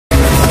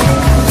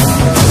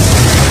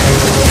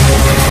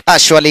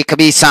Ashwali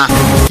kabisa.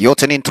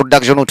 Yote ni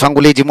introduction,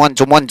 utangulizi,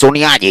 mwanzo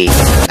ni aje.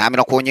 Nami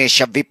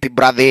nakuonyesha vipi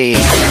brother.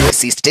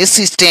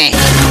 Sister.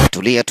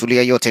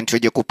 Tulia yote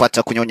nituje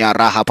kupata kunyonya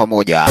raha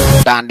pamoja.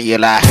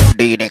 Daniela,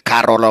 Dine,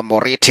 Carol,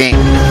 Moriti,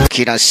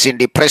 kina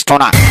Cindy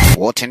Preston.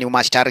 Wote ni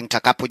umastari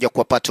nitakapoja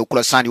kuwapata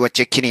ukurasani wa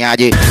chekini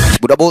aje.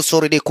 Budaboso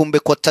ridi kumbe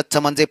kwa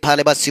tata manze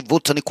pale basi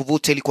vuta ni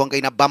kuvuta ili kuanga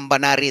ina bamba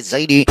nare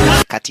zaidi.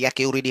 Kati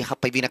yake uridi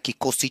hapa hivi na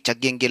kikosi cha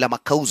genge la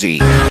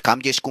makauzi.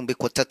 Kamjesh kumbe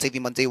kwa tata hivi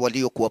manze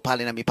walio kuwa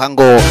pale na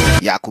mipango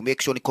ya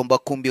kumake sure ni kwamba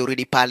kumbe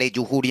uridi pale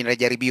juhudi na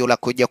jaribio la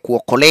kuja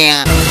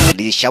kuokolea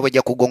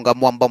lishaweja kugonga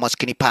mwamba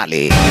maskini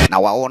pale. Na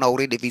waona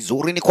uridi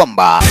vizuri ni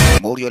kwamba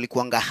Morio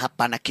alikuanga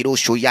hapa na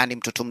kirosho, yani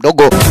mtoto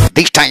mdogo.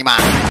 This time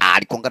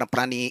alikuanga na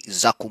plani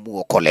za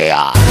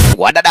kumuokolea.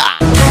 Wadada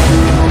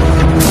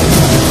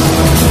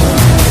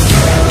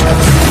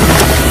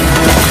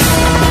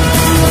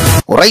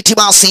Alright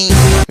basi,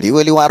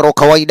 liwe liwaro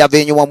kawaida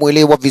venye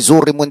wamwelewa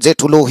vizuri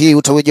mwenzetu leo hii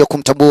utaweja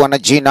kumtambua na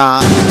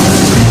jina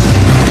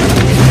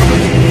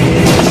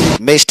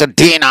Mr.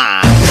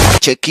 Dina.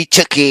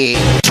 Cheki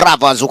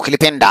Travers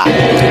ukilipenda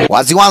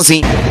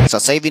wazi.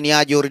 Sasa hivi ni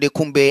aje uridi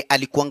kumbe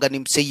alikuanga ni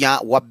mseya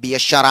wa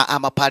biashara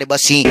ama pale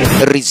basi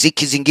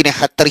riziki zingine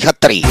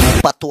hatari.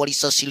 Pato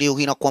walisasi leo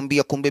hii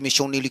nakwambia kumbe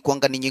mishoni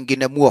ilikuanga ni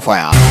nyingine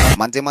muafaya.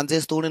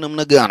 Manze story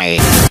namna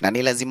gani? Na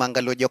ni lazima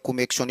angalioja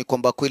kumake sure ni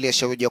kwamba kweli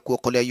ashaweja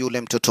kuokolea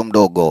yule mtoto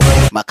mdogo.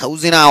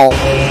 Makauzi nao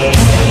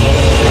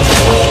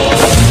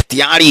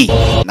tayari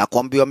na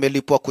kuambiwa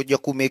amelipwa kuja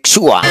kumake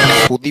sure,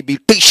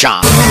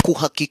 kudhibitisha,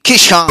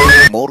 kuhakikisha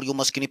Morio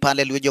maskini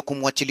pale aliweja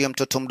kumwachilia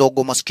mtoto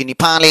mdogo maskini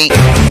pale.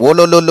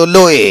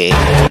 Wololololoe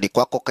ni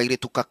kwako kaire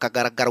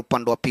tukakagaragara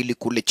upande wa pili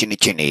kule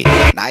chini.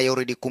 Na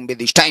already kumbe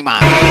this time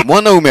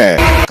mwanaume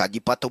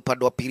kajipata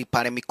upande wa pili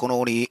pale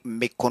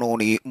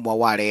mikononi mwa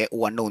wale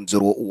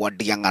wanonzuru wa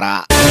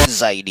Diangara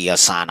zaidi ya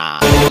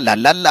sana.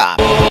 La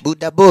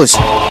Buda boss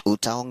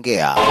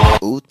utaongea,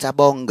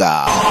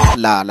 utabonga.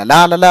 La.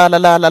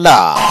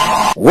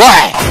 Why?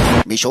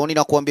 Mishoni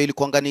na kuambia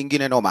ilikuanga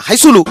nyingine noma.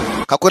 Haisulu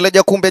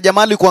kakueleja kumbe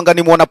jamaa alikuanga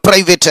ni mwana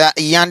private,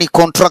 yani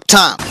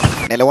contractor.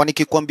 Naelewa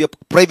nikikwambia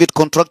private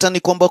contractor ni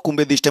kwamba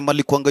kumbe this time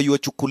alikuanga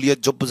yuachukulia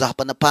job za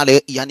hapa na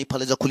pale, yani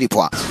pale za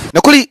kulipwa.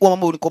 Na kuli wa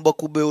mambo ni kwamba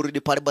kumbe already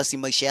pale basi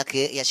maisha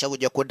yake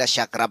yashaweja kwenda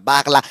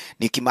shakrabagla,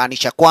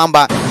 nikimaanisha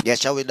kwamba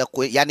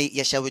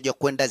yashaweja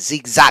kwenda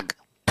zigzag.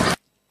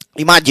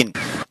 Imagine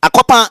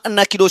akopa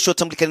na kidosho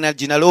tamlikana na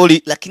jina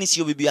Loli, lakini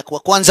sio bibi yake wa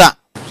kwanza.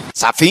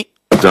 Safi.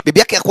 Bibi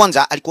yake ya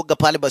kwanza alikuwa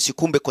pale basi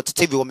kumbe kwa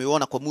TV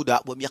wameona kwa muda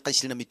wa miaka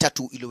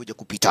 23 iliyoje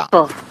kupita.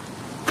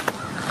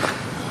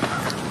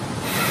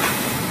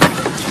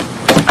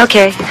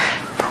 Okay.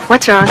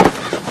 What's wrong?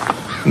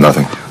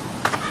 Nothing.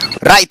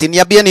 Right,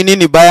 niambia ni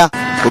nini baya?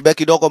 Kumbe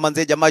kidogo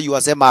manze jamaa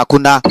yuasema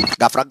hakuna.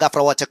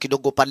 Gafra wacha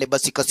kidogo pale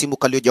basi kasimu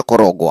kalioje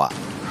korogwa.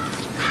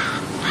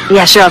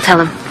 Yeah, sure, I'll tell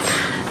him.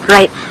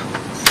 Right.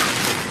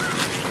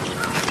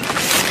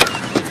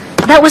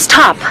 That was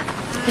Top.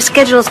 His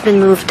schedule's been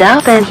moved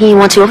up and he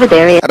wants you over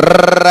there.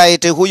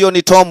 Right, huyo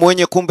ni Tom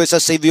mwenye kumbe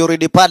sasa hivi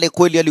already pale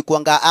kweli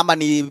alikuanga ama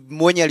ni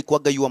mwenye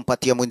alikuanga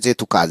yuampatia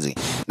mwenzetu kazi.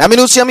 Na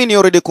mimi usiamini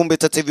already kumbe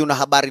sasa hivi una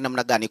habari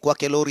namna gani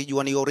kwake Lori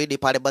jua ni already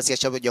pale basi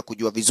ashaweja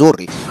kujua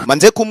vizuri.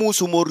 Manze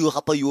kumuhusu Morio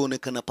hapa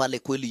yuonekana pale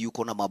kweli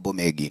yuko na mambo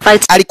mengi.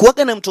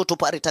 Alikuwaga na mtoto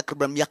pale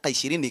takriban miaka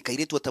 20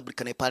 kairetu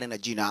atabrikane pale na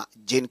jina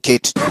Jane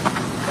Kate.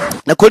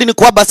 Na kweli ni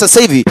kwamba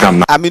sasa hivi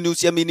amini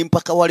usiamini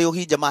mpaka waleo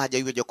hii jamaa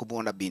hajaiweja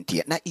kumuona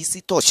binti. Na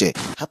isitoshe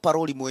hapa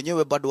Lori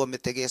mwenyewe bado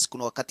wametegea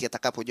kuna wakati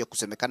atakapoje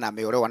kusemekana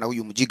ameolewa na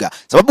huyu mjiga.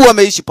 Sababu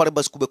wameishi pale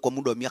basi kube kwa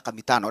muda wa miaka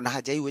 5 na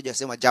hajaiweja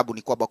sema jabu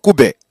ni kwamba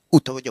kube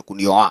utaweja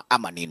kunioa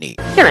ama nini.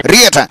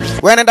 Rieta,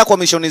 wewe nenda kwa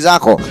mishoni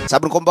zako.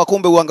 Sababu ni kwamba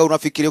kumbe uanga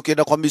unafikiria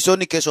ukienda kwa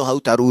mishoni kesho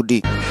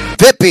hautarudi.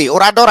 Vipi,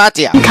 uradora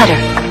atia? Cutter,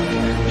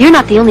 you're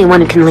not the only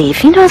one who can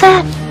leave, you know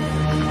that?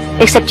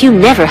 Except you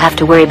never have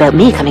to worry about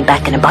me coming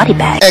back in a body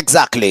bag.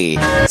 Exactly.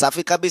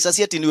 Safi kabisa,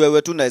 si eti ni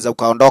wewe tu unaweza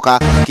ukaondoka.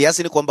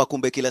 Kiasi ni kwamba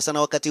kumbe kila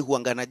sana wakati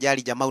huangana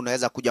jali jamaa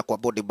unaweza kuja kwa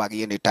body bag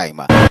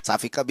anytime.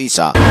 Safi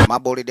kabisa.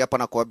 Mambo already hapa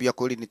na kuambia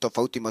kweli ni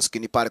tofauti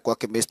maskini pale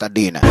kwake Mr.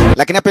 Dina.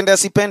 Lakini napenda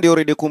sipendi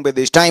already kumbe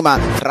this time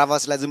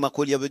Travers lazima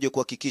kweli aweje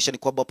kuhakikisha ni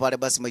kwamba pale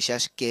basi maisha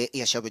yake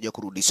yashaweje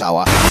kurudi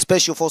sawa.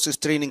 Special Forces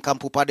Training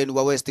Camp pale ni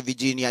wa West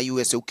Virginia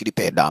USA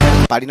ukilipenda.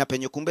 Pale na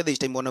penye kumbe this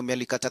time wanaume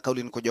alikata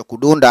kauli nikoja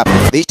kudunda.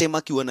 This time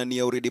akiwa na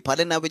nia already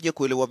pale na weje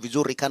kuelewa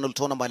vizuri Colonel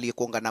Tona mali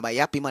kuonga na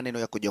mayapi maneno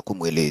ya kuja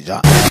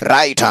kumueleza.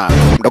 Right.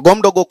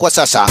 Mdogo kwa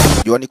sasa.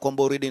 Jua ni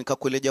kwamba already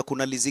nikakueleza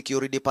kuna riziki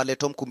already pale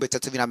Tom kumbe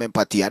sasa hivi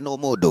amempatia no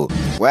modo.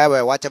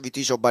 Wewe wacha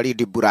vitisho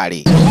baridi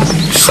burari.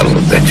 Son of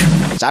a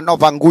bitch. Sana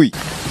vangui.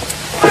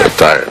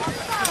 Retired.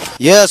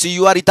 Yes,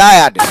 you are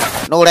retired.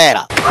 No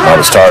later. Not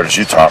as tired as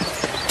you, Tom.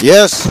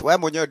 Yes, wewe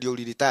mwenyewe ndio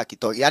ulilitaka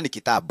yani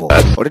kitambo.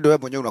 Already wewe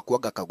mwenyewe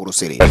unakuaga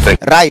kagurusiri.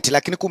 Right,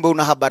 lakini kumbe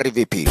una habari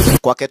vipi?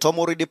 Kwake Tom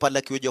already pale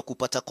akiweja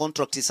kupata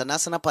contract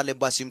sana pale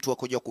basi mtu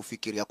akuja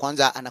kufikiria.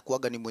 Kwanza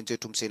anakuaga ni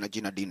mwenzetu msee na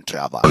jina Dean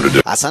Trevor.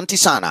 Asante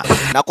sana.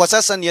 Na kwa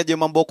sasa ni aje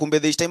mambo kumbe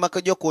this time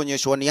akaja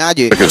kuonyeshwa ni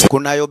aje.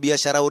 Kunayo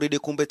biashara already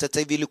kumbe tata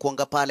hivi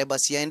ilikuanga pale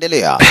basi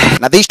yaendelea.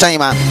 Na this time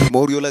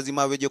Morio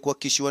lazima aweje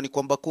kuhakikishiwa ni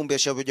kwamba kumbe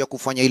ashaweja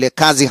kufanya ile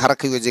kazi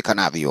haraka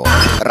iwezekanavyo.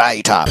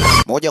 Right.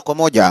 Moja kwa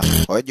moja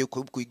waje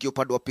kuingia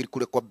upande wa pili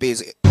kule kwa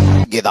base.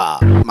 Gedha.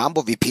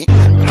 Mambo vipi?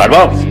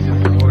 Hello.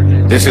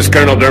 This is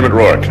Colonel Dermot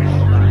Rourke.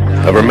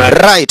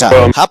 Right.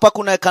 Hapa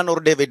kuna Colonel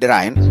David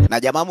Ryan na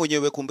jamaa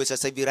mwenyewe kumbe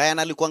sasa hivi Ryan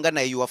alikuanga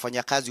na yeye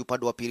wafanya kazi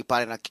upande wa pili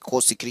pale na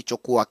kikosi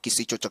kilichokuwa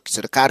kisicho cha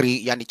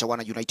kiserikali yani cha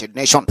wana United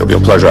Nation.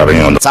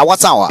 Sawa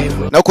sawa.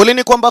 Na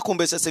ukulini kwamba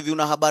kumbe sasa hivi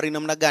una habari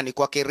namna gani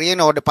kwa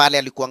Ryan pale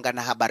alikuanga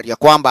na habari ya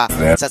kwamba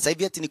sasa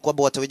hivi ati ni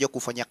kwamba wataweja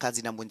kufanya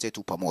kazi na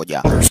mwenzetu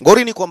pamoja.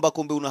 Ngori ni kwamba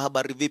kumbe una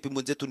habari vipi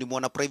mwenzetu ni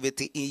mwana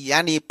private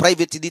yani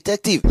private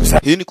detective.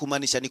 Hii ni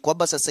kumaanisha ni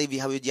kwamba sasa hivi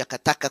haweji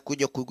akataka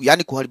kuja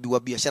yani kuharibiwa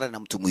biashara na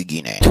mtu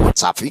mwingine.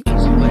 Safi.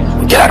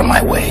 Get out of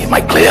my way, am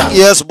I clear?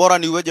 Yes, bora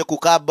niweje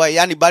kukaba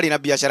yani bali na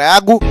biashara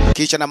yangu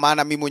kisha na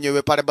maana mimi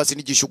mwenyewe pale basi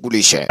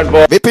nijishughulishe.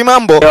 Vipi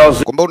mambo?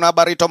 Kumbe una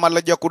habari Tom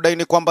alaja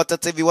kudaini kwamba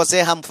tata hivi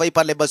wazee hamfai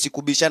pale basi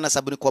kubishana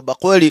sababu ni kwamba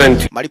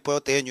kweli malipo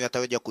yote yenyu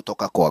yataweja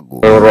kutoka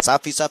kwangu.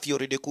 Safi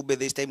already kube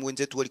this time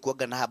wenzetu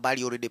walikuwaga na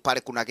habari already pale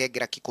kuna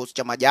gegera kikosi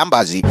cha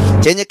majambazi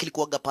chenye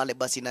kilikuwaga pale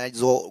basi na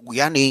hizo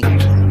yani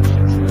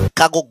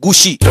kago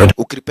gushi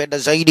ukipenda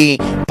zaidi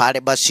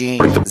pale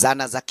basi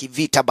zana za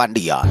kivita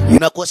bandia.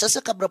 Inakuwa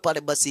sasa kabla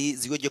pale basi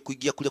ziweje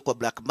kuingia kule kwa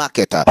black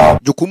market.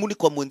 Jukumu ni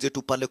kwa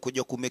mwenzetu pale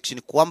kuja ku make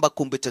sure kwamba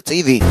kumbe tata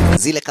hivi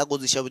zile kago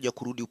zishaweja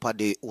kurudi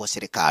upande wa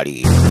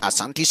serikali.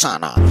 Asante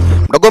sana.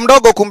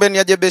 Mdogo kumbe ni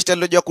aje best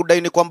alioja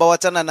kudaini kwamba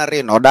watana na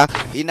Renoda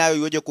inayo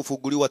iweje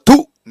kufunguliwa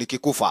tu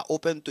nikikufa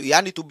open to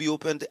yani to be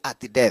opened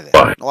at death.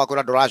 No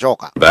wakona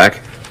dorashoka. Back?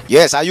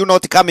 Yes, are you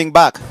not coming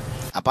back?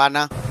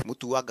 Hapana,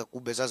 mtu waga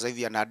kumbe sasa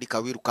hivi anaandika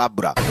wiru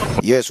kabra.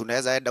 Yes,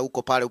 unaweza enda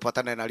huko pale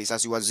upatane na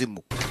risasi wazimu.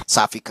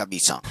 Safi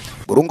kabisa.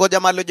 Burungo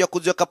jamaa aloja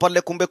kuziweka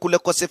pale kumbe kule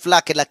kwa safe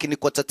lake lakini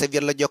kwa tata hivi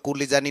aloja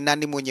kuuliza ni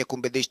nani mwenye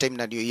kumbe this time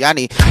na ndio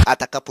yani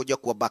atakapoja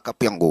kuwa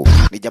backup yangu.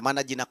 Ni jamaa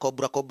na jina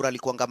Cobra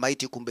alikuanga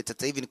maiti kumbe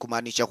tata hivi ni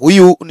kumaanisha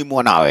huyu ni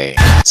mwanawe.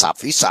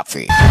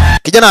 Safi.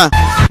 Kijana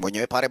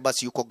mwenyewe pale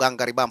basi yuko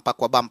gangari bampa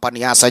kwa bampa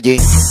ni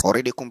asaje.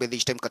 Already kumbe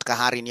this time katika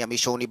hari ni ya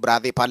mishoni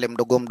brother pale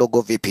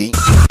mdogo vipi.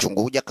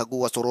 Chunguja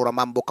kagua sorora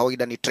mambo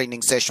kawaida ni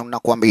training session na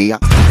kuambia.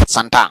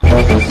 Santa.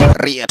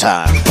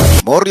 Rieta.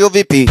 Morio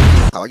vipi?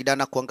 Kawaida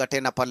na kuanga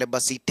tena pale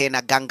basi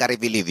tena gangari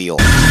vilivyo.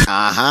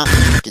 Aha.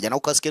 Kijana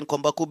ukasikia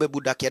kwamba kumbe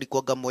budaki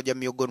alikuwa mmoja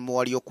miongoni mwa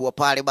waliokuwa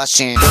pale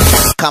basi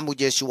kama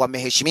jeshi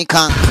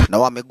wameheshimika na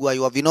wamegua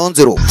ywa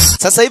vinonzero.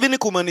 Sasa hivi ni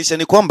kumaanisha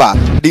ni kwamba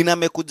Dina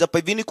amekuja pa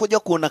hivi ni kuja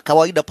kuona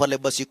kawaida pale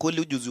basi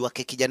kweli ujuzi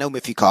wake kijana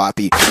umefika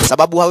wapi.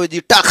 Sababu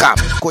hawejitaka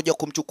kuja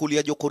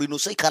kumchukulia Jokorino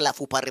Saika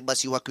alafu pale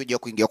basi wakija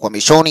kuingia kwa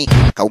mishoni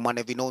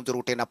kaumane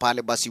vinonzero tena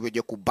pale basi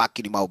weje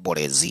kubaki ni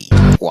maoborezi.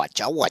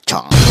 Wacha.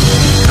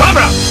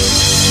 Cobra!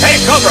 Hey,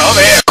 Cobra,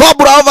 over here!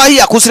 Cobra over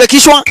here,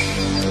 kusirekishwa?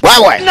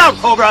 Wewe! No,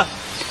 Cobra!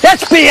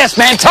 That's BS,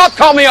 man!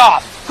 Call me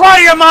off! Fly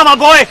to your mama,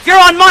 boy! If you're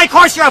on my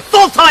course, you're a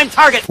full-time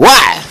target!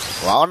 Why?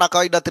 Waona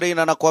kawaida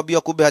trainer na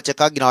kuambia kumbe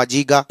hachekagi na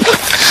wajiga.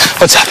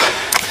 What's up?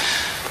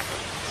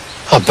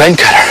 Oh, Ben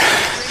Cutter.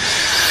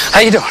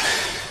 How you doing?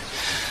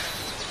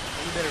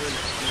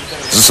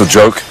 Is this a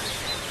joke?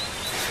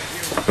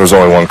 There's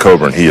only one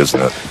Cobra and he isn't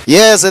it.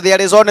 Yes,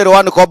 there is only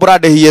one Cobra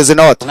and he is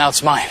not. Now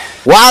it's mine.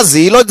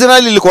 Wazi, hilo jina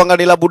lilikuanga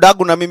ni la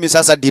budagu na mimi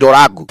sasa ndilo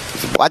ragu.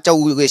 Wacha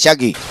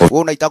uweshagi. Wewe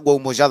unaitagwa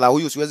umoshadha,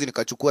 huyu siwezi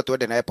nikachukua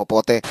tuende naye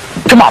popote.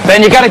 Come on,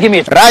 Ben, you gotta give me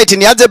a... Right,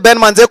 ni aje Ben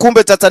manze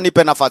kumbe tata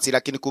nipe nafasi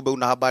lakini kumbe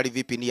una habari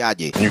vipi ni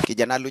aje.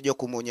 Kijana alioje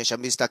kumuonyesha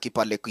Mr.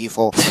 Kipale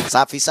kifo.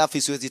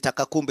 Safi siwezi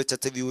taka kumbe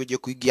tata hivi uweje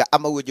kuingia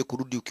ama uweje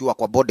kurudi ukiwa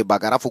kwa body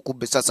bag alafu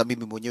kumbe sasa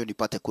mimi mwenyewe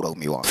nipate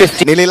kulaumiwa.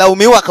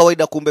 Nililaumiwa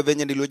kawaida kumbe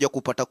venye nilioje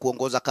kupata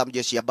kuongoza kama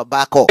jeshi ya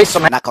babako.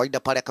 Na kawaida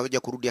pale akaweje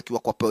kurudi akiwa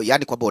kwa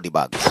yani kwa body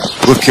bag.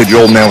 Look kid,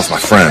 your old man was my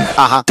friend.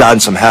 Died in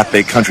some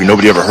half-baked country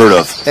nobody ever heard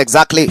of.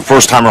 Exactly.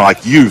 First timer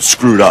like you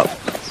screwed up.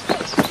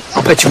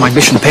 I'll bet you my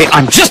mission pay.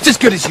 I'm just as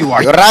good as you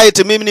are. You're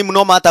right, mimi ni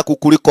mnoma hata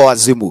kukuliko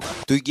wazimu.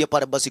 Tuingie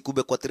pale basi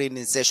kumbe kwa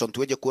training session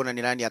tuweje kuona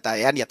ni nani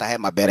yani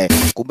atahema bere.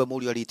 Kumbe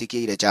Muri alitikia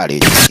ile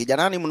challenge.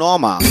 Kijana ni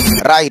mnoma.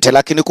 Right,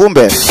 lakini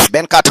kumbe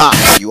Ben Kata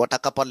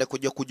yuataka pale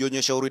kuja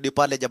kujionyesha uridi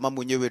pale jamaa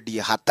mwenyewe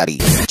ndiye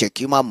hatari.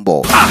 Cheki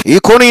mambo.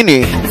 Iko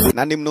nini?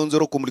 Nani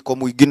mnonzoro kumliko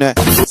mwingine?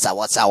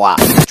 Sawa.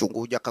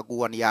 Chunguja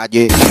kagua ni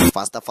aje.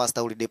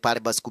 Faster uridi pale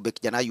basi kumbe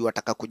kijana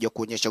yuataka kuja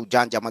kuonyesha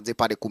ujanja manze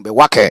pale kumbe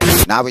wake.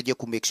 Na aweje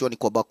kumake sure ni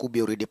kwa kumbe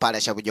already pale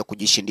ashakuja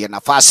kujishindia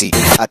nafasi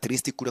at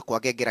least kule kwa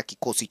gegera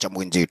kikosi cha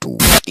mwenzetu.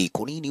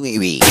 Iko nini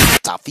wewe?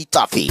 Tafi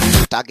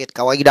target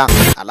kawaida,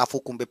 alafu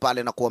kumbe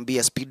pale na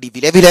kuambia speed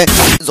vile vile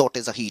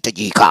zote za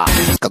hitajika.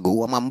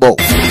 Kagua mambo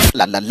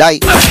la.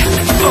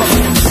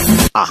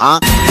 Aha,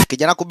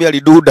 kijana kumbe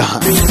aliduda.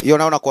 Hiyo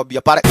naona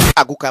kuambia pale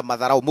aguka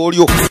madharau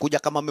morio kuja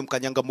kama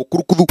memkanyanga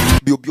mkurukudhu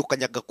bio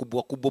kanyaga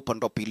kubwa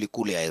pando pili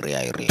kule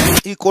aire.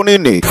 Iko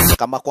nini?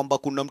 Kama kwamba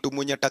kuna mtu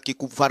mwenye ataki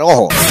kufa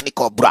roho ni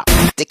Cobra.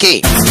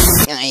 Teke.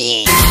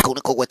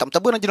 Kuna kogweta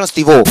mtabwana jina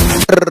Steve.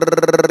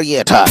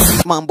 Rieta.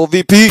 Mambo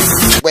vipi?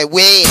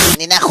 Wewe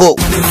ninako.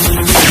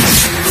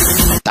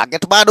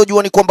 Target bado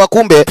jua ni kwamba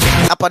kumbe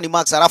hapa ni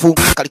Max, alafu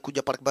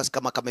kalikuja pale basi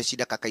kama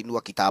kameshida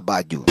kakainua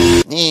kitambaa juu.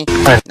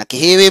 Na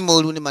kihewe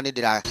mulu ni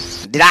manedira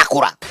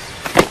dirakura.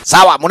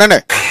 Sawa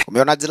munene.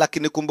 Umeonaje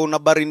lakini kumbe una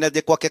bari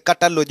naje kwake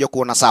katalojo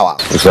kuona sawa.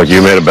 Looks like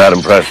you made a bad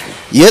impression.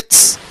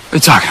 Yes. What are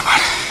you talking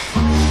about?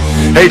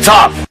 Hey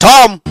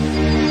Tom.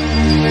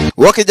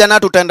 Waki jana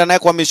tutaenda naye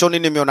kwa mishoni,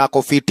 nimeona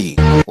ako fiti.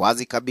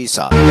 Wazi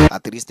kabisa.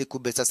 At least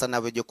kumbe sasa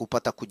naweje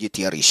kupata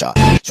kujitiarisha.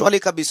 Swali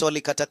kabisa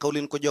walikata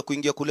kauli nikojua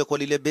kuingia kule kwa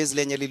lile base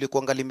lenye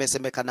lilikuanga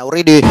limesemekana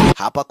already.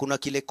 Hapa kuna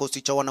kile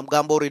kosi cha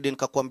wanamgambo already,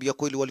 nikakwambia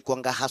kweli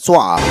walikuanga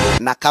haswa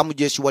na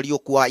kamjeshi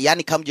waliokuwa,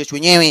 yani kamjeshi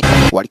wenyewe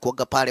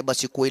walikuanga pale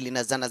basi kweli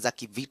na zana za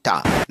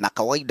kivita na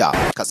kawaida.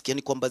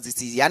 Kasikiani kwamba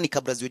zisi yani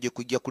kabla ziweje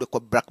kuingia kule kwa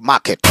black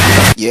market.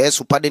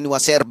 Yes, upande ni wa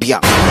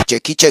Serbia.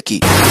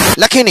 Cheki.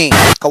 Lakini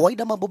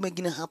kawaida mambo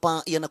mengine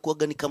hapa yanakuwa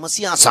ni kama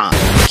siasa.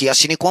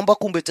 Kiasi ni kwamba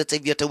kumbe sasa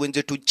hivi hata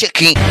wenzetu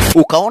cheki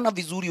ukaona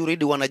vizuri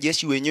already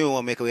wanajeshi wenyewe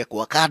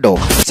wamewekwa kado.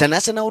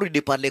 Sana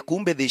already pale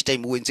kumbe this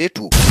time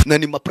wenzetu na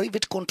ni ma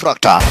private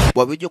contractor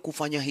waweje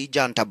kufanya hii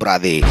janta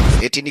brother.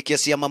 Eti ni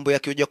kiasi ya mambo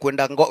yakioja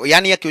kwenda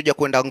yani yakioja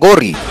kwenda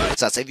ngori.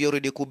 Sasa hivi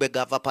already kumbe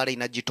gava pale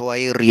inajitoa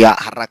area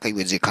haraka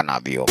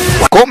iwezekanavyo.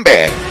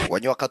 Kumbe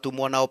wenye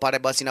wakatumwa nao pale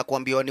basi na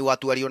kuambiwa ni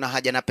watu waliona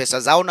haja na pesa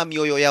zao na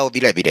mioyo yao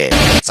vile vile.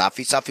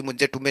 Safi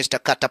mwenzetu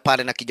Kata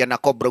pale na kijana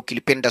Cobra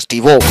ukilipenda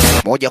Steve.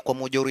 Moja kwa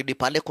moja already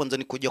pale kwanza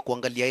ni kuja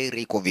kuangalia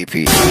area iko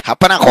vipi.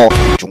 Hapa nako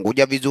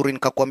chunguja vizuri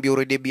nikakwambia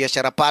already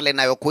biashara pale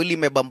nayo kweli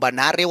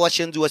imebambanare,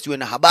 washenzi wasiwe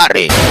na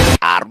habari.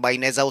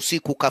 40 za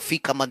usiku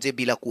kafika manze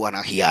bila kuwa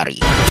na hiari.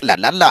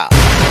 La.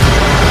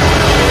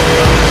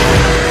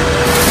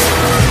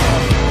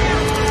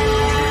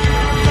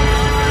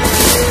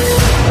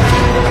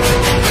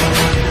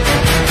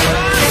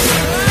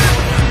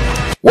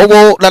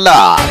 Wowo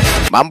lala.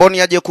 Mambo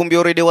ni aje kumbe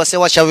already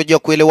wasewa shavijua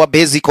kuelewa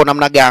basic kwa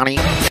namna gani.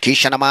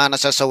 Kisha na maana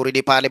sasa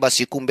already pale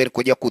basi kumbe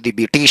kuja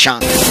kudhibitisha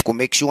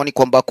kumake sure ni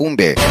kwamba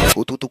kumbe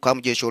ututu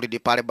kamjeshi already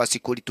pale basi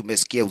kweli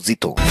tumesikia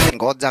uzito.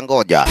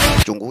 Ngoja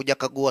chunguja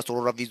kagua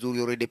sorora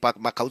vizuri already pale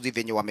makauzi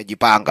venye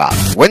wamejipanga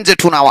wenze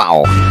tuna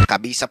wao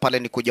kabisa pale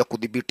ni kuja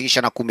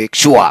kudhibitisha na kumake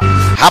sure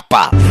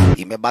hapa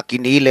imebaki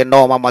ni ile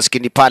noma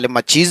maskini pale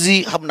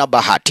machizi hamna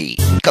bahati.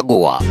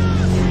 Kagua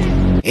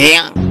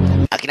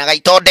akina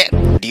Gaitode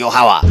ndio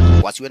hawa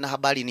wasiwe na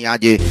habari ni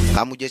aje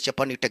kama jeshi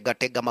hapa ni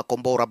tega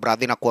makombora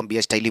brother na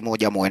kuambia staili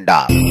moja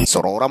muenda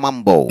sorora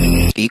mambo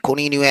iko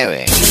nini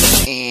wewe.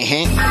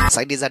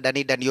 Saidi za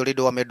Dani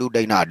already wameduda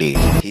inadi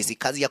hizi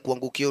kazi ya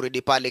kuangukia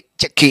already pale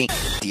cheki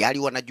tayari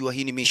wanajua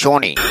hii ni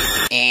mishoni.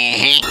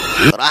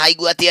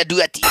 Rahaigwati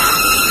aduati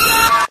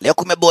leo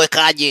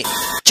kumeboekaje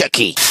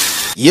cheki.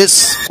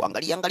 Yes,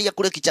 kuangalia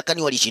kule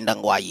kichakani walishinda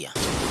ngwaia.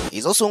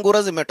 Hizo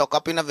sungura zimetoka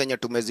pina venye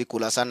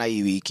tumezikula sana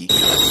hii wiki.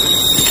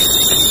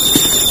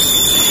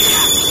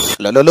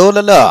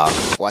 La.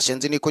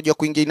 Washenzi ni kuja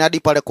kuingia inadi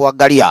pale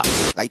kuangalia.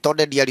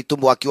 Gaitode ndiye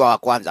alitumwa akiwa wa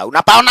kwanza.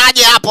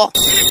 Unapaonaje hapo?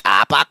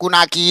 Hapa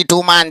kuna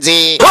kitu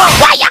manzi.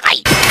 Waya.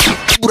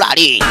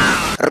 Burali.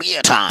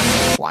 Rieta.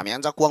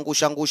 Wameanza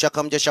kuangusha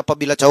kamjesha hapa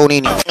bila chao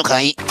nini.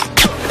 Okay.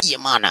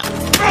 Yemana.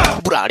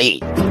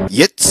 Burali.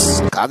 Yes,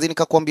 kazi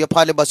nikakwambia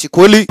pale basi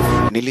kweli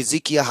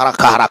nilizikia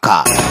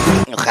haraka.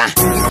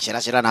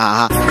 Shira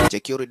na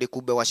cheki already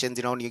kube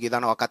washenzi nao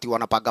nigidhana wakati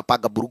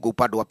wanapaga burugo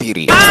upande wa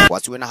pili.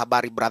 Wasiwe na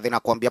habari brother na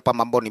kuambia hapa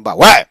mambo ni mbaya.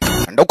 We,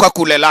 ndoka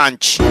kule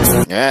lunch.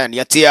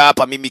 Niatie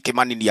hapa mimi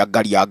Kimani ni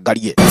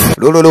angalie.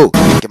 Lolo,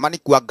 Kimani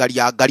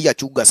kuangalia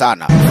chuga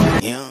sana.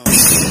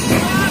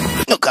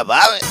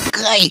 Nukabawe,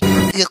 kai,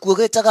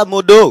 kuogeta kama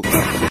modo.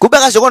 Kumbe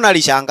kashona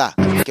alishanga.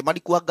 Kimani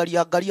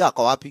kuangalia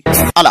kwa wapi?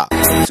 Ala,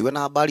 siwe na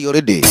habari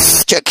already.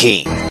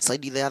 Cheki.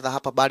 Saidi the other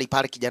hapa bali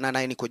pale kijana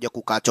naye ni kuja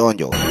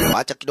kukachonjo.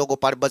 Acha kidogo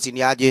pale basi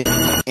ni aje.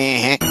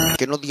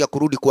 Kinodhi ya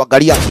kurudi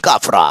kuangalia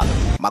kafra.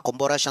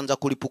 Makombora shanza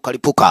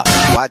kulipuka.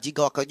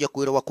 Wajiga wakaja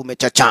kuelewa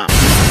kumechacha.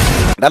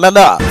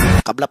 La.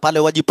 Kabla pale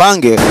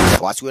wajipange,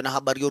 wasiwe na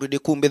habari already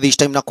kumbe this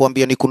time na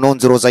kuambia ni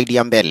kunonzero zaidi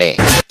ya mbele.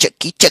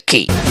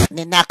 Cheki.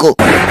 Nenako.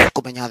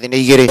 Kumenyadhi ni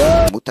igere.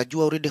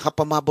 Mutajua already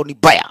hapa mambo ni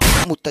baya.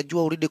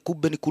 Mutajua already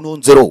kumbe ni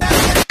kunonzero.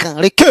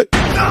 Kaleke.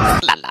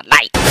 La.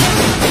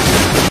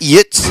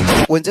 Yes,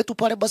 wenzetu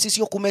pale basi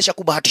sio kumesha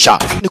kubahatisha,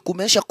 ni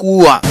kumesha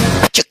kuua.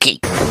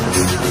 Cheki.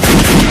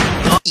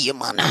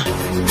 Yemana.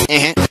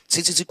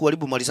 Sisi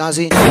kuharibu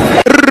malizazi.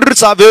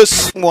 Service.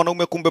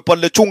 Mwanaume kumbe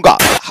pale chunga.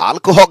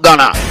 Hulk Hogan.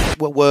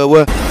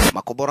 Wewe.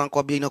 makobora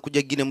nakwambia inakuja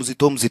ingine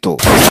mzito mzito.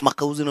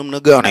 Makauzi namna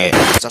gani?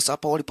 Sasa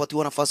hapa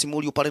walipatiwa nafasi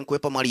Mulio pale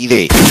kuepa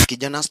Maridhe.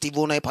 Kijana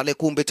Steve naye pale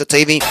kumbe sasa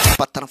hivi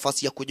pata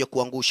nafasi ya kuja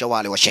kuangusha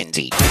wale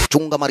washenzi.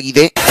 Chunga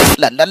Maridhe.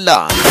 La la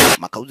la.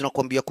 Makauzi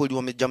nakwambia kweli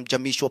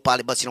wamejamjamishwa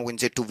pale basi na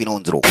wenzetu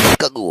Vinonzro.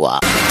 Kagua.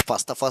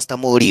 Faster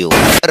Mulio.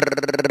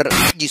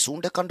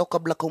 Jisunde kando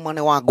kabla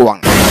kumane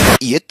wagwang.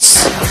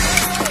 Yes.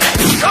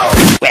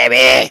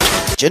 Bebe.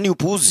 Cheni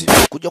upuzi.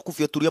 Kuja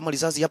kufyatulia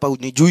malizazi hapa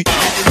unijui.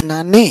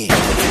 Nane.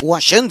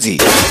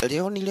 Washenzi.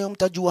 Leo ni leo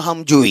mtajua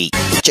hamjui.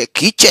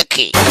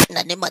 Cheki.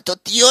 Nane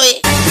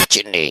matotioe.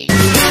 Chini.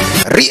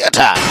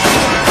 Riata.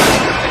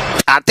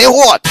 Ate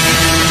what?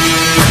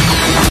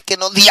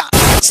 Kenodia.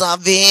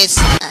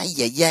 Service.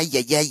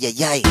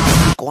 Ayayayayayayay.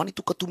 Kwani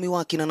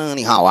tukatumiwa kina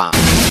nani hawa?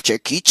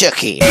 Cheki.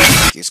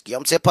 Kisikia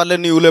mse pale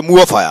ni ule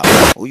muafaya.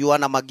 Huyu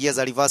ana magia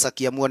za rivasa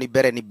kiamua ni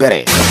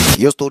bere.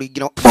 Hiyo story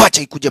ingine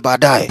wacha ikuje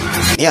baadaye.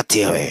 Ni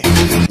atewe.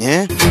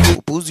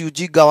 Upuzi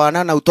ujiga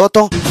wana na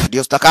utoto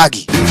ndio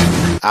stakagi.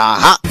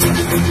 Aha.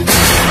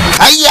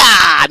 Haya,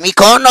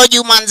 mikono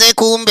juu manze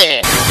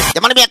kumbe.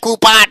 Jamani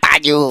nimekupata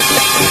juu.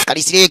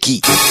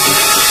 Kalisireki.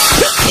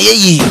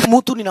 Yeye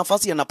mtu ni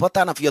nafasi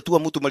anapata anafiatua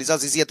mtu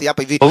malizazi ziete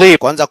hapa hivi.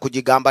 Kwanza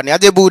kujigamba ni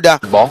aje buda.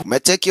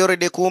 Umeteki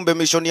already kumbe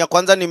mission ya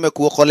kwanza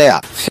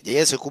nimekuokolea.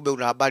 Yes kumbe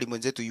una habari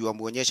mwenzetu yu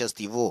amuonyesha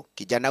Steve.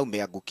 Kijana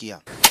umeangukia.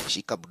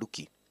 Shika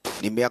buduki.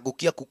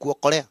 Nimeangukia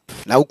kukuokolea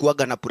na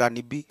hukuaga na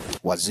plani B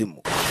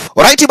wazimu.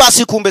 Alright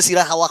basi kumbe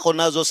silaha wako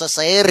nazo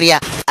sasa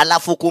area,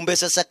 alafu kumbe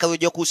sasa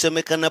kaweja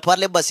kusemekana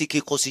pale basi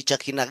kikosi cha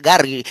kina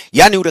gari,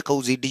 yani ule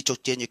kauzidicho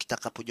chenye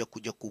kitakapoja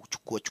kuja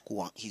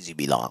kuchukua hizi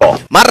bila.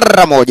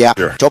 Mara moja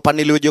chopa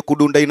niliweje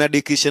kudunda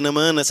inadikisha na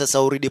maana sasa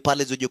already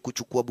pale zoje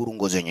kuchukua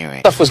burungo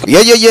zenyewe.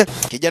 Ye.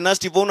 Kijana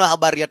Steve una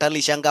habari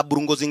atalishanga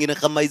burungo zingine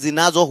kama hizi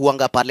nazo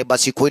huanga pale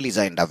basi kweli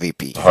zaenda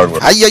vipi?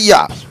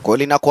 Haya.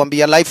 Kweli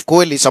nakwambia life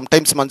kweli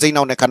sometimes manze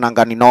inaonekana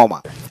ngani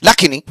noma.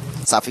 Lakini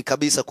safi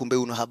kabisa kumbe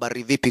una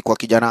habari vipi kwa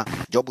kijana?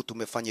 Jobu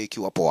tumefanya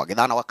ikiwa poa.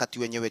 Gidhana wakati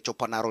wenyewe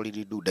chopa naro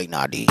liliduda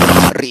inadi.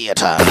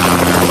 Rieta.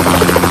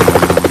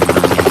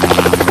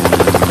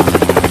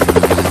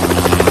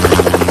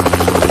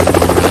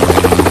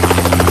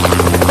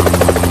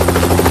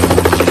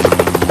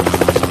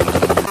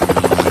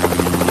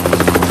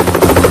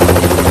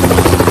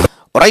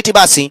 Alright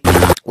basi.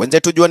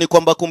 Wenzetu jua ni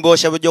kwamba kumbe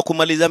washaweja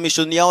kumaliza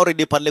mission yao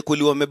already pale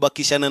kweli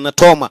wamebakishana na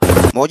Toma.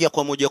 Moja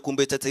kwa moja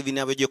kumbe sasa hivi ni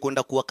waweje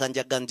kwenda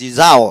kuwakanja ganji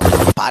zao.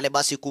 Pale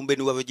basi kumbe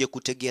ni waweje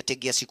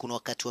kutegea siku na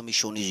wakati wa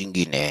mission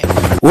zingine.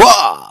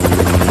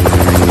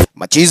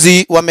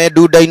 Machizi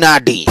wameduda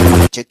inadi.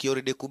 Cheki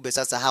already kumbe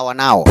sasa hawa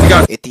nao.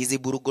 Etizi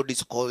burugo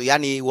disco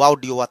yani wao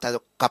ndio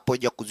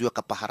watakapoja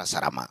kuziweka pahara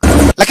salama.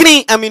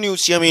 Lakini amini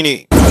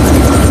usiamini.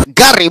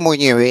 Gari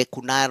mwenyewe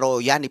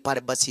kunaro yani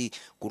pale basi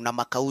kuna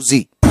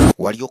makauzi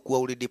waliokuwa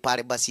already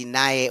pale basi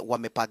naye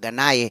wamepaga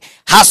naye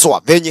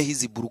haswa venye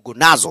hizi burugo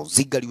nazo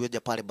zigaliweja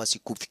pale basi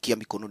kufikia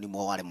mikononi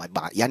mwa wale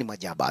yani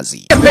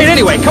majambazi.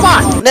 Anyway, come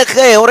on.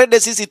 Neke already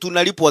sisi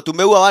tunalipwa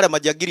tumeua wale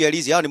majagiri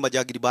alizi hao ni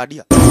majagiri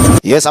badia.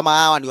 Yes ama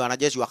hawa ni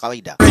wanajeshi wa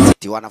kawaida.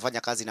 Ti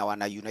wanafanya kazi na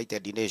wana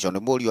United Nation.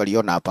 Mboli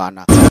waliona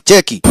hapana.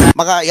 Cheki.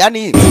 Maka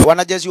yani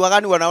wanajeshi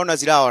wagani wanaona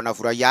silaha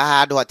wanafurahia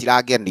hado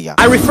atiragendia.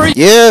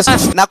 Yes,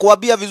 na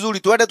kuambia vizuri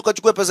tuende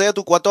tukachukue pesa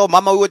yetu kwa toa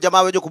mama huyo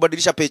jamaa wewe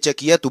kubadilisha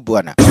paycheck yetu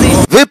bwana.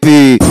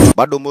 Vipi?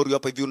 Bado Mori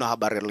hapa hivi una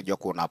habari alikuja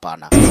kuona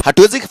hapana.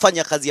 Hatuwezi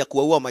kufanya kazi ya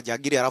kuwaua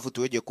majagiri alafu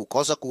tuweje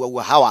kukosa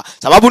kuwaua hawa.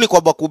 Sababu ni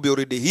kwamba kumbe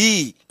already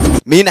hii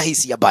mimi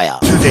nahisi ya baya.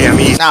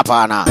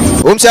 Hapana.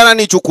 Umsiana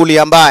ni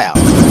chukulia mbaya.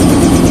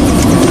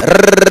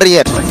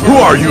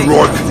 Who are you,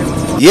 Roy?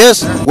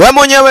 Yes, wewe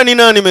mwenyewe ni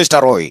nani Mr.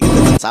 Roy?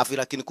 Safi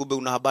lakini kumbe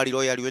una habari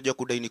Roy aliweje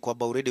kudaini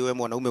kwamba already wewe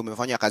mwanaume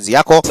umefanya kazi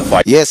yako.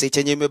 Yes,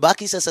 chenye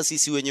imebaki sasa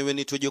sisi wenyewe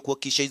ni tuweje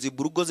kuhakikisha hizi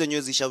burugo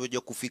zenyewe zishaweje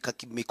kufika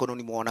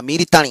mikononi mwa wana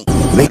military.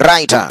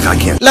 Right.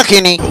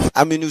 Lakini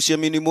amini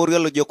usiamini Mori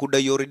aliweje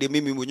kudai already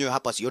mimi mwenyewe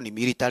hapa sioni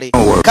military.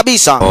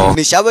 Kabisa.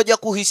 Nishaweje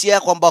kuhisia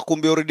kwamba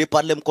kumbe already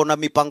pale mkona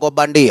mipango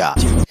bandia.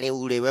 Leo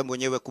ule wewe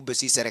mwenyewe kumbe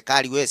si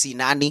serikali wewe si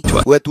nani?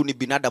 Wewe tu ni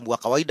binadamu wa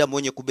kawaida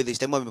mwenye kumbe this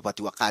time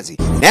amepatiwa kazi.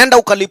 Nenda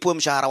ukalipwe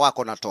mshahara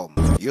wako na Tom.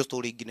 Hiyo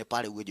story ingine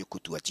pale uweje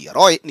kutuachia.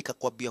 Roy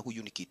nikakwambia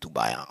huyu ni kitu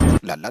baya.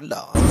 La.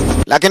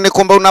 Lakini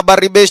kumbe una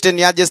baribeste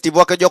ni aje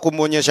Steve akaja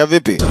kumuonyesha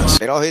vipi?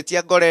 Leo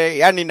hetia gore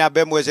yani na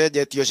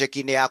bemwezeje tio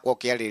shekine yako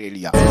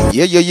kialililia.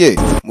 Ye.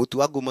 Mtu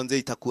wangu manze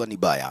itakuwa ni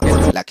baya.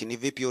 Lakini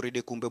vipi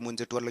already kumbe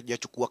mwenzetu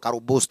alijachukua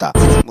karobusta.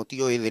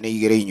 Mtio hivi ni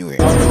igerenywe.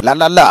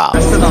 La.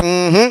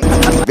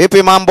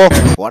 Vipi mambo?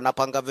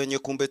 Wanapanga venye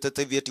kumbe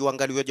tete vieti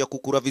wangaliweja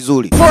kukura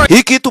vizuri.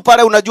 Hii kitu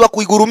pale unajua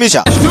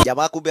kuigurumisha.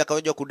 Jamaa kumbe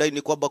akaweja kudai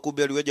ni kwamba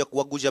kumbe aliweja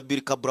kuagusha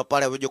bili kabla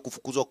pale aweja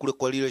kufukuzwa kule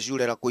kwa lile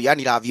shule la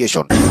yani la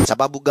aviation.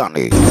 Sababu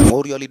gani?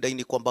 Mori alidai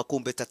ni kwamba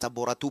kumbe tata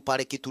bora tu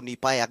pale kitu ni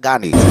paya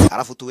gani.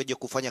 Alafu tuweje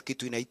kufanya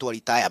kitu inaitwa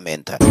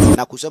retirement.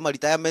 Na kusema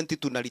retirement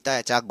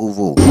tunalitaya cha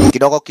nguvu.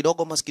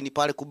 Kidogo maskini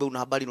pale kumbe una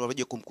habari ni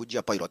waweje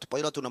kumkujia pilot.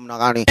 Pilot unamna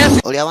gani?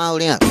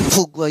 Ulia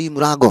fugwa hii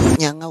mlango.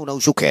 Nyanga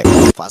unaushuke.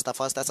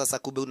 Faster sasa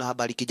kumbe una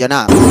habari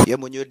kijana. Yeye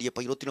mwenyewe ndiye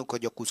pilot na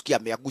ukaja kusikia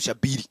ameagusha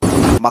bili.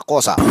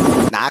 makosa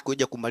na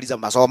akuja kumaliza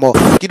masomo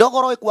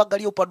kidogo. Roy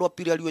kuangalia upande wa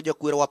pili aliyoja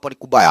kuelewa hapa ni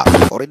kubaya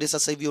already.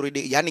 Sasa hivi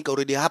already, yani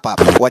already hapa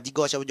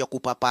wajiga washaja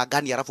kupapa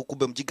gani, alafu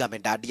kumbe mjiga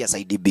amendadia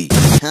side B.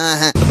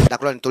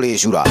 Nakula nitolee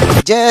shura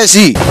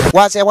Jesse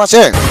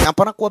wase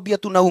hapana kuambia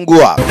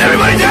tunaungua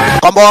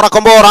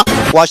kombora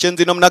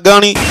washenzi namna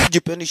gani,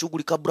 jipeni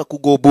shughuli kabla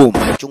kugoboom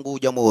chungu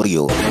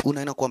jamorio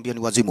unaenda kuambia ni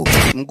wazimu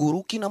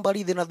mguruki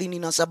nambari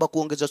 37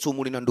 kuongeza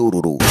sumu na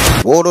ndururu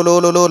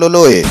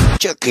wolololololoe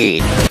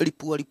cheki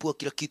lipua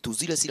kila kitu,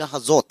 zile silaha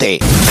zote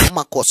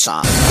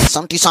makosa.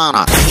 Asante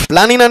sana.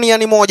 Plani na nia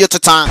ni moja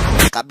tata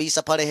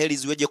kabisa, pale heli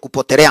ziweje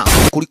kupotelea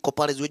kuliko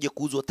pale ziweje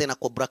kuuzwa tena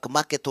kwa black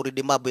market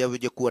already, mambo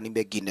yaweje kuwa ni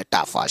mengine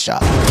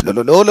tafasha.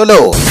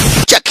 Lololololo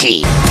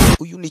cheki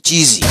huyu ni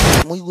chizi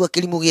moyo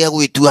akilimu ya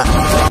kuitwa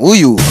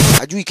huyu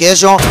ajui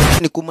kesho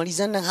ni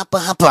kumalizana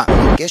hapa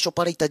kesho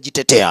pale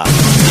itajitetea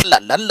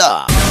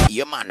la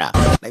yamana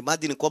na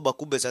imagine kwamba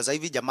kumbe sasa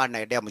hivi jamaa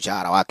anaendea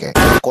mshahara wake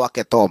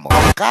kwake tomo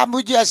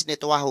kama just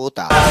netoa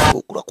hota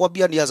ukura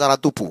kwambia ni hasara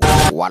tupu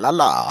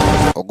walala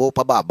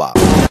ogopa baba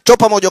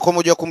chopa moja kwa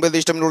moja. Kumbe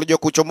this time nilikuja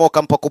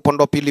kuchomoka mpaka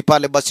upondo pili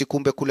pale, basi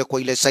kumbe kule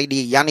kwa ile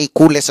side, yani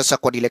kule sasa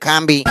kwa ile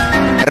kambi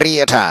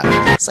Rieta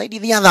side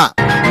the other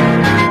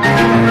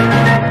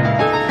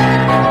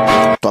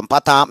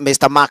tumpata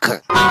Mr.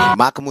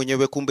 Mark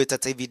mwenyewe. Kumbe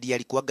tata hivi ndiye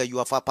alikuwaga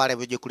yuafa pale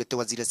weje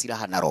kuletewa zile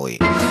silaha na Roy,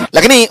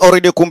 lakini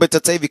already kumbe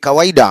tata hivi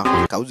kawaida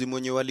kauzi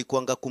mwenyewe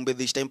alikuanga kumbe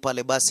this time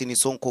pale, basi ni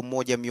sonko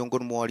mmoja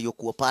miongoni mwa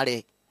waliokuwa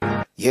pale.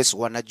 Yes,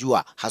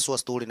 wanajua haswa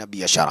story na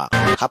biashara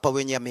hapa,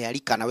 wenye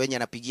amealika na wenye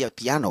anapigia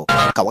piano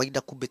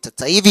kawaida. Kumbe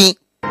tata hivi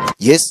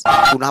yes,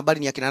 kuna habari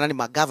ni akina nani,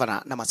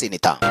 magavana na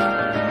maseneta.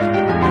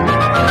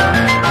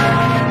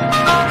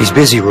 He's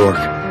busy, Rourke.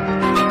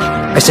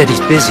 I said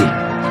he's busy.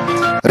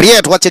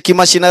 Riet wacheki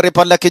machinery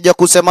pale akija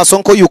kusema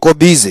sonko yuko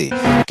busy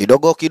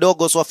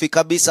kidogo swafi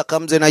kabisa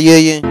kamze na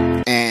yeye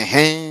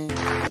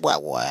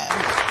wawa.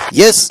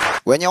 Yes,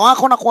 wenye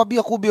wako na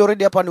kuambia kubi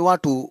already hapa ni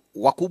watu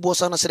wakubwa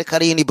sana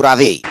serikalini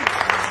brother.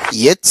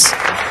 Yes,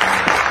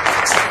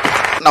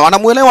 na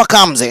wanamuelewa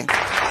kamze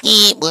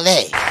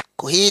bule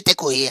kuhite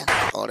kuhia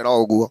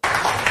oleroguo.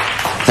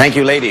 Thank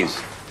you, ladies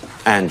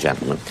and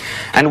gentlemen,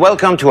 and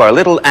welcome to our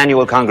little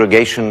annual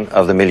congregation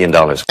of the $1 million.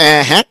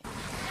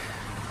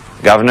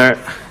 Governor,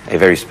 a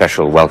very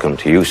special welcome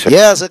to you, sir.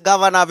 Yes,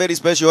 Governor, a very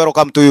special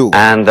welcome to you.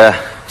 And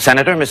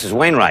Senator Mrs.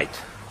 Wainwright,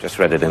 just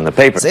read it in the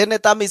paper.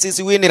 Senator Mrs.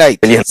 Wainwright,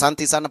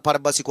 asante sana pale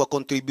basi kwa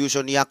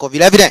contribution yako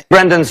vile vile.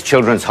 Brendan's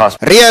Children's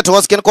Hospital. Riet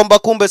wasikia kwamba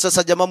kumbe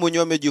sasa jamaa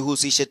mwenyewe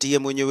amejihusisha tie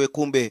mwenyewe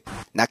kumbe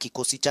na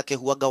kikosi chake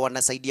huaga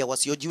wanasaidia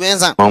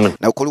wasiojiweza.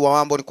 Na ukuli wa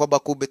mambo ni kwamba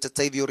kumbe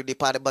sasa hivi already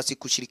pale basi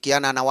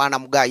kushirikiana na wana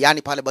mga,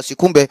 yani pale basi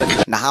kumbe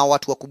na hao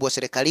watu wakubwa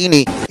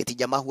serikalini eti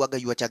jamaa huaga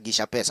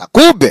yuachangisha pesa.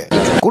 Kumbe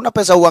kuna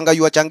pesa huanga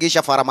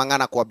yuachangisha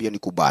faramangana kwa bia ni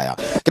kubaya.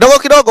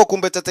 Kidogo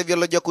kumbe sasa hivi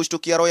alojia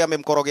kushtukia Roy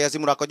amemkorogea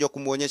simu na akaja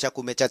kumuonyesha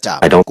kumechacha.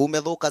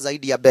 Kumedhoka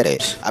zaidi ya bere.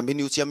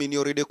 Amini usiamini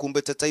already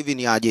kumbe sasa hivi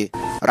ni aje.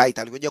 Right,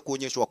 alikuja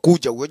kuonyeshwa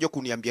kuja uweje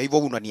kuniambia hivyo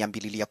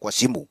unaniambililia kwa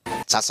simu.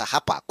 Sasa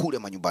hapa kule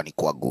manyumbani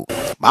kwangu.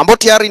 Mambo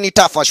tayari ni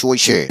tafa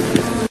shoishe.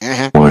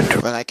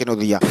 Bana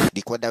kenodia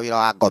dikwenda wila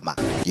wa ngoma.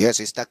 Yes,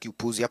 sitaki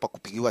upuzi hapa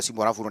kupigiwa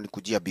simu alafu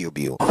unanikujia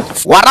bio.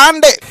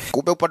 Warande.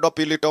 Kumbe upande wa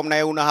pili Tom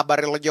naye una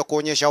habari alojia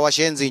kuonyesha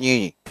washenzi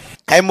nyinyi.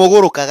 Kai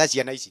mogoro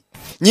kagashi anaishi.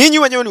 Nyinyi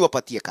wenyewe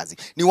niwapatie kazi.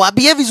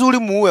 Niwaambie vizuri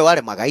muue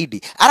wale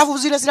magaidi. Alafu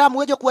zile silaha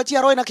muweje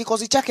kuachia Roy na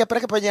kikosi chake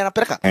apeleke penye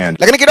anapeleka.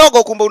 Lakini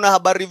kidogo kumbe una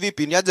habari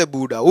vipi? Niaje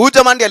buda. Huyu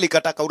jamani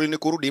alikataka uli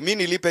nikurudi. Mimi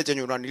nilipe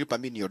chenye unanilipa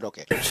mimi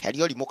niondoke.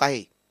 Hadi limoka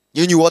hii.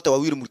 Nyinyi wote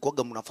wawili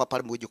mlikuwaga mnafaa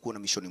pale mweje kuwa na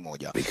mishoni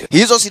moja.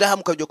 Hizo silaha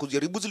mkaja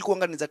kuzijaribu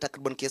zilikuwa ni za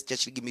takriban kiasi cha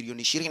shilingi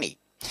milioni 20.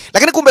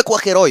 Lakini kumbe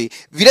kwa Roy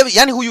vile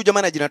yani huyu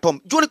jamaa na jina Tom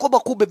jua ni kwamba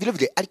kumbe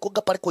vile alikuwa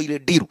pale kwa ile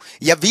diru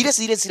ya vile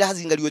silaha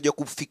zingaliweza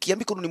kufikia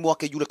mikononi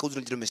mwake yule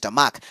kauzi na Mr.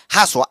 Mark,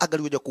 haswa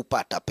agaliweza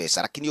kupata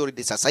pesa. Lakini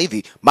already sasa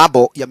hivi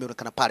mambo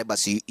yameonekana pale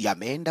basi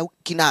yameenda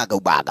kinaga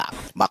ubaga,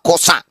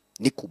 makosa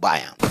ni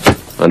kubaya.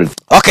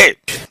 Okay,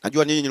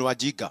 najua nyinyi ni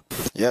wajiga.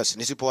 Yes,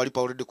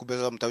 nisipowalipa already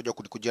kubeza mtakuja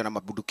kunikujia na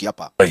mabuduki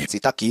hapa.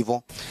 Sitaki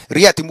hivyo.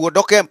 Riet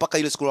muondoke mpaka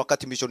ile siku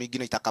wakati mission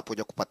nyingine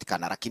itakapoja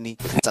kupatikana. Lakini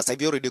sasa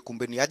hivi already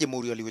kumbe ni aje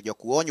Muri aliweja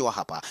kuonywa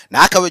hapa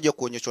na akaweja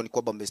kuonyeshwa ni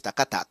kwamba Mr.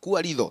 Kata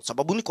kuwa lidho,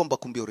 sababu ni kwamba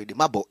kumbe already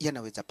mambo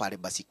yanaweza pale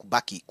basi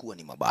kubaki kuwa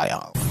ni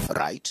mabaya.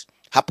 Right?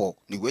 Hapo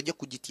ni weje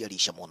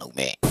kujitiarisha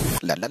mwanaume.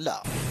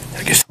 La.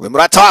 Wewe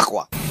mrata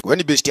wako, wewe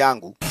ni best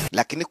yangu.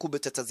 Lakini kumbe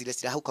tata zile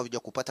silaha ukaja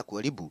kupata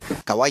kuharibu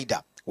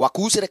kawaida.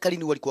 Wakuu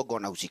serikalini walikuwa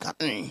wanahusika.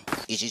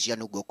 Isishia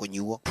nugo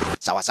konyuo.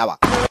 Sawa.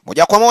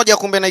 Moja kwa moja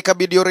kumbe na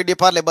ikabidi already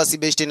pale basi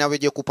best na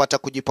weje kupata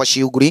kujipa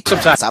shughuli.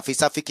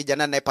 Safi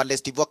kijana naye pale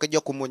Steve akaja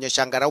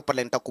kumuonyesha ngarau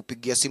pale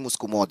nitakupigia simu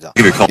siku moja.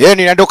 Yeye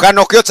ni ndoka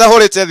nokiota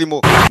hole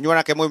tedhimo.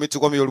 Nyona kemo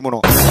imechukua milioni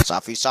mono.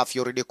 Safi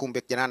already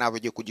kumbe kijana na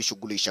weje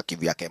kujishughulisha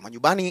kivyake.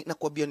 Manyumbani na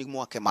kuambia ni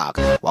mwake Mark.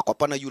 Wako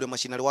pana yule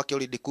mashinari wake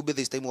already kumbe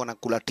this time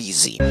wanakula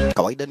tizi.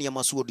 Kawaida ni ya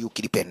masuodi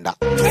ukilipenda.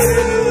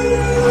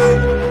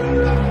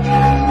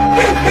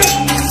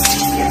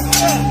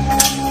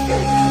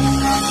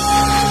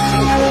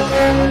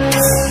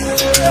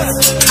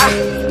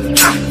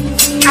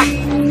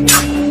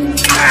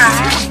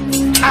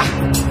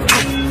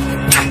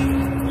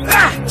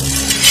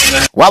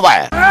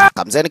 Wawa.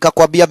 Kamzeni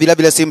kakwambia vile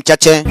vile si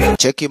mchache.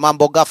 Cheki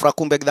mambo ghafla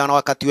kumbe kidhana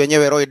wakati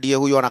wenyewe Roy ndiye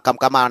huyo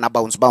anakamkama na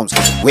bounce.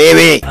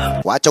 Wewe,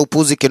 wacha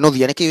upuzi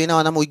kinothi yani kiwi na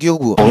wana muigio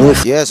huo.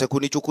 Yes,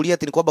 kunichukulia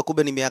ati ni kwamba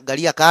kumbe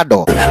nimeangalia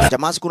kado.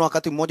 Jamaa kuna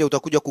wakati mmoja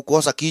utakuja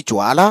kukosa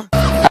kichwa ala.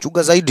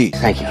 Chuga zaidi.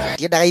 Thank you.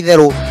 Kienda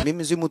idhero,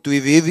 mimi si mtu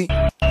hivi.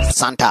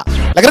 Santa.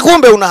 Lakini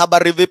kumbe una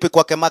habari vipi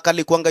kwa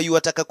Kemakali kwanga yu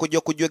ataka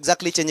kujua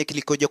exactly chenye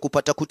kilikoja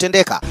kupata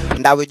kutendeka.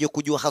 Ndaweje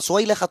kujua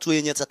haswa ile hatua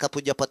yenye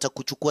atakapoja pata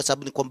kuchukua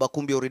sababu ni kwamba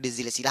kumbe already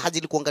zile silaha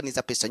zilikuanga ni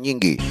za pesa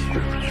nyingi.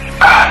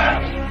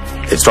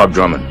 It's Rob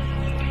Drummond.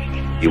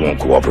 He won't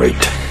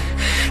cooperate.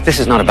 This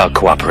is not about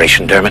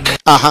cooperation, Dermot.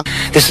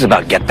 This is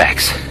about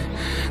getbacks.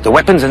 The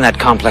weapons in that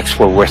complex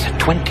were worth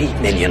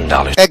 $20 million.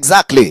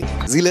 Exactly.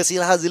 Zile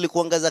silaha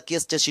zilikuanga za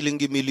kiasi cha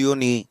shilingi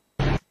milioni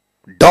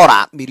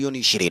milioni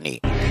 20.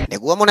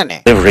 Nikuwa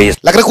mwanene.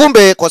 Lakini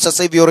kumbe kwa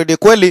sasa hivi already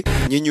kweli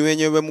nyinyi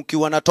wenyewe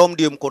mkiwa na Tom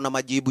ndiye mko na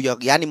majibu ya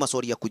yani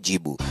maswali ya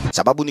kujibu.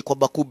 Sababu ni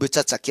kwamba kumbe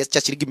sasa kiasi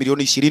cha shilingi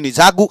milioni 20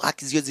 zangu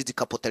hakiziwezi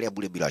zikapotelea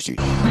bure bila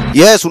shida.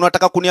 Yes,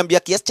 unataka kuniambia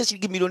kiasi cha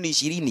shilingi milioni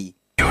 20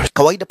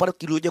 kawaida pale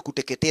kilioja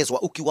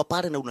kuteketezwa ukiwa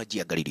pale na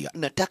unajiangalilia.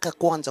 Nataka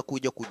kwanza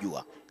kuja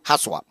kujua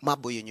haswa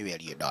mambo yenyewe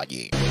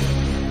yaliendaje.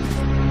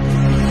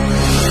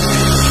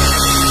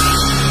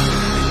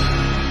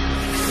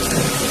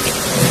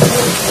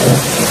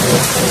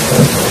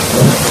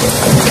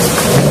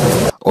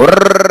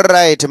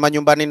 Alright,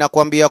 manyumbani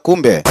nakwambia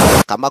kumbe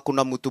kama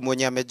kuna mtu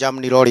mwenye amejam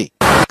ni lori.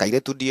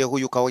 Kailetu ndiye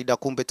huyu kawaida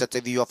kumbe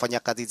tatevi wafanya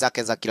kazi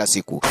zake za kila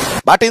siku.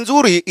 Bahati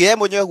nzuri yeye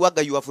mwenyewe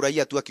huaga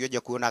yuafurahia tu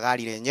akioja kuona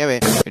gari lenyewe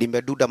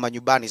limeduda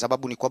manyumbani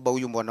sababu ni kwamba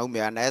huyu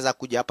mwanaume anaweza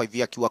kuja hapa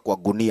hivi akiwa kwa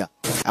gunia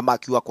ama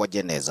akiwa kwa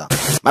jeneza.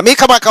 Mami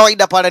kama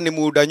kawaida pale ni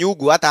muda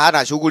nyugu hata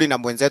hana shughuli na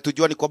mwenzetu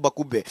jua ni kwamba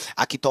kumbe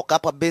akitoka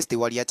hapa besti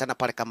waliachana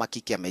pale kama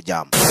kiki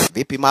amejam.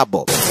 Vipi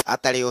mambo?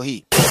 Hata leo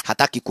hii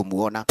hataki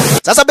kumuona.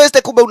 Sasa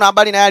besti kumbe una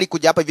habari na yali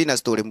kuja hapa hivi na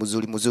story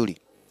mzuri.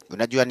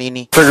 Unajua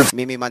nini?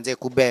 Mimi manze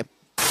kumbe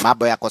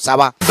mambo yako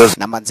sawa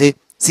na manze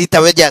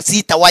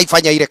sitawahi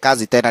fanya ile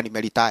kazi tena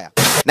nimelitaya.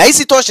 Na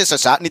hisi toshe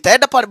sasa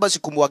nitaenda pale basi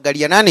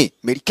kumwangalia nani?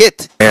 Mary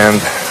Kate.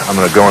 And I'm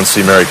going to go and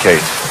see Mary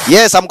Kate.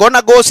 Yes, I'm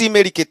gonna go see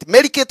Mary Kate.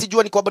 Mary Kate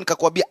jua ni kwamba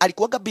nikakwambia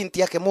alikuwaga binti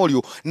yake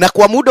Morio na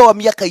kwa muda wa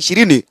miaka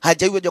 20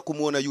 hajaiwaje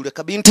kumuona yule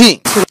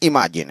kabinti.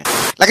 Imagine.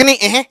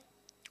 Lakini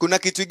kuna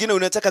kitu kingine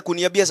unataka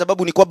kuniambia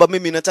sababu ni kwamba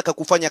mimi nataka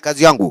kufanya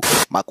kazi yangu.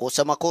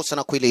 Makosa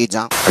na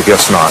kueleza.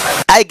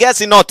 I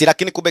guess not,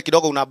 lakini kumbe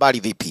kidogo una habari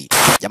vipi?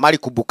 Jamali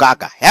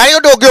kubukaga. Hayo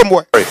ndio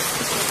gomwe.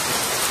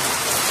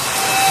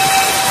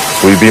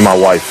 Will you be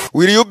my wife?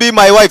 Will you be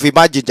my wife?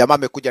 Imagine jamaa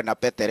amekuja na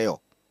pete leo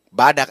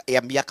baada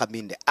ya miaka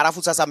minne.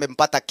 Alafu sasa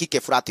amempata kike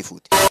flat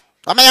foot.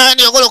 Kama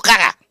ni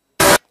ogolokaga.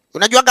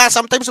 Unajua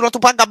sometimes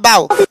unatupanga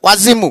bao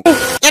wazimu.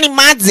 Yani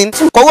imagine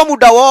kwa huo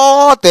muda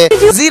wote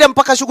zile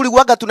mpaka shughuli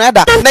huaga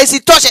tunaenda. Na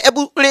isitoshe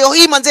hebu leo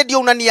hii manze ndio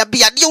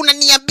unaniambia.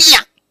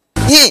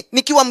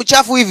 Nikiwa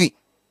mchafu hivi.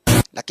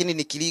 Lakini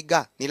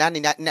nikiliga ni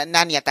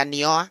nani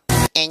atanioa?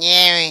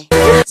 Enyewe.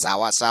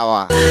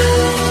 Sawa.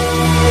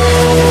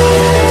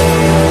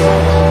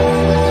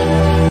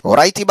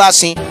 Alright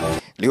basi.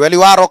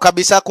 Liweliwaro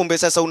kabisa kumbe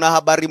sasa una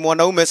habari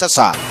mwanaume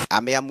sasa.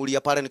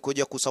 Ameamulia pale ni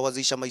kuja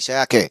kusawazisha maisha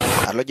yake.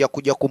 Aloja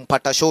kuja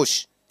kumpata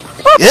shosh.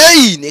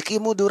 Hey,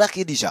 nikimudura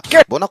kidisha.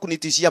 Mbona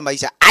kunitishia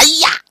maisha?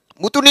 Aya!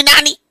 Mtu ni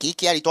nani?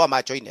 Kiki alitoa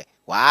macho ine.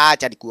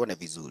 Wacha nikuone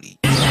vizuri.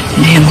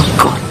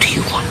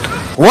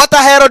 What the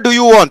hell do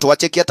you want?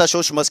 Wacheki hata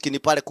shosh maskini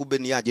pale kumbe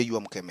ni aje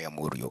yua mkemea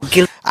Murio.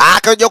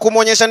 Akaja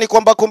kumuonyesha ni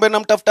kwamba kumbe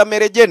namtafuta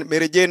Merejeni.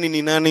 Merejeni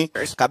ni nani?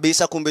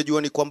 Kabisa kumbe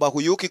jua ni kwamba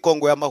huyu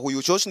kikongwe ama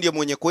huyu shosh ndiye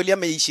mwenye kweli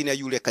ameishi na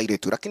yule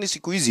Kairetu. Lakini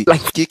siku hizi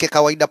kike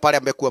kawaida pale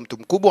amekuwa mtu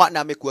mkubwa na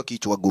amekuwa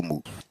kichwa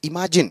gumu.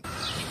 Imagine.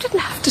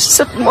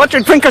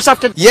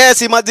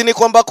 Yes, imagine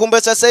kwamba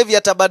kumbe sasa hivi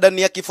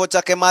atabadania kifo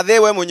chake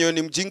madhewe mwenyewe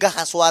ni mjinga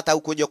haswa hata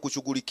ukoja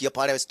kushughulikia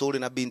pale story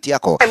na binti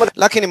yako.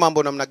 Lakini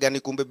mambo namna gani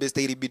kumbe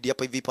besta ilibidi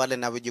hapa hivi pale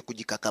na weje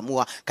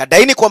kujikakamua.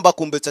 Kadaini kwamba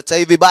kumbe sasa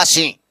hivi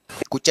basi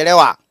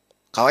kuchelewa.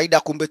 Kawaida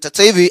kumbe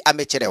sasa hivi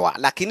amechelewa.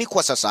 Lakini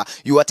kwa sasa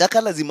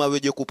yuataka lazima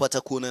weje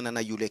kupata kuonana na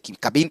yule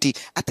kabinti.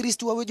 At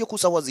least waweje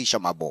kusawazisha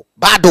mambo.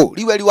 Bado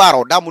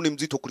liwaro damu ni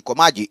mzito kuliko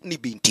maji ni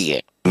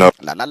bintie. No.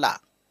 La.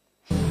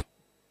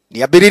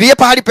 Niabiririe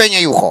pahali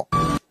penye yuko.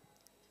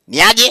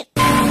 Ni aje?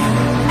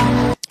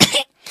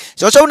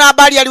 Sasa una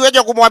habari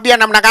aliweje kumwambia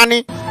namna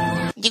gani?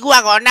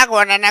 Jigua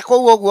kuona na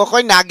kuo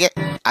koinage.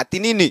 Ati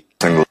nini?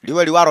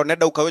 Liwaro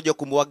nenda ukaweje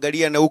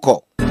kumwangalia na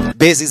huko.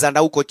 Bezi za na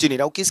huko chini.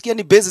 Na ukisikia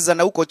ni bezi za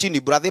na huko chini,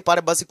 brother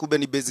pale basi kumbe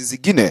ni bezi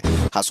zingine.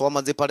 Haswa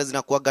manze pale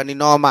zinakuwa ni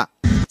noma.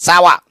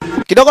 Sawa.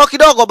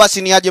 Kidogo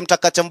basi ni aje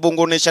mtakacha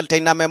mbongonesha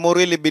tena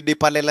memory libidi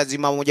pale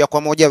lazima moja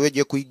kwa moja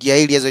weje kuigia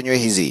ili zenyewe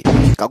hizi.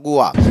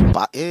 Kagua.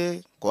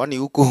 Kwani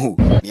huku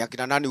ni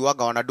akina nani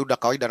waga wanaduda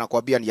kawaida na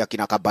kuambia ni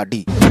akina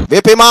Kabadi.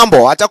 Vipi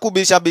mambo? Acha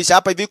kubisha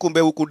hapa hivi kumbe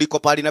huku ndiko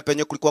pale na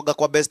penye kulikuwa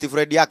kwa best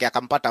friend yake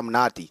akampata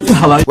mnati.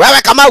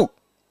 Wewe Kamau.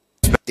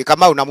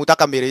 Kamau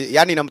namutaka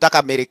yani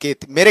namtaka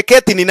Mereketi.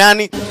 Mereketi ni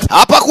nani?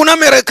 Hapa kuna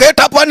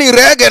Mereketi hapa ni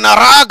rege na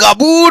raga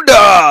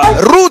buda.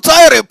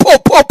 Rutaire po.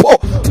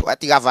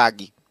 Wati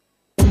gavagi.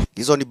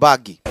 Hizo ni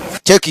bagi.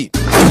 Cheki.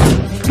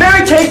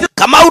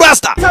 Kama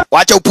urasta,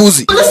 wacha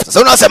upuzi.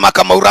 Sasa unasema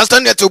kama urasta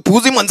ni acha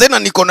upuzi mwanzena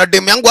niko na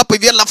dem yangu hapa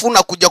hivi alafu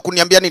unakuja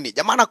kuniambia nini?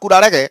 Jamani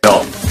kurarege.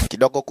 No.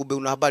 Kidogo kumbe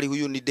una habari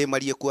huyu ni dem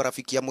aliyekuwa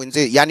rafiki ya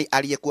mwenzie, yani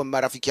aliyekuwa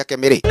marafiki yake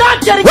Mary.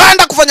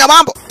 Wenda kufanya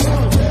mambo.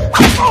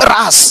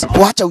 Ras,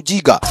 wacha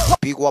ujiga.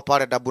 Pigwa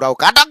pale daburau.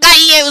 Katoka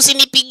hiye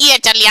usinipigie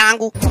chali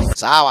yangu.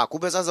 Sawa,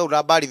 kumbe sasa una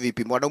habari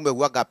vipi? Mwanaume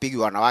huaga apigi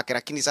wanawake,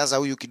 lakini sasa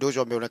huyu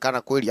kidogo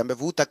ameonekana kweli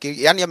amevuta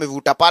yani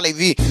amevuta pale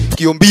hivi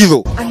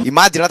kiombidho.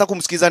 Imagine hata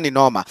kumsikiza ni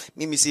noma.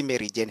 Mimi si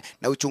Mary Jane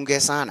na uchunge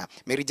sana.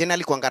 Mary Jane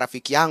alikuwa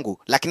rafiki yangu,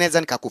 lakini naweza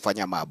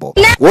nikakufanya mambo.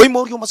 Woi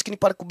Morio maskini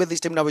pale kumbe this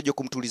time naweje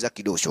kumtuliza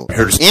kidogo.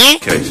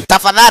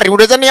 Tafadhali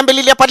unaweza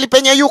niambililia pale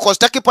penye yuko,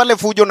 sitaki pale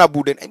fujo na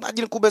bude.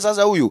 Imagine kumbe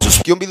sasa huyu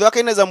kiombidho wake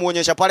inaweza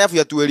muonyesha pale afu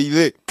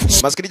yatueleze.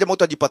 Maskini jamaa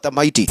utajipata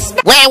maiti.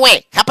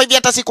 Wewe, hapa hivi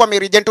hata si kwa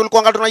Mary Jane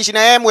tulikuwa ngalo tunaishi na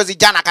yeye mwezi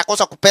jana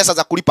akakosa kupesa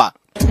za kulipa.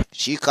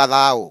 Shika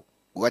dhao.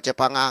 Uache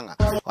panganga.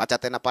 Wacha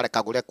tena pale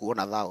kagule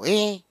kuona dhao.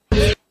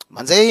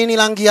 Manze hii ni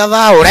rangi ya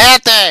dhao.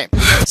 Lete.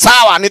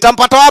 Sawa,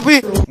 nitampata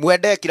wapi?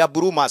 Mwende kila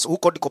Brumas.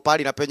 Huko ndiko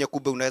pale na penye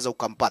kumbe unaweza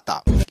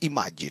ukampata.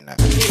 Imagine.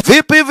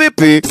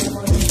 Vipi?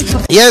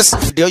 Yes,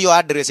 ndio hiyo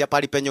address ya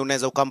pale penye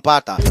unaweza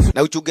ukampata.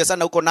 Na uchunge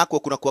sana huko nako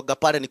kuna kuaga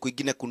pale ni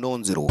kwingine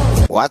kunonzero.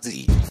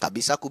 Wazi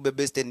kabisa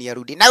kubebeste ni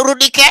yarudi. Na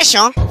urudi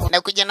kesho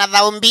na kuja na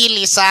dhao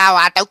 2 sawa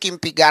hata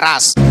ukimpiga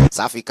ras.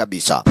 Safi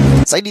kabisa.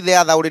 Saidi the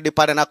other already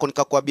pale nako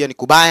nikakwambia ni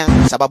kubaya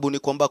sababu ni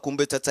kwamba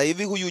kumbe sasa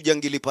hivi huyu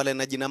jangili pale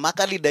na jina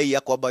Makali dai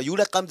ya kwamba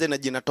yule kamze na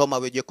jina Toma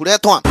weje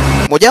kuletwa.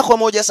 Moja kwa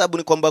moja sababu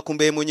ni kwamba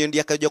kumbe mwenyewe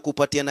ndiye akaja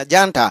kupatia na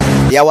janta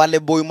ya wale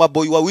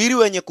maboy wawili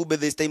wenye kumbe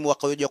this time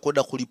wakaja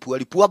kwenda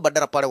kulipua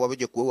badala pale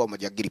waweje kuua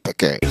majangili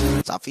pekee.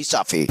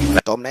 Safi.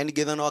 Tom na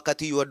nigedha na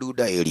wakati yu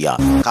aduda area.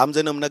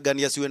 Kamze namna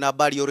gani asiwe na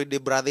habari already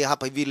brother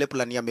hapa hivi ile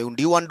plan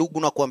yameundiwa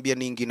ndugu na kuambia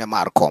nyingine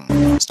Marcom.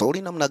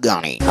 Story namna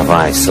gani?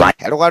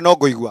 Hello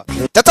kanogo igwa.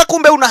 Tata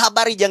kumbe una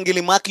habari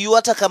jangili maki yu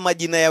hata kama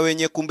jina ya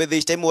wenye kumbe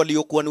this time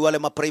waliokuwa ni wale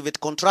ma private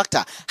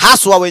contractor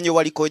haswa wenye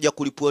walikoja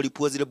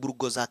kulipua zile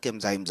burugo zake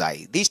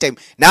mzai. This time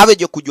na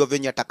weje kujua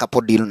venye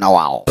atakapo deal na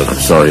wao.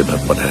 I'm sorry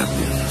about what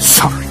happened.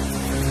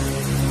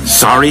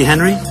 Sorry,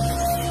 Henry?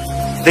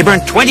 They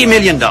burned $20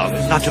 million,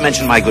 not to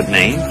mention my good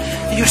name.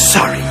 You're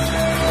sorry.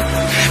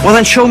 Well,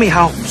 then show me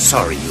how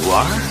sorry you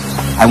are.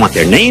 I want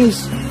their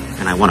names,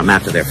 and I want a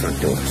map to their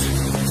front doors.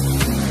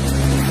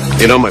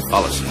 You know my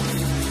policy.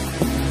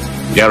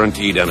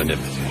 Guaranteed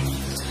anonymity.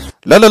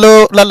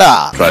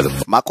 La.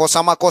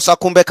 Makosa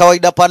kumbe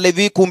kawaida pale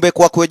vi kumbe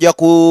kwa kuja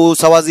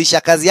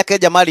kusawazisha kazi yake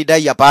Jamali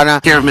dai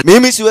hapana.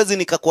 Mimi siwezi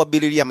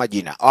nikakuabilia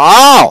majina.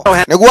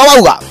 Negua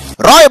wauga.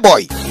 Roy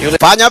boy.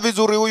 Fanya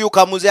vizuri huyu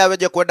kamuzea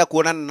weje kwenda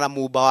kuonana na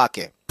muuba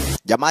wake.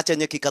 Jamaa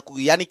chenye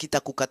yani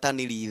kitakukata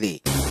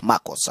nilidhe.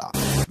 Makosa.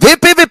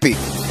 Vipi?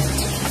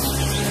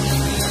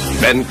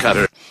 Ben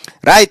Cutter.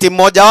 Right,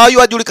 mmoja wao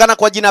yuajulikana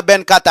kwa jina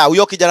Ben Cutter.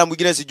 Huyo kijana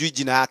mwingine sijui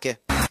jina yake.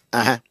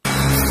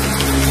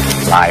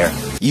 Liar.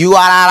 You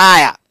are a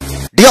liar.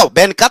 Dio,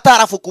 Ben Cutter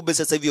alafu kumbe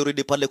sasa hivi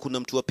already pale kuna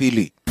mtu wa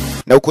pili.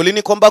 Na ukweli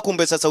ni kwamba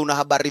kumbe sasa una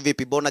habari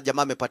vipi bona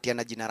jamaa amepatia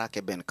na jina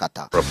lake Ben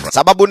Cutter.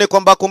 Sababu ni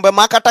kwamba kumbe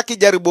Makata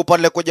kijaribu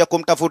pale kuja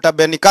kumtafuta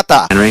Ben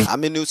Cutter.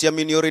 Amini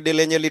usiamini already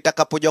lenye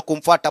litakapoja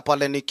kumfuata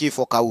pale ni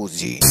kifo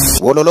kauzi.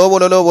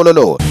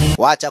 Wololo.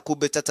 Wacha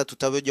kumbe sasa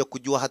tutaweja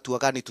kujua hatua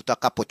gani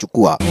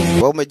tutakapochukua.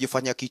 Wewe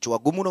umejifanya kichwa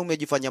gumu na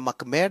umejifanya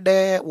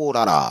makmede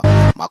urara.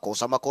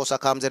 Makosa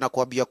kamze na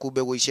kuambia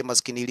kumbe uishe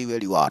maskini liwe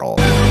liwaro.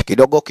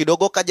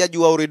 Kidogo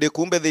kajajua already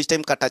kumbe this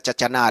time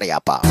katachachanari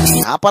hapa.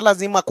 Hapa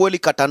lazima kweli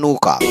katanu.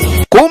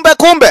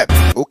 Kumbe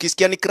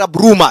ukisikia ni crab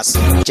rumors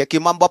cheki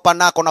mambo hapa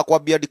nako na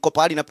kuambia diko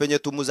pali na penye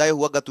tumuzae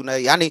huaga tuna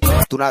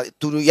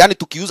yani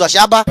tukiuza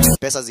shaba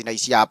pesa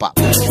zinaishia hapa.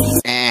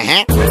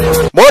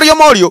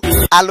 Morio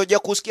aloja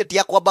kusikia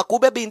tia kwamba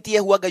kumbe binti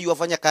yake huaga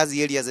yuafanya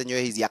kazi area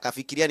zenyewe hizi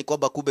akafikiria ni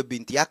kwamba kumbe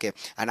binti yake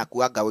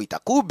anakuaga waiter.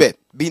 Kumbe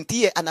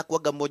binti yake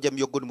anakuaga mmoja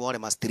miongoni mwa wale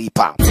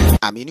mastripa.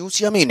 Amini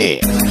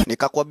usiamini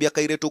nikakwambia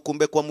kaire tu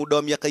kumbe kwa muda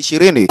wa miaka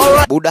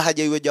 20 buda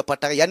hajaiweja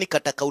pata yani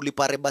kataka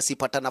ulipare basi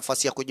pata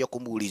nafasi ya kuja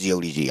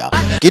kumuulizia.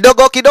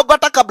 Kidogo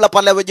hata kabla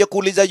pale weje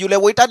kuuliza yule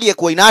waiter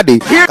aliyekuwa inadi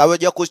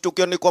kaweja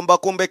kushtukia ni kwamba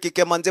kumbe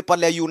kike manze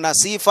pale yuna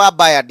sifa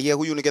baya die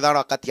huyu ni kidhara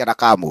wakati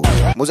anakamu.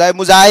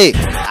 Muzai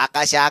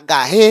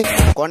akashaga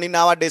kwani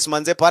nowadays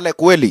manze pale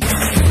kweli.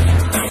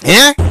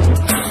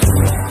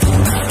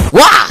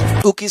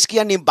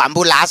 Ukisikia ni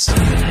ambulance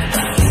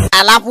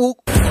alafu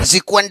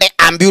zikwende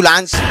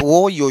ambulance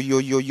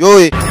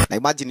na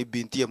imagine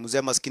binti ya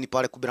mzee maskini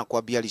pale kubira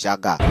kuambia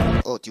alishaga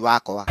ti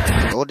wako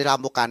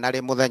ndiramuka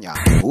nale muthenya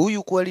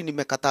huyu kweli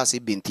nimekataa si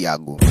binti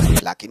yangu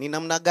lakini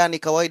namna gani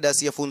kawaida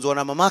asiyefunzwa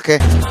na mamake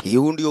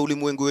hiyo ndio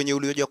ulimwengu wenye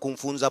ulioja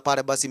kumfunza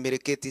pale basi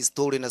mereketi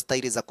story na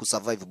style za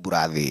kusurvive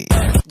brother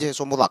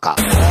Jesu mudhaka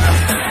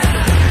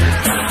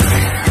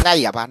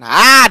ngai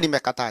bana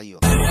nimekataa hiyo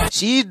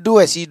si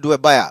due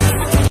baya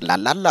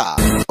la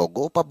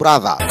ogopa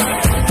brother.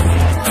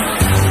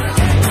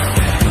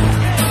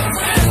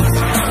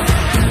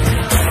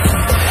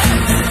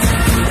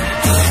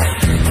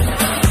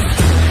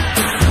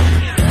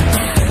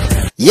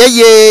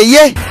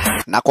 Ye.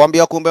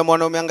 Nakwambia kumbe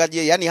mwanaume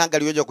angalie, yani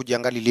hangaliweja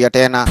kujiangalilia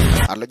tena.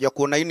 Alojua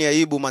kuona ini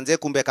aibu manze,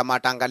 kumbe kama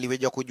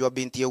atangaliweja kujua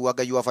binti yeye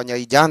uaga yuafanya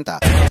ijanta.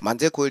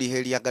 Manze kweli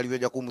heli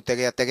angaliweja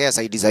kumtegea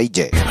saidi za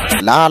ije.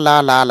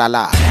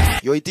 La.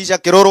 Yoitisha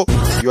kiroro,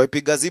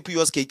 yoipiga zipu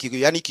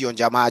yoskiki, yani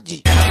kionja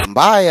maji.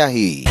 Mbaya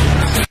hii.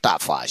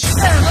 Tafash.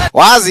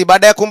 Wazi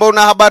baadaye kumbe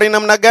una habari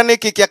namna gani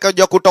kiki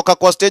akaja kutoka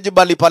kwa stage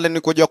bali pale ni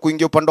kuja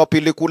kuingia upande wa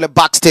pili kule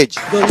backstage.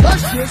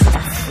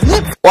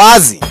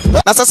 Wazi.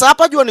 Na sasa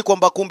hapa jua ni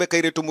kwamba kumbe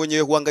Kairetu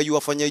mwenyewe huanga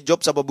yuafanya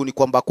job sababu ni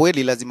kwamba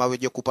kweli lazima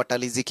weje kupata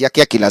riziki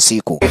yake kila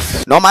siku.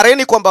 Na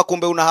mareni kwamba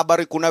kumbe una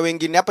habari kuna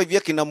wengine hapa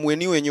hivi kina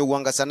mweni wenye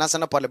huanga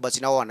sana pale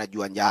basi nao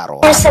wanajua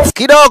njaro.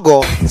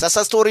 Kidogo.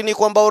 Sasa story ni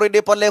kwamba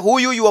already pale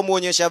huyu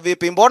yuamuonyesha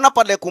vipi mbona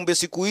pale kumbe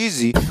siku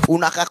hizi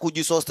unaka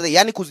kujisostesha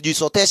yani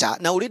kujisotesha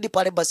na already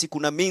pale basi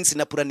kuna means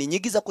na plani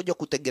nyingi za kuja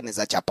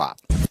kutengeneza chapa.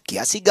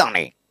 Kiasi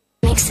gani?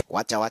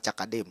 Wacha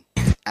kademu.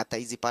 Hata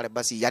hizi pale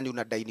basi yani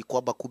unadai ni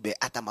kwamba kumbe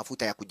hata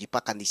mafuta ya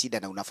kujipaka ni shida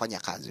na unafanya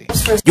kazi.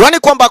 Juani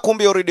kwamba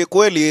kumbe already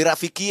kweli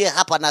rafikie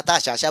hapa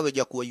Natasha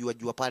ashaweja kuwa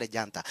jua pale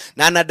janta.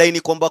 Na anadai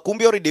ni kwamba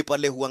kumbe already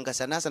pale huanga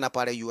sana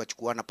pale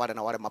yuachukuana pale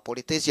na wale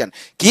mapolitician.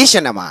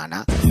 Kisha na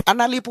maana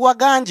analipwa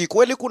ganji.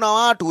 Kweli kuna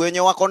watu wenye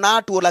wako na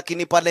watu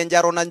lakini pale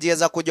njaro na njia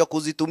za kuja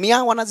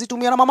kuzitumia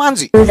wanazitumia na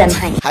mamanzi.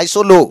 Hai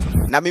solo.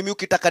 Na mimi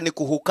ukitaka ni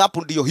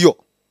kuhukapu ndio hiyo.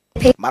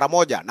 Mara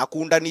moja na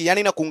kuundani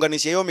yani na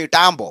kuunganisha hiyo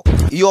mitambo.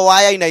 Hiyo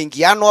waya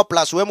inaingianwa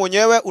plus we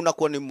mwenyewe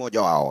unakuwa ni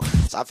mmoja wao.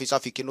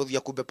 Safi kinudhi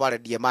ya kube pale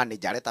die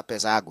manager leta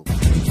pesa yangu.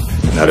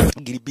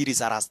 Giribiri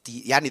za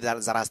rasti yani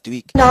za last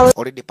week.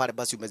 Already pale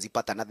basi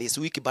umezipata na this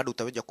week bado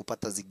utaweja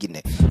kupata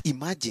zingine.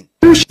 Imagine.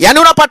 Yani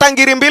unapata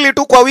ngiri mbili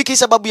tu kwa wiki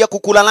sababu ya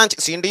kukula lunch.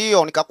 Si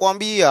ndio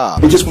nikakwambia.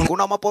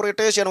 Kuna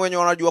mapolitician wenye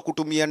wanajua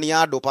kutumia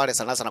niado pale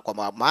sana kwa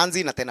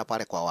mamanzi na tena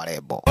pale kwa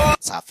warebo.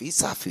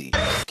 Safi.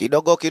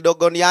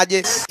 Kidogo ni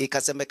aje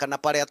ikasemekana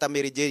pale hata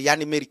Mary J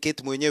yani Mary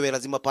Kate mwenyewe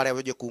lazima pale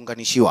aweje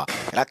kuunganishiwa.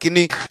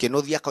 Lakini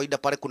kinodhi ya kawaida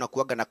pale kuna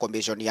kuaga na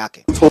convention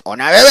yake.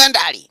 Ona wewe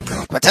ndali.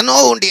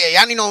 Patano ndiye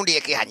yani no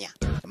ndiye kihanya.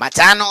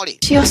 Matano oli.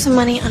 She owes some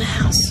money on a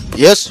house.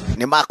 Yes,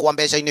 ni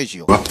makuambesha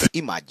inejio.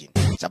 Imagine.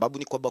 Sababu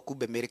ni kwamba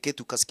kumbe Mary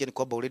Kate ukasikia ni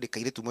kwamba already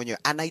Kairetu mwenyewe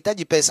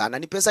anahitaji pesa, ana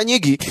ni pesa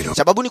nyingi.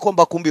 Sababu ni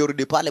kwamba kumbe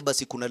already pale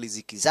basi kuna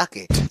riziki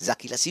zake za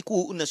kila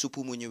siku una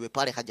supu mwenyewe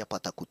pale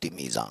hajapata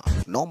kutimiza.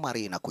 No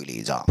mari na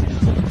kuiliza.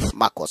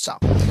 Makosa.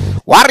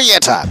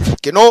 Warieta.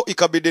 Kino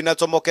ikabidi na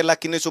tomoke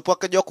lakini supu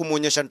akaja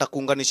kumuonyesha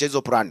nitakuunganisha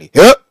hizo plani.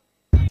 He?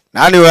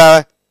 Nani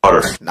wewe?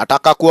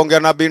 Nataka kuongea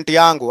na binti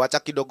yangu. Acha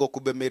kidogo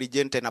kube Mary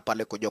Jane tena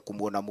pale kuja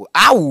kumuona mu.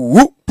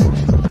 Au!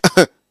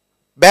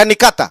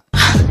 Benikata.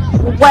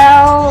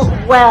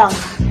 Well.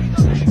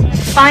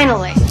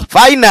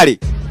 Finally.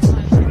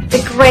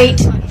 The great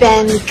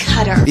Ben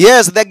Cutter.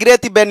 Yes, the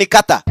great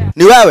Benikata.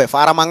 Ni wewe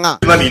Faramanga.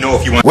 Let me know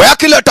if you want. Wewe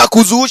kila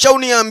takuzusha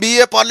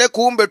uniambie pale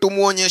kumbe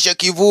tumuonyeshe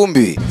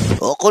kivumbi.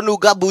 Oko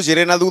nuga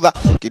bujire na dudha.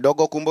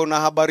 Kidogo kumbe una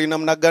habari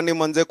namna gani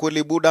manze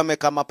kweli buda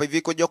amekama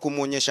hivi kuja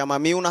kumuonyesha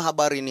mami una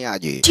habari ni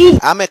aje.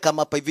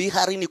 Amekama hivi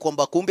hari ni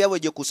kwamba kumbe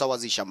aweje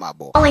kusawazisha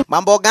mambo.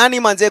 Mambo gani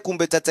manze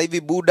kumbe sasa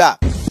hivi buda?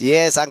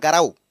 Yes,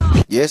 angarau.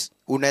 Yes,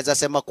 unaweza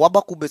sema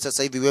kwamba kumbe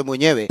sasa hivi wewe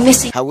mwenyewe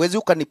hauwezi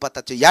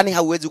ukanipata yani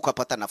hauwezi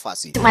ukapata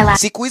nafasi.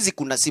 Siku hizi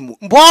kuna simu.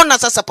 Mbona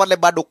sasa pale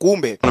bado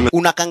kumbe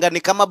unakanga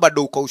ni kama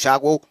bado uko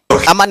ushago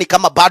ama ni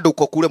kama bado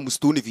uko kule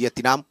msituni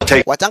Vietnam.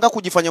 Watanga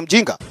kujifanya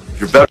mjinga.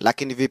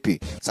 Lakini vipi?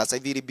 Sasa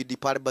hivi ilibidi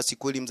pale basi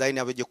kweli mzaini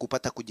aweje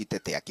kupata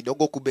kujitetea.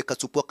 Kidogo kubeka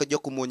supu akaja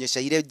kumuonyesha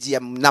ile njia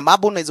na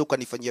mambo unaweza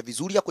ukanifanyia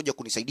vizuri ya kuja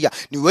kunisaidia.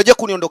 Niweje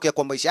kuniondokea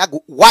kwa maisha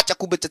yangu. Wacha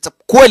kubeta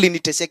kweli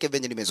niteseke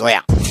venye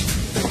nimezoea.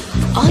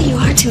 All you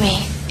are to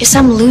me is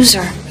some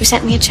loser who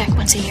sent me a check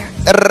once a year.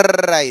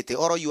 Right.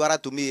 All you are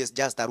to me is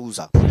just a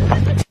loser.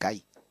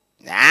 Kai.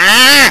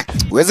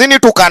 Wezi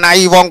nitukana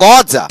hivyo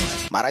ngoja.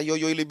 Mara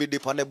yoyo ilibidi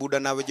pale buda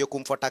na weje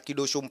kumfuata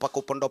kidosho mpaka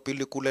upande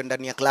pili kule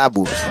ndani ya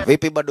klabu.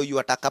 Vipi bado yu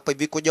atakapa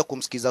hivi kuja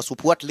kumsikiza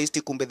supu at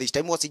least kumbe this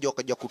time wasije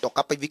kuja kutoka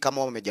hapa hivi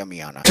kama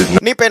wamejamiana.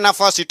 Nipe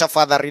nafasi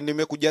tafadhali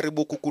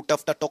nimekujaribu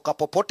kukutafuta toka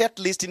popote at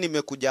least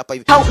nimekuja hapa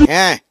hivi.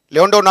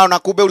 Leo ndo unaona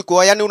kumbe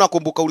ulikuwa yani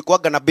unakumbuka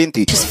ulikuwaga na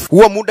binti.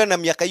 Huo muda na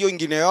miaka hiyo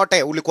ingine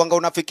yote ulikuanga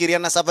unafikiria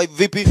na survive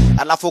vipi?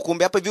 Alafu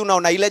kumbe hapa hivi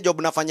unaona ile job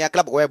unafanya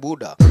club wewe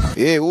buda.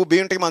 Huyu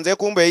binti manze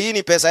kumbe hii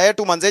ni pesa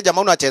yetu manze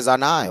jamaa unacheza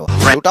nayo.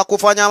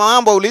 Utakufanya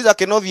mambo uliza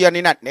Kenothia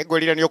ni nani?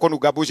 Negwelile ni yoko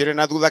nugabushire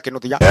na thutha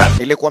Kenothia.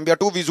 Nilikwambia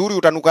tu vizuri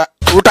utanuka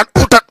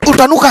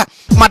utanuka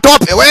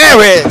matope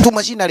wewe. Tu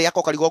machinery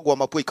yako kaligogwa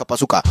mapua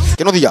ikapasuka.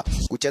 Kenothia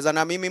kucheza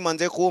na mimi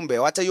manze kumbe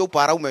wacha hiyo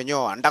para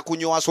umenyoa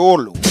ndakunyoa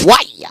solo.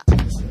 Waya.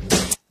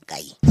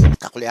 Kai.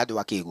 Kakule hadi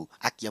wakigu.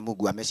 Aki ya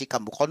Mungu ameshika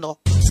mkono.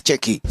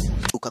 Cheki.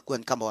 Ukakuwa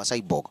ni kama wa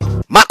cyborg.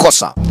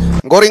 Makosa.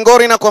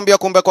 Ngori na kuambia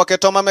kumbe kwa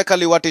Ketoma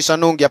mekaliwatisha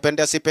nungi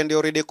apende asipende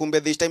already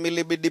kumbe this time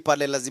ilibidi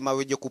pale lazima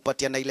weje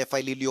kupatia na ile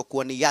faili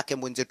iliyokuwa ni yake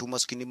mwenzetu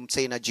maskini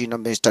msee na jina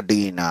Mr.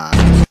 Dina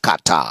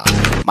Kata.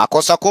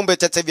 Makosa kumbe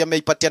sasa hivi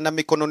ameipatia na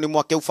mikononi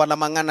mwake ufala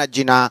mangana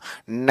jina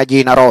na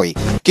jina Roy.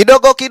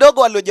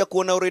 Kidogo alioja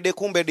kuona already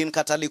kumbe Din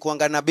Kata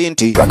alikuanga na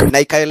binti na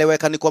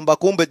ikaeleweka ni kwamba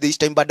kumbe this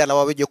time badala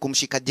waweje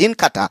kumshika Din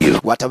Kata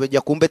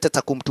wataweja kumbe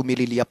tata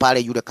kumtumililia pale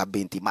yule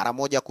kabinti. Mara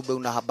moja kumbe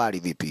una habari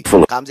vipi?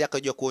 Kamzi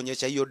akaja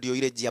kuonyesha hiyo ndio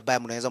ile njia baya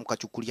mnaweza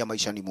mkachukulia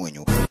maisha ni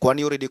mwenyu.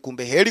 Kwani already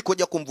kumbe heri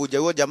kuja kumvuja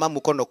huyo jamaa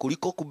mkono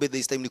kuliko kumbe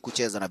this time ni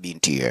kucheza na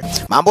binti.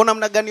 Mambo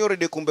namna gani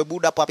already kumbe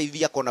buda hapa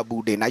hivi yako na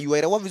bude na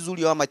yuelewa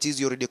vizuri wa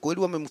machizi already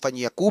kweli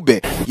wamemfanyia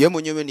kube ye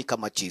mwenyewe ni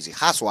kama chizi.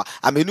 Haswa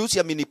amenusi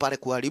amini pale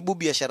kuharibu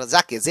biashara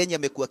zake zenye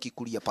amekuwa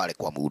kikulia pale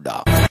kwa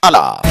muda.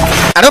 Ala.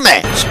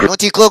 Arume,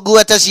 notikogu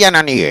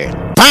atasiana nie.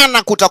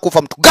 Pana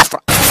kutakufa mtu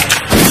ghafla.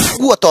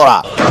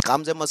 Guatora.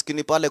 Kamze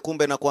maskini pale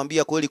kumbe na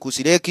kuambia kweli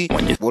kusireki.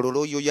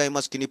 Bololo yo yai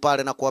maskini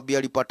pale na kuambia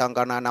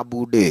alipatangana na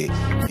bude.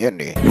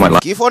 Yende.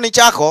 Kifo ni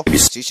chako.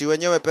 Sisi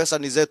wenyewe pesa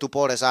ni zetu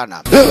pole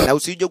sana. Na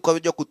usije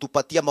ukaweja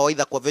kutupatia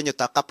mawaidha kwa venye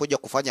takapoja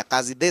kufanya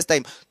kazi. This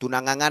time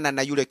tunangangana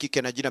na yule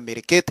kike na jina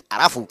Meriket.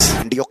 Alafu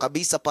ndio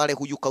kabisa pale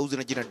huyu kauzi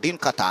na jina Din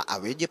Kata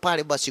aweje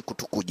pale basi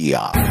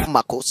kutukujia.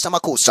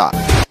 Makosa.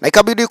 Na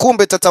ikabidi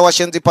kumbe tata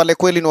washenzi pale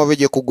kweli ni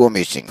waweje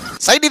kugomishing.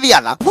 Saidi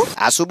Viana.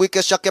 Asubuhi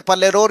kesho yake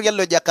pale Rory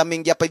loja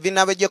kamingi hapa hivi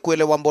na weje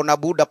kuelewa mbona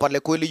buda pale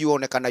kweli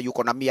yuonekana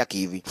yuko na miaka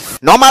hivi.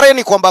 Noma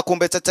ni kwamba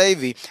kumbe tata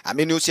hivi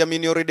amini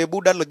usiamini already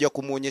buda loja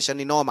kumuonyesha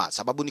ni noma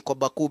sababu ni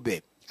kwamba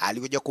kube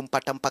aliweja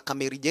kumpata mpaka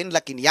Mary Jane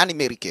lakini yani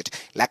Mary Kate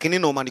lakini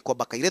noma ni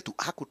kwamba Kairetu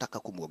hakutaka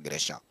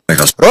kumuongelesha.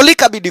 Roly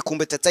kabidi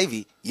kumbe tata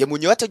hivi ye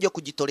mwenyewe ataje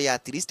kujitolea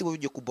at least wewe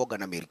kuboga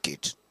na Mary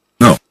Kate.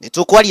 No.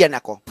 Nitukwalia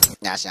nako.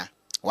 Nyasha.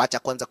 Wacha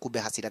kwanza kube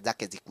hasira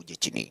zake zikuje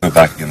chini. Go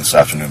back again this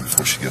afternoon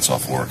before she gets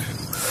off work.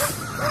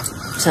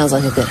 Sounds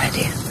like a good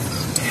idea.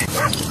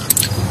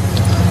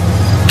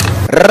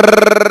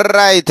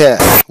 Right.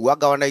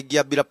 Waga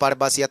wanaingia bila pale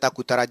basi hata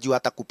kutarajiwa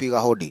hata kupiga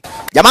hodi.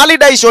 Jamali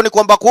daisho ni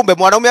kwamba kumbe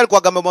mwanaume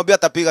alikuwa amemwambia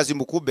atapiga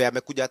simu kumbe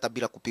amekuja hata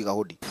bila kupiga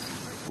hodi.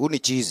 Huu ni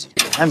cheesy.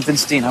 I'm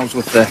Vince Dean. I was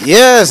with the...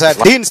 Yes,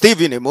 Dean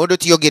Steven modo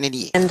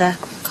tiogeneni. And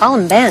call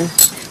him Ben.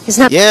 He's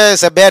not...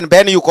 Yes,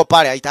 Ben yuko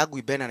pale.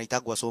 Haitagui Ben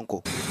anaitagwa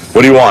Sonko.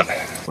 What do you want?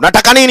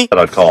 Unataka nini?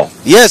 I'd call.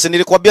 Yes,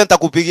 nilikwambia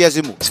nitakupigia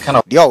simu.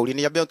 Ndio,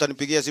 uliniambia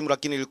utanipigia simu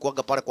lakini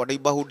nilikuaga pale kwa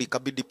neighborhood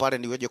ikabidi pale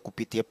niweje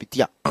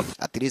kupitia.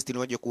 At least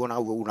niweje kuona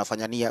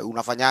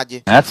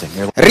unafanyaje.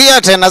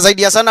 Ria tena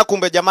zaidi ya sana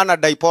kumbe jamana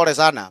daipore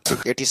sana.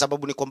 Eti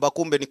sababu ni kwamba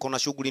kumbe niko na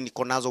shughuli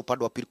niko nazo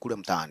upande wa pili kule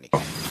mtaani.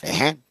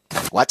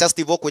 Wacha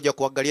Steve kuja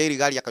kuangalia hili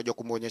gari akaja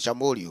kumuonyesha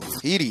Morio.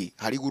 Hili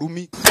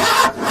haligurumi.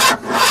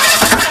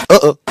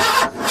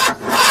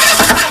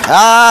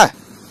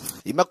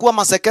 Imekuwa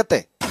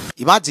masekete.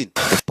 Imagine.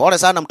 Pole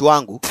sana mtu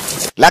wangu.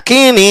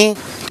 Lakini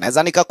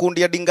naweza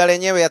nikakundia dinga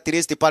lenyewe at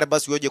least pale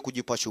basi weje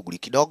kujipa shughuli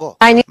kidogo.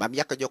 Mami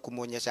akaja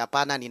kumuonyesha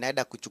hapana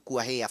ninaenda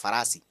kuchukua hii ya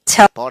farasi.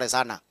 Pole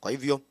sana. Kwa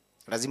hivyo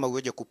lazima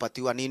uweje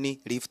kupatiwa nini?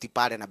 Lift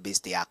pale na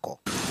best yako.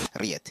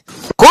 Riet.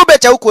 Kumbe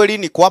cha ukweli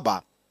ni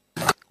kwamba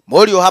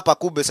Morio hapa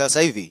kumbe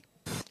sasa hivi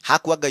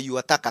hakuaga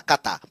yuataka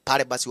kata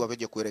pale basi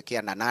waweje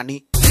kuelekea na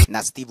nani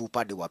na Steve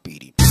upande wa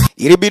pili.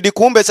 Ilibidi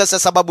kumbe sasa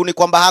sababu ni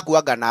kwamba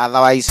hakuaga na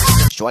otherwise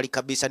shwari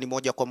kabisa ni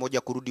moja kwa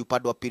moja kurudi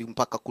upande wa pili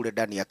mpaka kule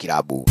ndani ya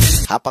kilabu.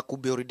 Hapa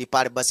kumbe already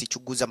pale basi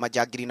chunguza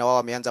majagiri na wao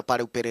wameanza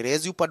pale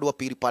upelelezi upande wa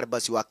pili pale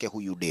basi wake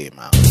huyu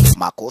dema.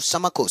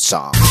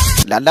 Makosa.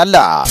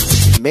 La.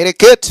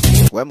 Meriket,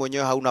 wewe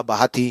mwenyewe hauna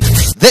bahati.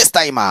 This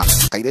time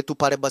Kairetu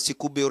pale basi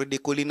kumbe already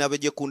kulina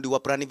weje kundi wa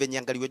prani venye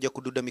angaliweje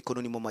kududa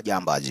mikononi mwa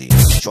majambazi.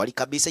 Shwari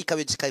kabisa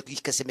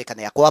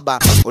ikasemekana ya kwamba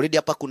already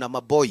hapa kuna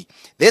maboy.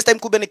 This time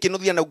kumbe ni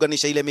kinudhia na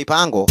uganisha ile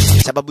mipango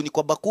sababu ni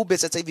kwamba kumbe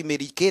sasa hivi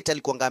Meriket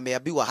alikuwa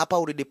ameambiwa hapa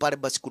already pale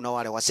basi kuna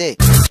wale wase.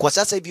 Kwa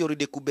sasa hivi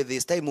already kumbe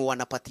this time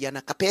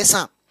wanapatiana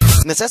kapesa.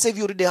 Na sasa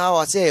hivi already hawa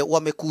wase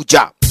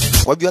wamekuja.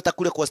 Kwa hivyo hata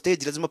kule kwa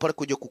stage lazima pale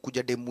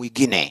kuja demu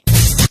mwingine.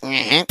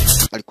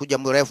 Alikuja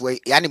mrefu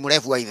yani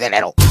mrefu wa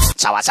idhelero.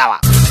 Sawa.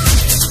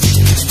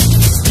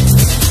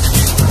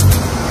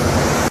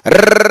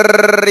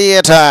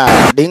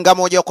 Rieta. Dinga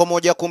moja kwa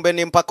moja kumbe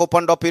ni mpaka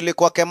upande wa pili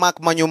kwake Mark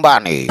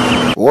manyumbani.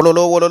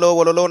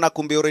 Wololo na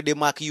kumbe already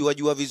Mark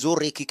yajua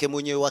vizuri kike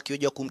mwenyewe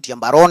akioja kumtia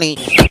mbaroni.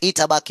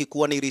 Itabaki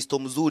kuwa ni risto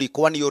mzuri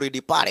kwani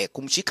already pale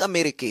kumshika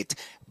Meriket.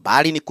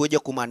 Bali ni kuja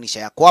kumaanisha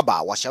ya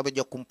kwamba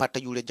washaweja kumpata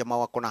yule jamaa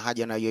wako na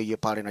haja na yeye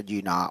pale na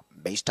jina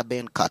Mr.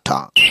 Ben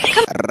Carter.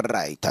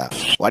 Right.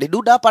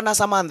 Waliduda hapa na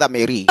Samantha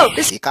Mary.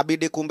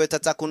 Ikabidi kumbe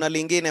tata kuna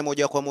lingine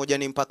moja kwa moja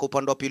ni mpaka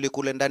upande wa pili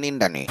kule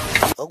ndani.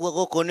 Ogwo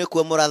goko ni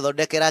kwa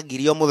murathodekera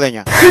girio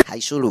muthenya.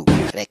 Haicuru.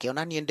 Reke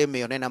ona niende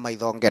meone na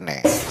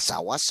maithongene.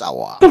 Sawa.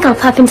 I think I'll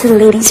pop into the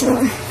ladies'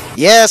 room.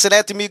 Yes,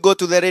 let me go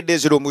to the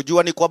ladies room.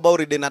 Jua ni kwamba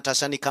already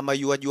Natasha ni kama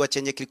jua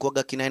chenye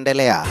kilikuwaga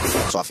kinaendelea.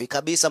 Swafi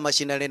kabisa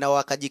mashine na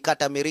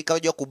wakajikata Amerika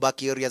wajua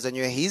kubaki area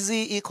zenyewe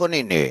hizi iko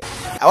nini.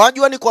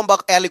 Hawajua ni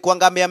kwamba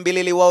alikuanga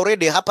ameambililiwa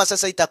already hapa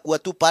sasa itakuwa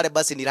tu pale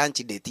basi ni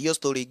lunch date. Hiyo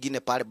story nyingine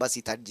pale basi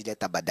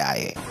itajileta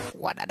baadaye.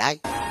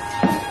 Wanadai.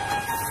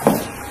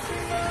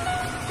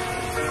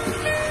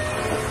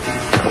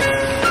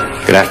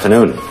 Good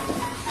afternoon.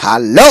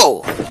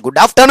 Hello. Good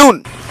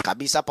afternoon.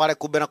 Kabisa pale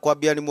kumbe na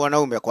kuambia ni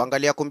mwanaume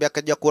kuangalia kumbe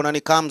akaja kuona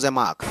ni kamze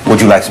Mark.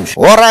 Would you like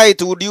some All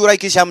right, would you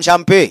like some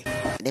champagne?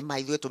 Ni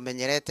maithu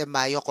tumenyerete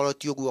mayo kolo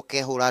tiugo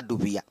kehura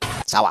dubia.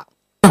 Sawa.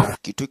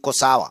 Kitu iko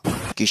sawa.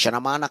 Kisha na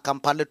maana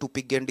kampale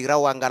tupige ndira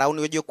wangarau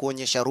ni weje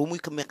kuonyesha rumu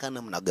ikamekana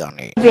namna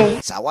gani.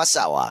 Sawa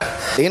sawa.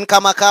 Then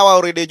kama kawa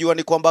already jua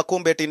ni kwamba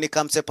kumbe tini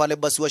kamse pale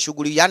basi wa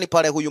shughuli yani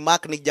pale huyu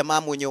Mark ni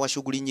jamaa mwenye wa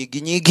shughuli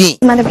nyingi.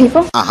 Some other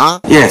people? Aha.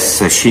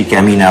 Yes, Sheikh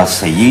Amin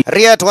al-Sayyid.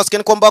 Riat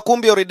wasikia kwamba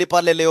kumbe already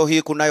pale leo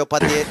hii kunayo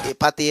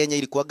pati yenye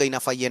ilikuwaga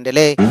inafaa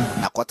iendelee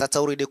na kwa tata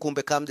already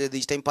kumbe kamze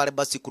this time pale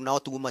basi kuna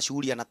watu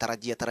mashuhuri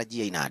anatarajia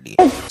inadi.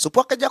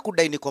 Supo akaja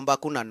kudai ni kwamba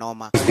kuna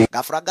noma.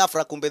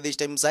 Gafra kumbe this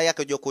time mzee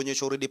akaja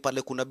kuonyesha already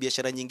pale kuna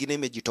biashara nyingine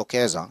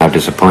imejitokeza. How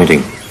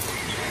disappointing.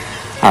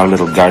 Our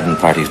little garden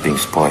party is being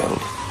spoiled.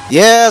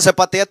 Yes,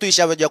 pati yetu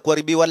ishaweja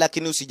kuharibiwa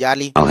lakini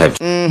usijali. I'll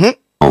have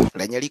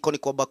Lenye liko ni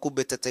kwamba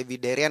kumbe tata hivi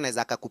dere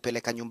anaweza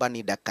akakupeleka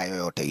nyumbani dakika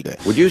yoyote ile.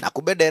 Na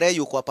kumbe dere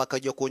yuko hapa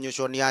akaja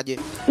kuonyeshwa ni aje.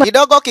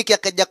 Kidogo kiki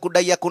akaja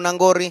kudai kuna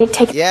ngori.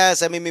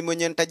 Yes, mimi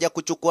mwenyewe nitaja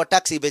kuchukua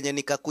taxi venye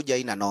nikakuja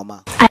ina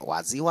noma.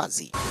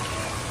 Wazi.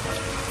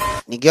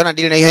 Ningeona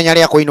dili na hiyo nyali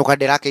yako inuka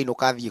derake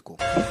inuka viko.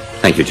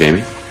 Thank you,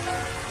 Jamie.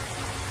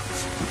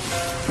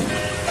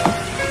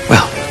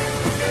 Well,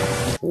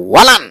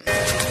 Walan.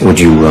 would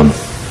you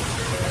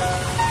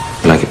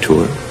like a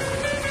tour?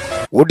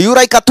 Would you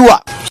like a tour?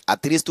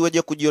 At least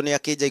weje kujionea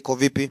keja iko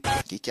vipi.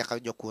 Kiki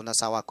akaja kuona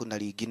sawa kuna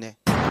lingine.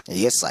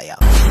 Yes saya.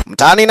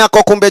 Mtaani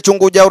nako kumbe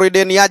chunguja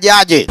urideni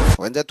aje.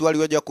 Wenzetu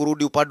waliweja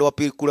kurudi upande wa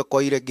pili kule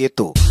kwa ile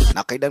ghetto.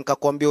 Na kaida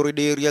nikakwambia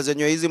uridi area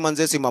zenyewe hizi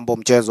manzesi mambo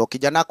mchezo.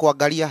 Kijana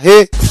kuangalia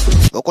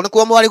huko ni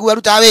kwa mwali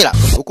kuaruta wera.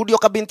 Huko ndio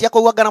kabinti yako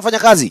huaga anafanya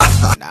kazi.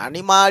 Na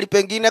ni mahali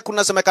pengine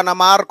kunasemekana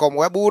Marco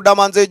mwebuda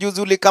manze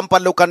juzi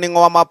ulikampale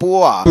ukaningoa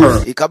mapua.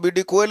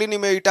 Ikabidi kweli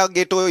nimeita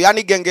ghetto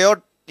yani genge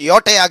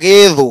yote ya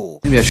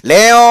gedhu.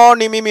 Leo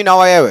ni mimi na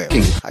wewe.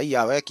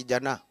 Haya wewe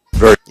kijana.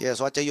 Yes,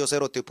 wacha hiyo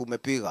stereotype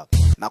umepiga.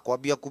 Na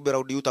kuambia kumbe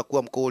rudi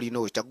utakuwa mkoli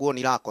no, chaguo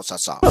ni lako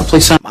sasa.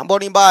 Mambo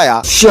ni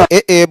mbaya.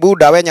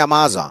 Buda we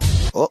nyamaza.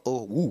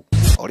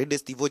 Already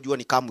Steve jua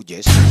ni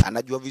Kamujes.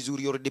 Anajua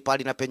vizuri already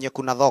pali na penye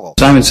kuna dhogo.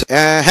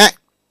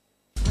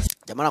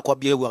 Jamana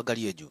kuambia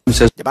uangalie juu.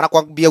 Jamana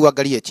kuambia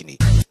uangalie chini.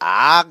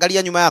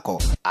 Angalia nyuma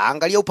yako.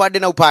 Angalia upande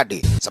na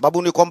upande.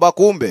 Sababu ni kwamba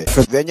kumbe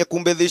venye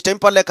kumbe this time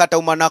pale kata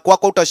umana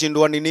kwako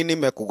utashindwa ni nini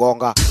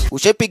mekugonga.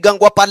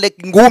 Ushepigangwa pale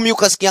ngumi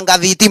ukasikia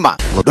ngazitima.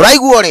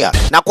 Doraiguorea.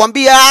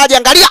 Nakwambia aje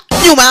angalia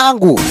nyuma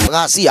yangu.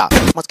 Ghasia.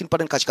 Maskini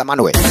pale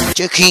nikashikamana we.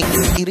 Cheki.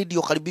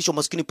 Iridio karibisho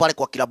maskini pale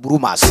kwa kila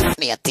Brumas.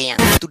 Ni atia.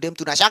 Tudem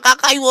tunashaka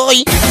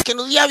kaiwoi.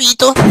 Kenuzia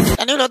vito.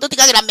 Ani ulo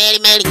tutikagira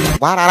meli.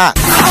 Barara.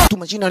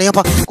 Tumajina leo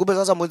hapa. Kumbe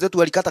sasa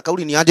mwenzetu alikata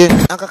kauli ni aje.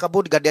 Aka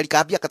bodyguard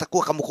alikaambia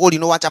katakuwa kamkoli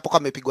no acha hapo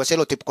kamepigwa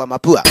selotip kwa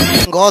mapua.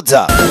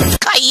 Ngoja.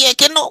 Kaiye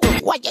keno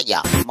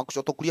wajaja.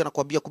 Makushoto kulia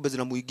nakwambia kumbe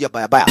zinamuigia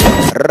baya.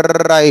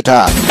 Right.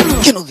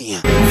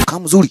 Kenuzia. Kama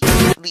mzuri.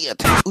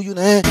 Riat. Huyu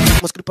na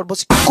maskini pale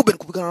bosi. Kumbe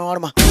nikupigana na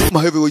wale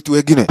heavyweight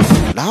wengine.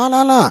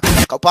 La.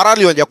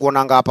 Kaparali wanja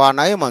kuonanga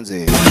hapana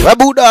manze. We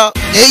buda.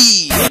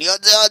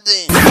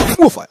 Nioze.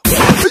 Mufa.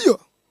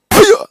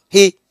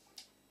 Hey.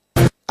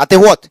 Ate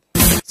what?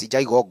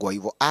 Sijai gogwa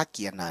hivyo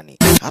akia nani.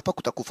 Hapa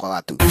kutakufa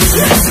watu.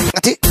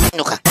 Ati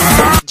nuka.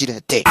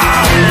 Jirete.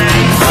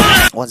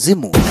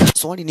 Wazimu.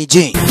 Swali ni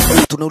je.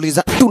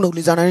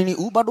 Tunaulizana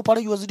nini? Bado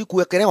pale yuazidi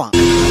kuwekelewa.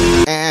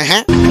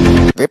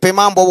 Pepe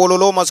mambo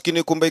wololo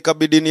maskini kumbe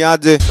ikabidi ni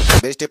aje.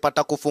 Beste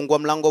pata kufungua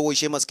mlango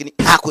uishe maskini.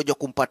 Hakuja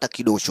kumpata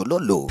kidosho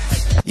lolo.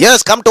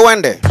 Yes, come to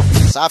wende.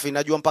 Safi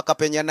najua mpaka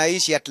penye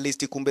naishi at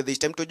least kumbe this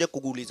time tuje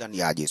kuguliza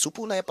ni aje.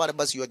 Supu naye pale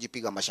basi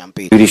yajipiga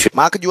mashampi.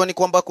 Mark jua ni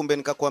kwamba kumbe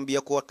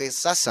nikakwambia kwa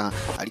sasa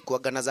alikuwa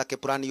gana zake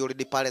plani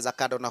already pale za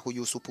kado na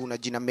huyu Supu na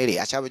jina Mary.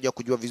 Ashaweja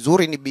kujua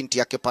vizuri ni binti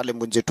yake pale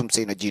mwenzetu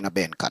msee na jina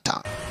Ben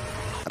Kata.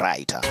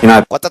 Right.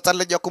 Kwa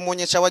tataleja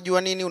kumuonyesha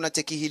wajua nini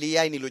unacheki hili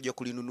yai niloja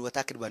kulinunua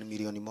takriban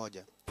milioni 1.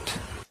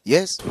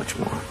 Yes. Much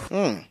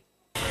more.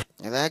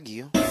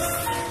 Nagio.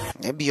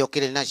 Nebio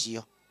kile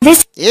nashio.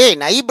 This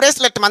Na hii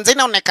bracelet manze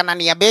inaonekana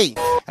ni ya bei.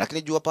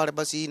 Lakini jua pale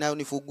basi nayo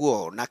ni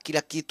funguo na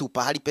kila kitu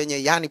pahali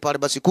penye yani pale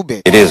basi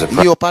kube.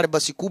 Hiyo pale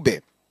basi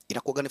kube.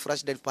 Inakuwa ni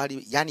flash drive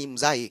pale yani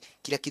mzai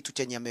kila kitu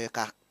chenye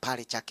ameweka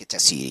pale chake cha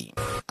siri.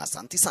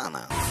 Asante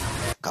sana.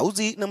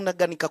 Kauzi namna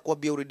gani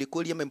kakwambia already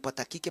kweli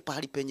amempata kike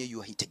pahali penye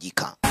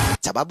yuhitajika.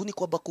 Sababu ni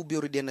kwamba Kubi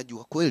already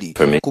anajua kweli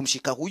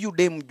kumshika huyu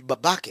dem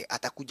babake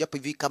atakuja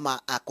hivi kama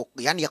ako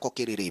yani yako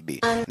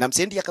kererebe. Na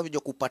msendi akaja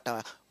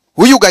kupata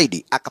huyu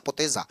gaidi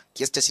akapoteza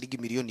kiasi cha shilingi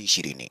milioni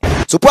 20.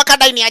 Supua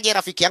kadai ni aje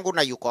rafiki yangu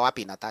na yuko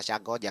wapi Natasha,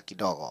 ngoja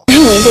kidogo.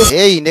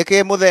 Hey,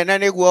 neke muthena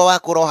niguo wa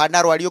kuroha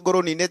na rwari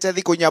ngoro ni nete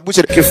thiku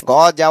nyabucire.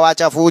 Ngoja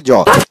wacha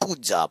fujo.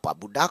 Kuja hapa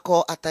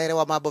budako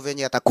ataelewa mambo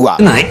venye atakuwa.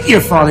 Tonight,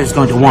 your father's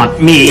going to want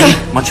me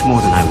much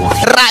more than I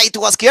want. Right,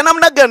 wasikia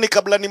namna gani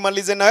kabla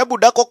nimalize na wewe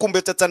budako,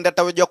 kumbe tata ndio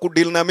ataweja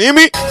kudeal na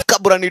mimi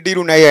kabla ni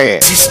deal na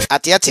yeye.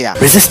 Atia.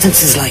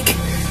 Resistance is like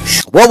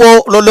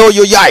Wowo lolo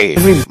yoyae.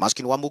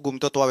 Maskini wa Mungu,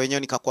 mtoto wa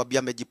wenyewe nikakwambia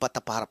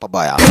amejipata pahala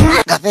pabaya.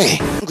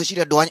 Gathe,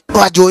 ngishire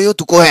doajo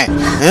tuko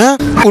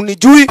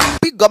unijui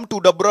piga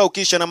mtu dabra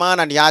ukisha na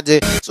maana ni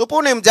aje.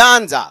 Supone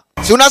mjanja.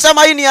 Si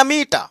unasema hii ni ya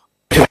mita.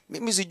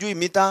 Mimi sijui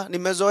mita,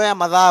 nimezoea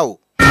madhau.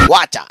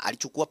 Wacha,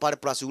 alichukua pale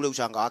plus ule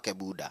ushanga wake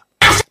buda.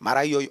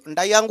 Mara hiyo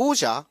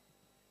ndaiangusha.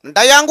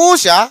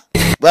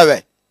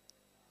 Wewe.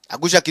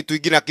 Agusha kitu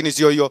kingine lakini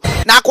sio hiyo.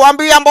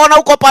 Nakwambia mbona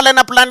uko pale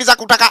na plani za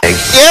kutaka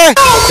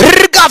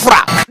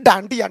gafra.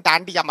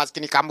 Dandia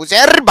maskini kambuze.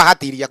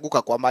 Bahati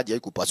ilianguka kwa maji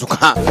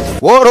haikupasuka.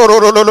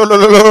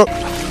 Worororororororo.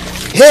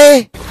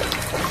 Hey.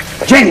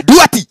 Jenny,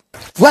 duati.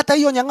 Fuata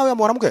hiyo nyang'ao ya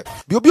mwanamke.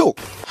 Bio.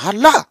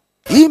 Hala.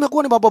 Hii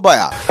imekuwa ni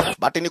mabaya.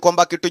 Bati ni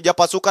kwamba kitu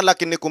japasuka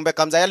lakini kumbe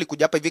kamza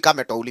alikuja hapa hivi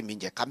kametoa ulimi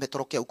nje.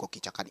 Kametorokea huko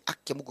kichakani.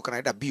 Aki Mungu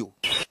kanaenda bio.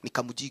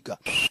 Nikamujiga.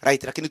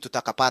 Right, lakini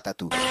tutakapata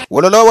tu.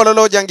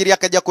 Wololo jangiri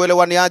akaja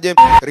kuelewa ni aje.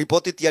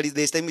 Report tiari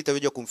this time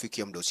itaweja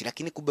kumfikia mdosi.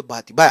 Lakini kumbe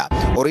bahati baya.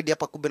 Already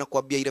hapa kumbe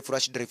nakwambia ile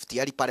flash drive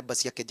tiari pale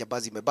basi yake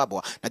jabazi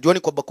imebabwa. Najua ni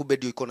kwamba kumbe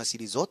ndio iko na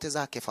siri zote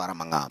zake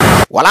faramanga.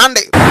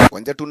 Walande.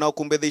 Kwenye tunao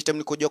kumbe this time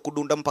nikoja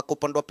kudunda mpaka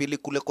upande wa pili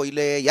kule kwa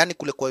ile, yani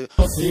kule kwa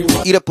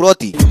ile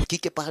proti.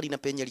 Kike pahali na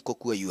penye liko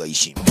kuwa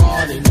yuaishi.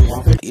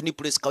 Hii ni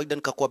place kawaida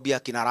nikakwambia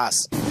kina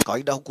ras.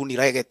 Kawaida huku ni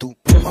rege tu.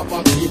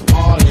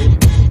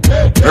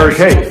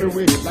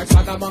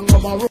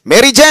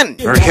 Mary Jane.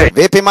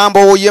 Vipi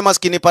mambo uye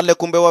maskini pale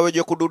kumbe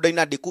waweje kududa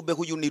inadi kumbe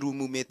huyu ni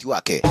roommate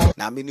wake.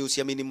 Naamini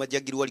usiamini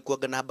majagiri walikuwa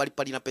na habari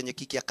pale na penye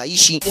kiki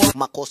akaishi.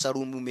 Makosa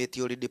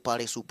roommate already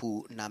pale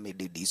supu na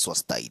medidi so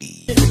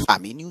style.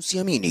 Amini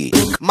usiamini.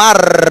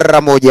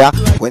 Mara moja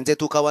wenze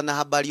tukawa na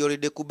habari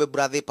already kumbe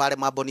brother pale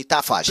maboni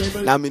tafash.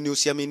 Naamini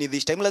usiamini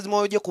this time lazima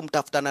waweje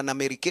kumtafutana na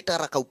Mary Kate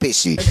haraka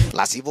upesi.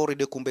 La sivyo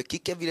already kumbe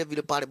kike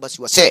vile pale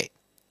basi wase.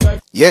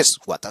 Yes,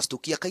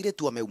 watastukia kaile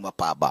tu wameuma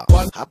paba.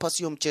 Hapa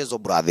sio mchezo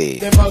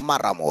brother.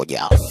 Mara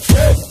moja.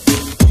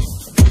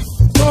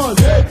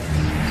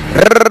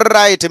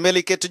 Right,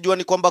 Meliketi jua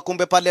ni kwamba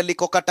kumbe pale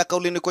alikokata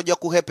kauli ni koja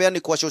kuhepea ni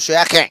kwa shosho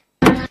yake.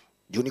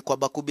 Juu ni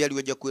kwamba kumbe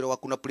aliweja kuelewa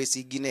kuna place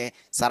nyingine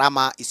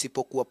salama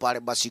isipokuwa pale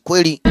basi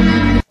kweli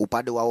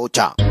upande wa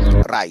Ocha.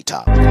 Right.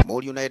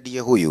 Moli unaedie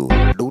huyu.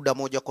 Duda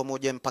moja kwa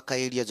moja mpaka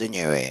area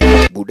zenyewe.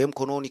 Bude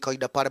mkononi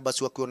kawaida pale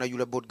basi wakiona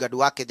yule bodyguard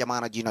wake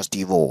jamaa na jina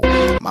Steve.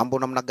 Mambo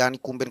namna gani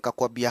kumbe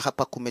nikakwambia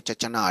hapa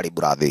kumechachanari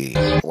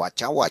brother.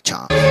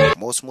 Wacha.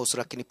 Mos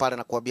lakini pale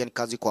nakwambia ni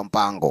kazi kwa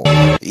mpango.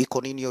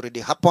 Iko nini already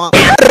hapa?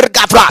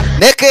 Gafra.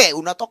 Neke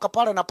unatoka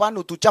pale na pande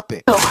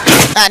utuchape.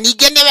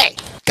 Nigenewe.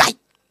 Kai.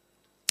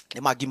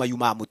 Ni magima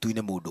yuma mtu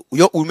ine mudu.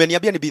 Uyo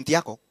umeniambia ni binti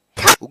yako?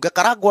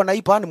 Ugakaragwa na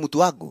ipa ni mtu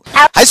wangu.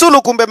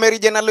 Haisulu kumbe Mary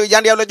Jane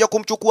aliyojandi alioja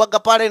kumchukua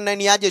pale na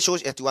ni aje show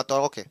eti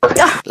watoroke.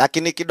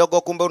 Lakini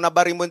kidogo kumbe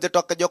unabari mwenzetu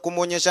akaja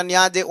kumuonyesha ni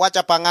aje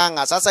wacha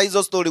panganga. Sasa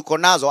hizo story uko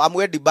nazo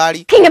amwedi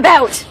bali.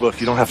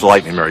 Look, you don't have to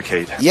like me, Mary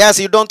Kate. Yes,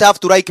 you don't have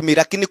to like me,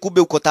 lakini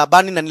kumbe uko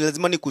tabani na ni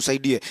lazima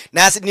nikusaidie.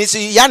 Na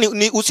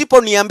yani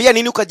usiponiambia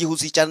nini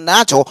ukajihusisha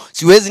nacho,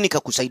 siwezi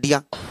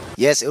nikakusaidia.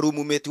 Yes,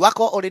 roommate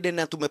wako already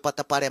na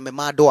tumepata pale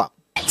amemadoa.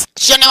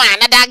 Shone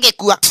wana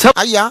dangekuwa.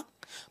 Aya.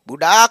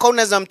 Buda yako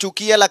unaweza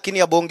mchukia lakini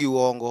abongi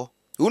uongo.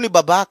 Huyu ni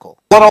babako.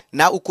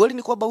 Na ukweli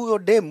ni kwamba huyo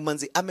dem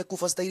manzi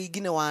amekufa staili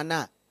nyingine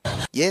wana.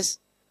 Yes.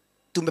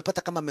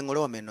 Tumepata kama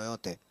mengolewa meno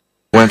yote.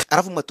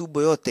 Alafu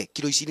matumbo yote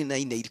kilo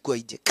 24 ilikuwa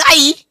nje.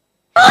 Kai!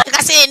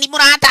 Kase ni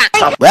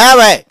murata.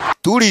 Wewe,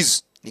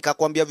 tuliz.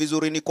 Nikakwambia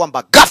vizuri ni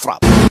kwamba gafra.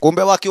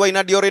 Kumbe wakiwa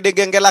inadi already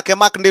genge lake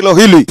Mark ndilo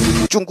hili.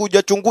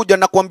 Chunguja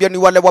na kuambia ni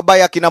wale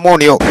wabaya kina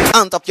Monio.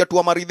 Antapia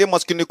tu maridhe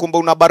maskini kumbe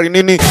unabari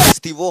nini?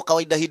 Steve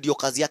kawaida hii ndio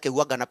kazi yake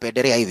huaga na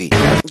pederea hivi.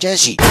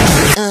 Jeshi.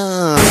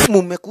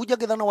 Mumekuja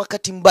gedhana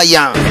wakati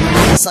mbaya.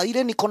 Sasa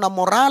ile niko na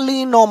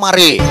morali no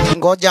mari.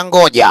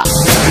 Ngoja.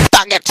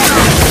 Target.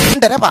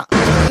 Ndereba.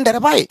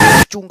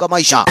 Chunga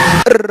maisha.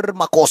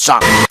 Makosa.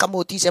 Kama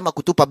utisema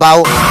kutupa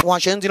bao.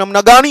 Washenzi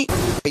namna gani?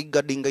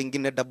 Piga dinga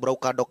ingine dabra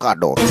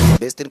kado.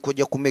 Best ni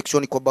kuja ku make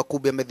sure ni kwamba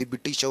Kubi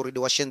amedhibitisha already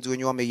washenzi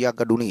wenyewe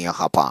wameiaga dunia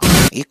hapa.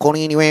 Iko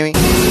nini wewe?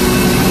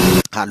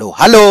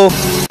 Halo.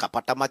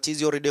 Kapata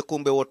machizi already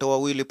kumbe wote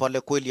wawili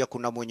pale kweli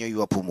hakuna mwenye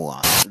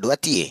yuapumua. Ndio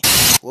atie.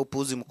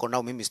 Upuzi mko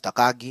nao mimi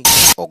stakagi.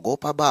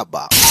 Ogopa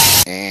baba.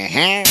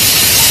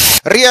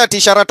 Ria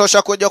tishara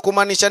tosha kuja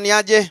kumaanisha ni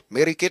aje?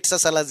 Mary Kate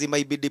sasa lazima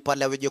ibidi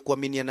pale aweje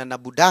kuaminiana na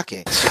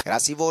budake.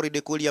 Rasivo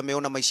already kweli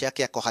ameona maisha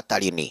yake yako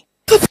hatarini.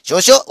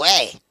 Shosho,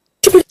 we.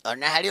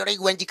 Ona hali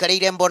uraigwa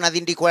njikareire mbona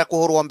thindiko ya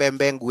kuhurwa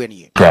mbembe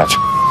ngweni. Gotcha.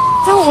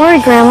 Don't worry,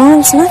 Grandma.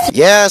 It's nothing.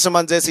 Yes,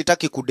 manze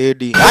sitaki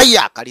kudedi.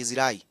 Haya,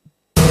 kalizirai.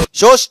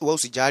 Shosh, wewe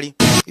usijali.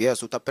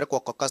 Yes, utapelekwa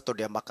kwa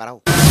custody ya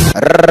makarau.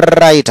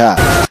 Right.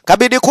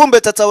 Kabidi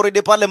kumbe tata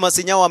uridi pale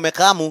masinyao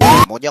wamekamu.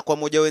 Moja kwa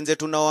moja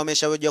wenzetu nao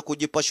wameshaweja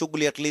kujipa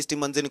shughuli at least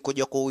manzeni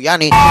kuja kwa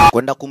uyani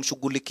kwenda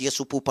kumshughulikia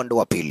supu upande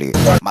wa pili.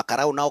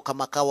 Makarau nao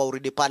kama kawa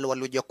uridi pale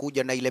walioja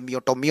kuja na ile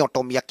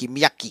mioto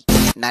miaki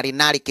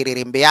nari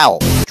kiririmbe yao.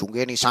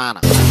 Chungeni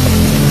sana.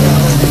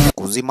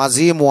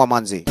 Kuzimazimu wa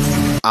manzi.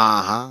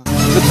 Aha.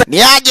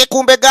 Niaje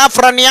kumbe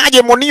gafra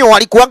niaje monio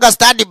alikuanga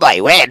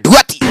standby. We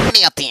duati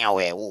ni atia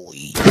we.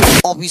 Oi.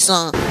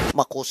 Ofisa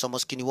makosa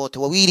maskini wote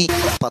wawili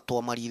pato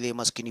wa marile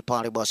maskini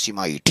pale basi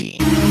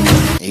maiti.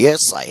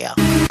 Yes aya.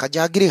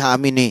 Kajagiri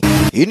hamini.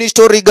 Hii ni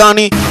story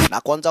gani?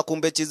 Na kwanza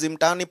kumbe chizi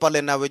mtani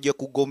pale na weje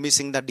kugo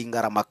missing na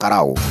dingara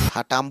makarau.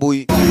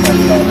 Hatambui.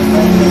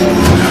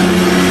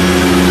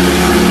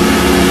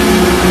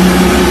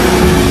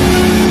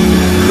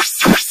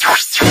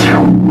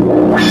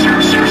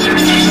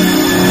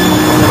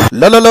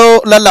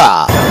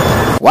 Lala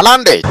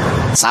walande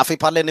safi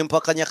pale ni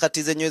mpaka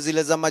nyakati zenyewe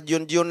zile za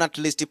majion at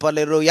least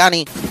pale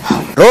yani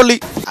Roli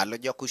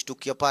alojia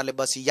kushtukia pale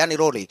basi yani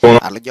Roli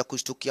alojia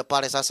kushtukia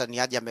pale sasa ni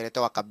aje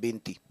ameletewa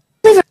kabinti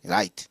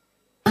right.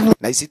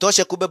 Na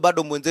isitoshe kube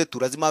bado mwenzetu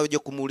lazima aweje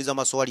kumuuliza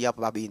maswali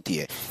hapa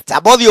binti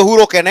Tabodhi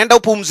huro kenenda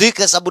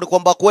upumzike sababu ni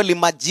kwamba kweli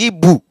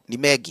majibu ni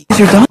mengi.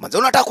 Manze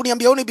unataka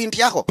kuniambia uni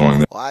binti yako?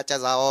 Waacha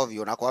za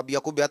ovyo nakwambia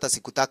kube hata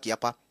sikutaki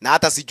hapa na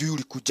hata sijui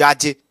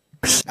ulikujaje.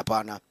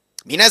 Hapana.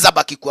 Mimi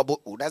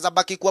unaweza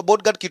baki kwa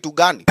bodyguard kitu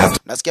gani?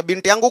 Nasikia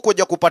binti yangu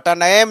kuja kupata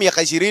na yeye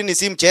miaka 20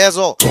 si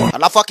mchezo.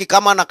 Alafu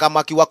akikama na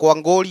kama kiwa kwa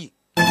ngoli.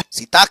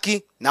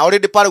 Sitaki na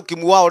already pale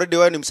ukimuoa already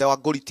wewe ni mse wa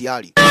ngoli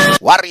tayari.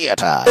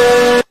 Wariata.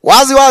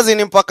 Wazi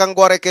ni mpaka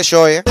ngware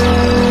kesho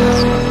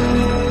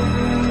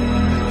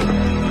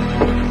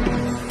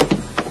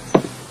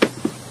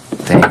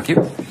Thank you.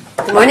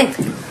 Good morning.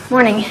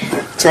 Morning.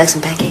 Would you like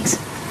some pancakes?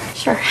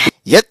 Sure.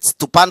 Yes,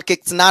 to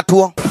pancakes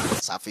natuo.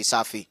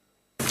 Safi.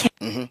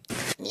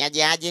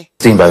 Niaje?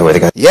 Steven, by the way, the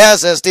guy.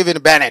 Yes, Steven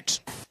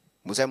Bennett.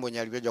 Mzee mwenye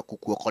aliweja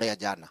kukuokolea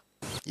jana.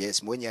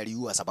 Yes, mwenye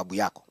aliua sababu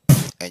yako.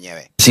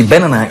 Enyewe. See,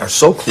 Ben and I are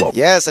so close.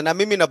 Yes, na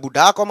mimi na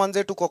budako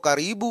manze tuko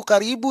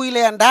karibu ile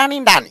ya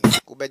ndani.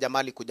 Kube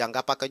jamali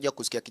kujanga paka kuja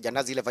kusikia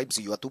kijana zile vibes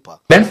yuatupa.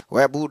 Ben?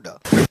 We buda.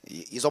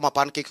 Hizo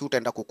mapancake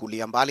utaenda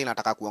kukulia mbali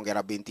nataka kuongea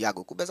na binti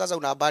yako. Kube sasa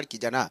una habari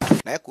kijana.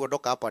 Na yeye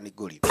kuondoka hapa ni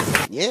goli.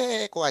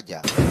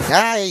 Kwaja.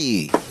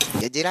 Hai.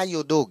 Yejera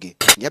hiyo doge.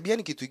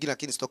 Niambieni kitu kingine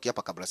lakini stoki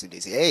hapa kabla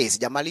sindisi.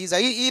 Sijamaliza.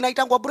 Hii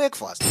inaitangwa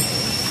breakfast.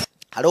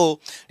 Hello,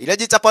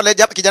 ilejita pale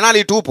kijana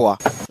alitupwa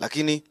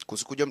lakini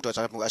kusikuja mtu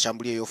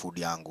ashambulie hiyo food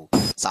yangu.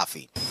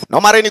 Safi.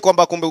 Na mareni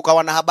kwamba kumbe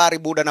ukawa na habari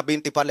buda na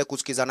binti pale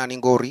kusikizana ni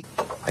ngori.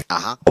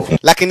 Aha.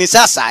 Lakini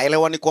sasa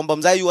elewa ni kwamba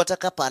mzai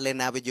yuataka pale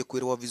na aweje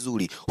kuelewa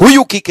vizuri.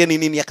 Huyu kike ni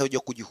nini akaweje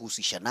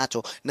kujihusisha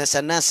nacho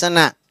na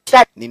sana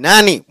ni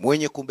nani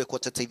mwenye kumbe kwa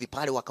sasa hivi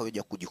pale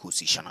wakaweje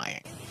kujihusisha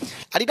naye.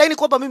 Alidai ni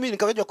kwamba mimi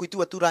nikaweje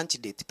kuitiwa tu lunch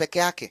date peke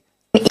yake.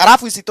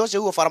 Alafu isitoshe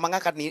huo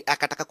faramangaka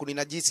akataka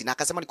kuninajisi na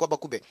akasema ni kwamba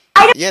kumbe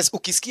yes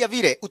ukisikia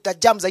vile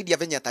utajam zaidi ya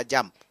venye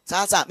atajam.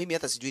 Sasa mimi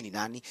hata sijui ni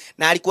nani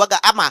na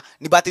alikuwaga ama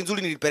ni bahati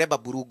nzuri nilipeleba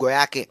burugo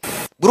yake.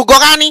 Burugo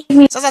gani?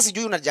 Sasa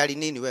sijui unajali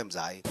nini we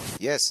mzai.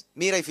 Yes,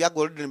 mimi life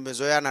yangu already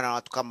nimezoeana na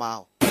watu kama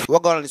hao.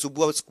 Waga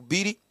wananisubua siku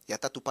 2 ya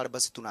 3 pale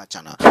basi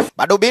tunaachana.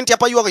 Bado binti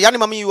hapa yuwa yani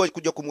mami yuwa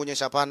kuja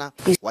kumuonyesha hapana.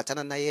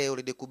 Wachana na yeye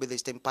already kube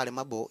this time pale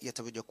mabo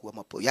yatakuja kuwa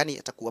mapo. Yani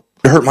yatakuwa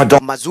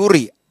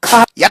mazuri.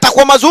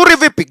 Yatakuwa mazuri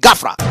vipi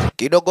gafra?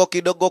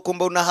 Kidogo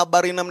kumbe una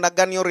habari namna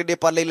gani already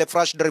pale ile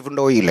flash drive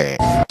ndo ile.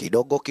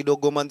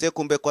 Kidogo manze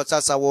kumbe kwa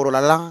sasa woro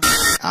lala.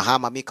 Aha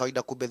mami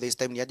kawaida kumbe this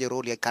time ni aje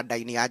roll ya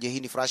kadai ni aje hii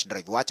ni flash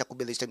drive. Wacha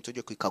kumbe this time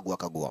tuje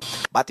kuikagua.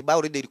 But bao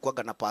already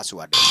ilikuwa na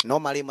password.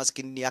 Normally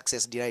maskini ni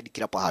access denied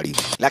kila pahali.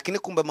 Lakini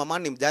kumbe mama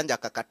ni mjanja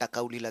akakata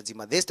kauli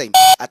lazima this time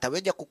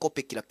ataweja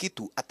kukopi kila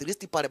kitu at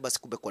least pale basi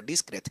kumbe kwa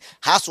discreet.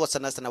 Haswa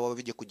sana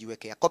waweje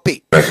kujiwekea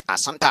copy.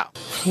 Asanta.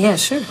 Yeah,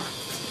 sure.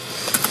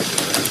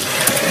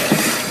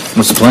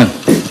 What's the plan?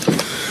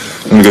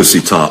 I'm gonna go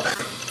see Top.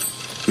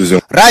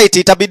 Right,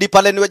 itabidi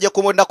pale niweje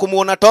kumwenda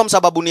kumuona Tom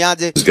sababu ni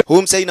aje.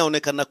 Huyu msee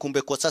inaonekana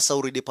kumbe kwa sasa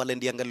uridi pale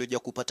ndiye angalioja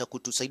kupata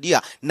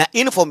kutusaidia na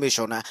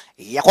information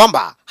ya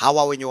kwamba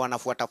hawa wenye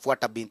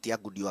wanafuata binti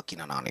yangu ndio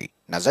akina nani.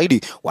 Na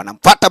zaidi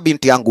wanampata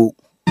binti yangu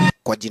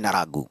kwa jina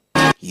langu.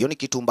 Hiyo ni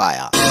kitu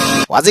mbaya.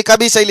 Wazi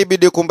kabisa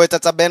ilibidi kumbe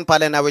tata Ben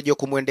pale na weje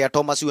kumwendea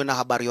Thomas yule na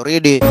habari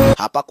already.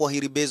 Hapa kwa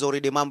hili bezo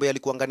already mambo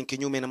yalikuwa ngani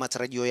kinyume na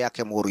matarajio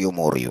yake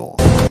morio.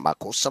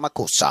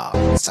 Makosa.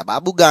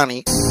 Sababu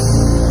gani?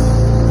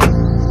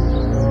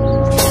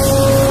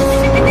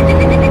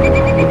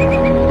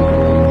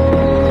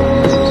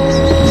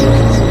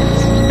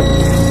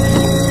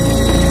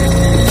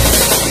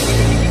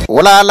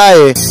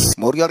 Ulalae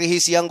Morio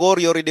rihisi ya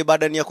ngori already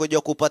badani ya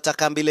kuja kupata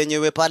kambi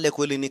lenyewe pale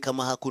kweli ni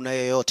kama hakuna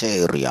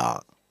yeyote area.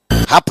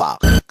 Hapa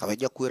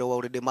kaweja kuelewa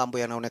already mambo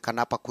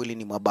yanaonekana hapa kweli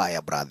ni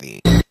mabaya brother.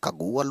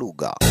 Kagua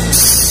lugha.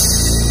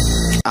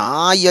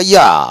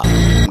 Ayaya.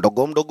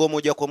 Mdogo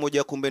moja kwa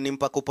moja kumbe ni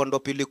mpaka upande wa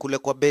pili kule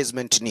kwa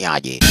basement ni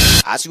aje.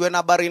 Asiwe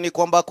na barini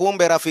kwamba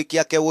kumbe rafiki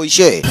yake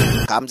Woishe.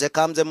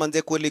 Kamze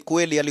manze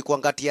kweli alikuwa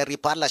ngati ya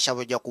ripala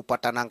shaweja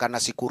kupata nanga na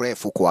siku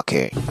refu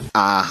kwake.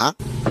 Aha.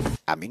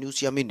 Amini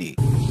usiamini.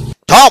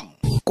 Tom,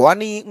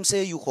 kwani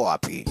msee yuko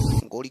wapi?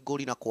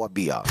 Goli na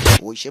kuambia.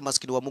 Woishe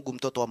maskini wa Mungu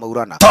mtoto wa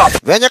Maurana.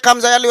 Venye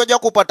Kamza yalioja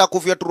kupata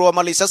kufyaturua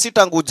malisa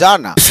tangu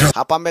jana.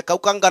 Hapa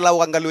amekauka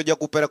angalau angalioja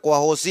kupelekwa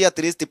hosi at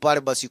least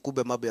pale basi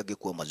kumbe mambo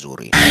yangekuwa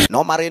mazuri.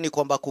 No mareni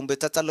kwamba kumbe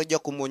tata loja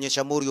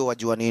kumuonyesha Murio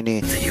wajua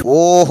nini.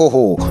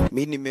 Ohoho,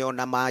 mimi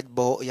nimeona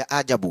mambo ya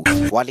ajabu.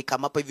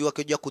 Walikama hapa hivi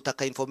wakija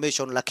kutaka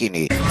information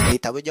lakini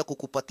nitaweja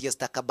kukupatia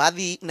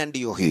stakabadhi na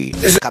ndio hii.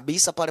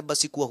 Kabisa pale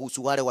basi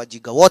kuwahusu wale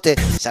wajiga wote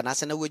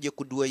sana uweje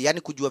kujua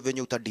yani kujua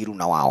venye utadiru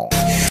na wao.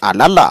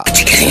 Alala.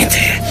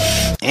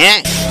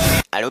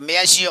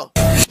 Alumea sio.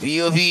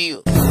 Vio.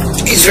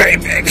 He's very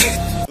big.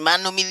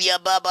 Mano milia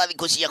baba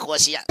alikosia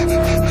kuasia.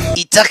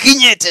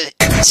 Itakinyete.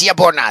 Siya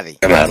bonathi.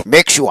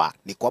 Make sure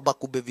ni kwamba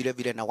kumbe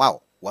vile na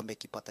wao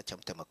wamekipata cha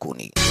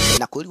mtemakuni.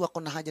 Na kweli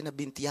wako na haja na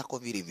binti yako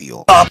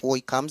vilivyo.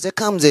 Oi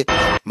kamze.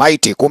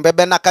 Maiti kumbe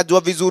bena kajua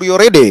vizuri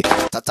already.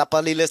 Tata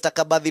pale ile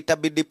stakabadhi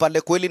tabidi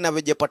pale kweli na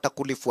wejepata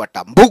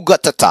kulifuata. Mbuga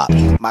tata.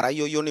 Mara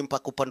hiyo ni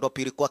mpaka upande wa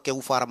pili kwake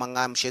ufara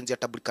manga mshenzi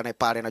atabulikana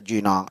pale na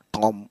jina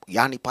Tom.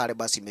 Yani pale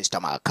basi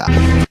Mr. Maka.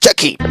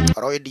 Cheki.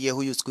 Roy ndiye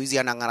huyu siku hizi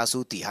anang'ara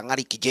suti,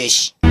 hang'ari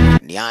kijeshi.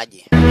 Ni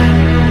aje.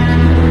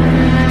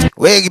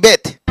 Wewe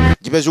Gibet,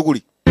 jipe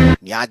shughuli.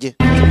 Ni aje.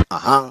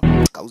 Aha.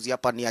 Kauzi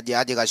hapa ni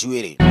aje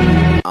kashwere.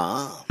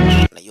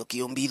 Na hiyo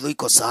kiombidho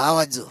iko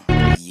sawa jo.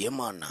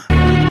 Yemana.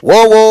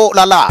 Wo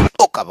lala.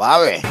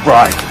 Okabawe.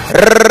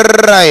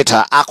 Right.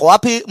 Ako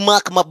wapi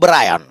Mark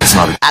Brian?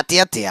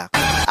 Atia.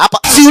 Hapa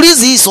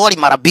siulizi swali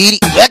mara mbili.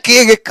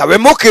 Yake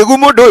kawemo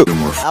kegumodo.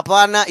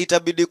 Hapana,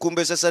 itabidi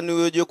kumbe sasa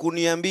niweje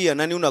kuniambia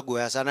nani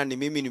unagoya sana, ni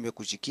mimi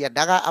nimekushikia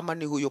daga ama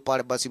ni huyo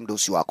pale basi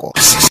mdosi wako.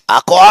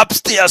 Ako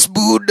upstairs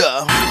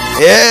buda.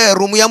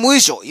 Room ya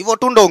mwisho. Hivyo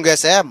tu ndo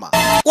ungesema.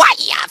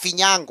 Waya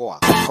finyangwa.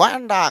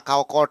 Kwenda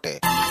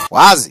kaokote.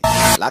 Wazi.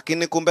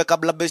 Lakini kumbe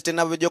kabla besti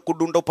na weje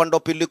kudunda upande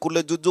pili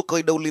kule juju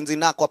kaida ulinzi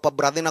nako hapa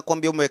brother na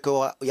kwambia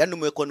umewekewa yani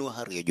umewekwa ni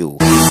hali ya juu.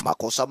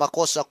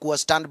 Makosa kuwa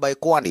standby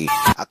kwani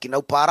akina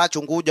upara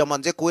chunguja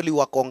manze kweli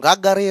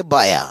wakongaga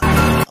rebaya.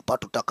 Hapa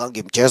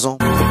tutakange mchezo.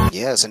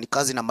 Yes, ni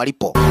kazi na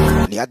malipo.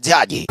 Ni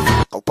ajaji.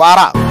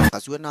 Upara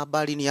kasiwe na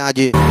habari ni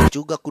aje.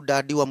 Chuga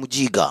kudadiwa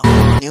mjiga.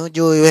 Ni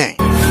ujoe.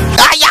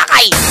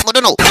 Ayakai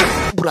mudono.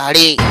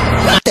 Burale.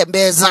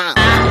 Tembeza.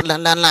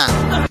 La.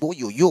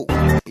 Boyo.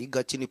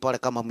 Piga chini pale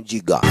kama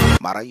mjiga.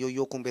 Mara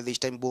hiyo kumbe this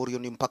time Borio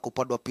ni mpaka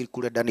upande wa pili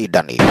kule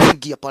Dani.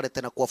 Ingia pale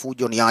tena kwa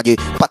fujo ni aje.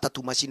 Pata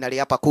tu machinery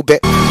hapa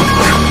kumbe.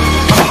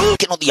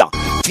 Kinodia.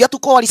 Fiatu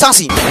kwa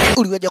risasi.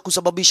 Uliweja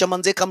kusababisha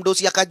manzeka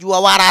mdosi akajua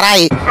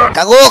wararai.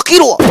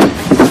 Kagokirwa.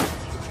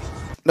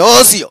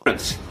 No sio.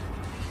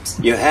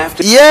 You have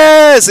to...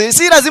 Yes,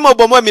 si lazima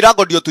ubomoe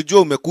milango ndio tujue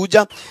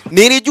umekuja.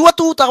 Nilijua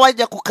tu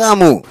utawaja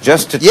kukamu.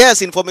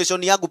 Yes,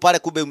 information yangu pale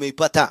kumbe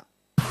umeipata.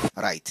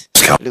 Right.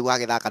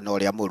 Liwage dhaka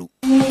nole ya muru.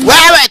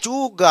 Wewe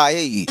chuga,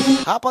 hey.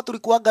 Hapa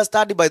tulikuwaga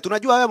study by.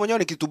 Tunajua wewe mwenyewe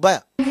ni kitu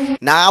baya.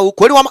 Na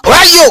ukweli wa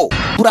weyo,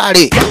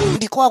 burale.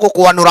 Ndiko wako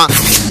kuanura.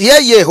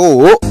 Yeye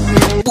ho.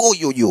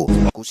 Boyo.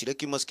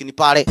 Kushiriki maskini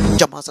pale.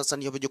 Jamaa sasa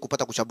ni yaweje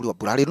kupata kushabuliwa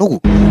burale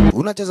nugu.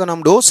 Unacheza na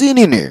mdosi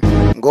nini?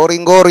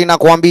 Ngori na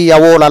kuambia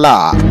wola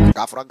la.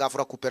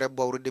 Gafra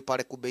kuperebwa uridi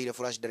pale kube ile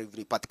flash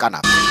delivery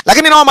patikana.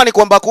 Lakini naomba ni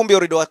kwamba kumbe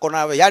uridi wako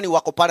nawe. Yani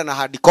wako pale na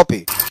hard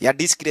copy ya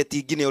discrete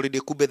ingine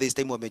uridi kube this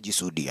time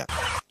wamejisudia.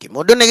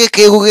 Kimodo nige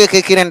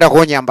kirenda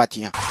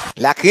kunyambatia.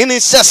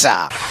 Lakini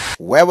sasa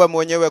wewe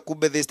mwenyewe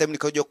kumbe this time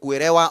nikaja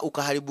kuelewa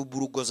ukaharibu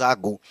burugo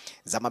zangu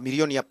za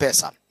mamilioni ya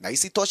pesa. Na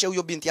isitoshe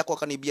huyo binti yako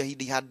akanibia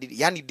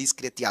yani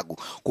discrete yangu.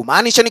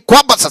 Kumaanisha ni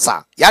kwamba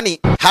sasa yani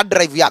hard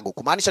drive yangu.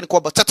 Kumaanisha ni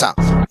kwamba sasa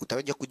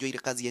utaweja kujua ile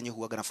kazi yenye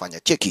huaga nafanya.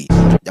 Cheki.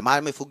 Jamaa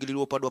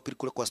amefugiliwa upande wa pili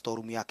kule kwa store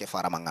room yake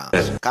Faramanga.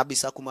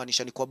 Kabisa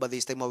kumaanisha ni kwamba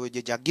this time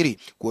waweje jagiri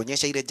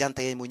kuonyesha ile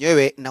janta yeye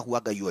mwenyewe na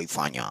huaga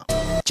yuaifanya.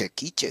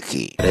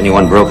 Cheki.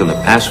 Anyone broken the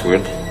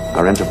password,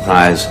 our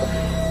enterprise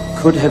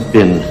could have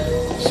been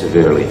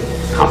severely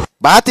harmed.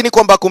 Bahati ni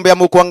kwamba kumbe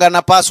amukuanga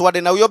na password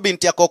na huyo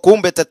binti yako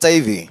kumbe tata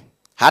hivi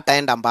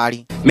hataenda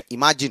mbali.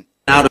 Imagine.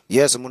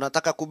 Yes,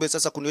 mnataka kumbe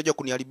sasa kunioja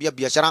kuniharibia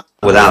biashara.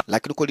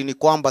 Lakini kweli ni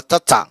kwamba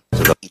tata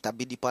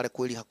itabidi pale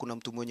kweli hakuna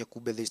mtu mwenye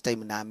kumbe this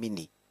time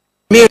naamini.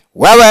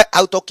 Wewe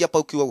hautoki hapa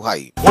ukiwa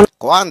uhai.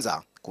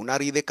 Kwanza kuna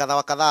ridhe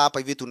kadhaa hapa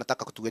hivi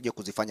tunataka kutuweje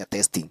kuzifanya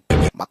testing.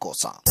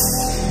 Makosa.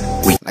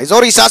 Na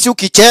hizo risasi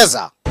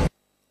ukicheza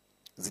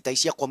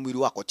zitaishia kwa mwili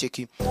wako.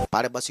 Cheki.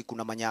 Pale basi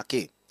kuna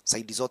manyake.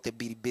 Saidi zote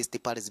bili best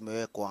pale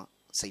zimewekwa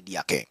saidi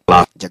yake.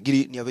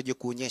 Jagiri ni aweje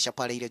kuonyesha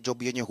pale ile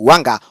job yenye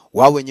huanga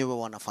wao wenyewe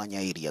wanafanya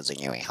area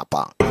zenyewe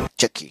hapa.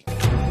 Cheki.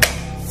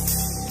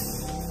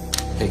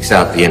 Takes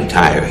out the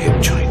entire hip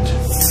joint.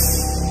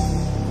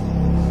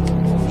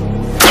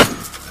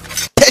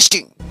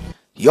 Testing.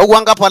 Yo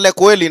huanga pale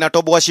kweli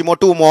inatoboa shimo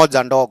tu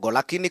moja ndogo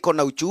lakini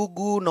kona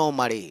uchugu no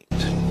mali.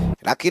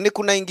 Lakini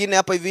kuna ingine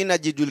hapa hivi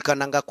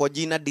inajijulikananga kwa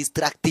jina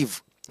destructive.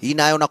 Hii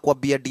nayo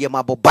nakwambia dia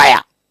mambo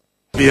baya.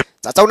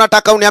 Sasa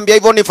unataka uniambia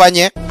hivyo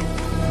nifanye?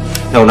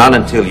 No, not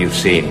until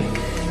you've seen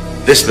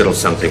this little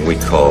something we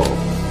call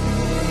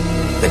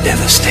the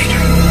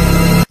Devastator.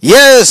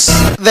 Yes,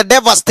 the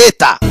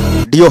Devastator.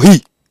 Ndio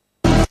hii.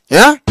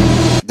 Yeah?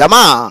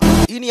 Jamaa,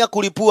 hii ni ya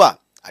kulipua.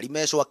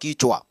 Alimeshwa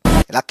kichwa.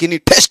 Lakini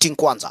testing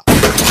kwanza.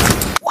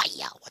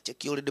 Waya,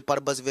 wacheki already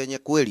pale basi venye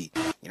kweli.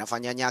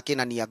 Inafanya nyake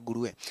na ni ya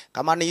nguruwe.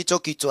 Kama ni hicho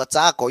kichwa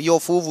chako, hiyo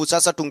fuvu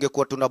sasa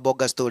tungekuwa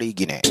tunaboga story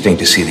ingine.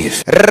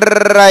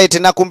 Right,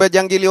 na kumbe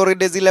jangili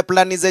already zile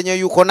plani zenye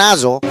yuko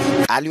nazo.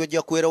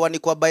 Aliweza kuelewa ni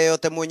kwamba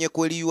yote mwenye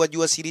kweli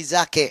yajua siri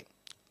zake.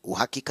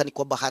 Uhakika ni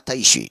kwamba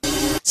hataishi.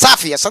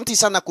 Safi, asante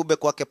sana kube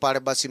kwake pale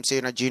basi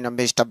msee na jina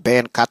Mr.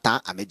 Ben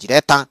Kata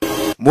amejileta.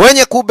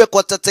 Mwenye kube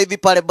kwa sasa hivi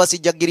pale basi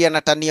jagiri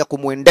anatania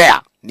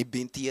kumwendea. Ni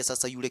binti ya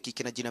sasa yule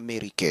kike na jina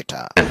Mary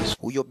Keta.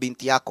 Huyo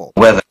binti yako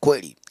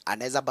kweli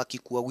anaweza baki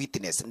kuwa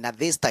witness na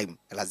this time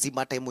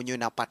lazima hata mwenyewe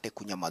napate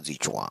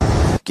kunyamazishwa.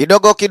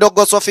 Kidogo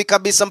kidogo Sofi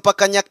kabisa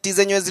mpaka nyakti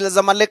zenyewe zile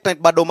za Malek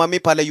bado mami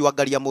pale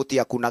yuangalia moti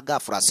ya kuna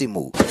ghafla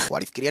simu.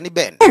 Walifikiria ni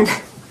Ben.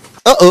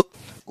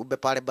 Kumbe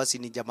pale basi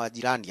ni jamaa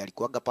jirani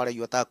alikuwaga pale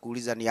yotaka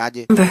kuuliza ni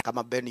aje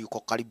kama Ben yuko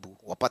karibu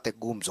wapate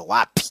gumzo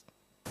wapi.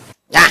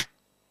 Ya!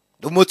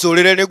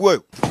 Dumutulile ni gwe.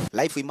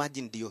 Life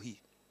imagine ndio hii.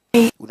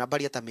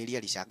 Unabali hata Meli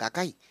alishangaa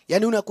kai.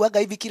 Yaani unakuaga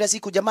hivi kila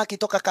siku jamaa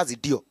kitoka kazi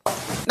ndio.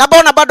 Na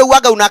mbona bado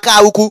uaga unakaa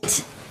huku?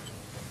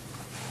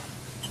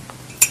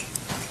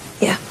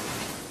 Yeah.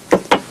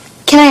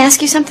 Can I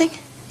ask you something?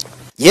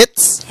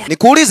 Yes. Yeah.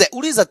 Nikuulize,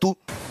 uliza tu.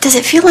 Does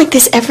it feel like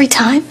this every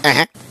time?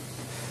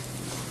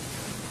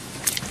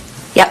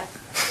 Yep.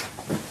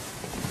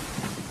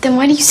 Then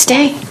why do you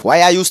stay?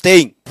 Why are you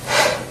staying?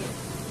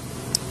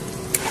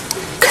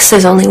 Because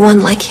there's only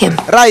one like him.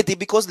 Right,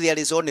 because there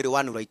is only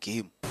one like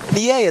him.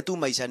 Ni yeye tu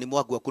maishani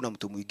mwangu hakuna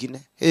mtu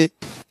mwingine.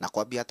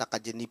 Nakwambia hata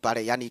kajeni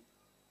pale yani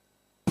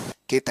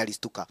Keta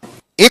listuka.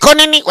 Iko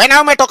nini? Wewe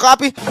na umetoka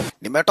wapi?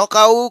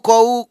 Nimetoka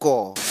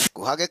huko.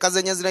 Kuhageka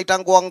zenye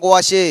zinaitangwa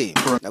ngwashe.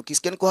 Na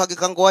ukisikia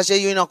kuhageka ngwashe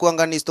hiyo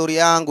inakuanga ni story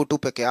yangu tu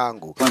peke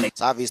yangu.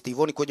 Safi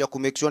Steve ni kuja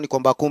kumake sure ni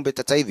kwamba kumbe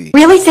sasa hivi.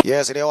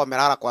 Yes, leo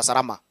wamelala kwa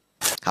salama.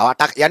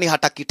 Hawataki yani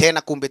hataki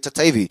tena kumbe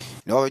sasa hivi.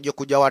 Ni waje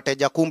kuja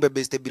wateja kumbe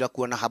best bila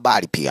kuwa na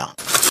habari pia.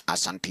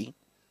 Asanti.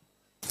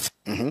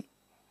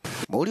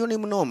 Mulio ni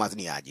mnoma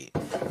ni aje.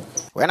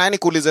 Wewe nani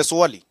kuulize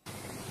swali?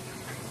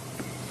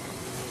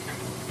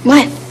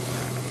 What?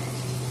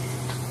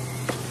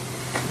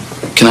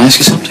 Can I ask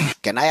you something?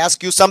 Can I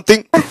ask you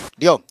something?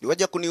 Ndio,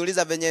 niweje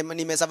kuniuliza venye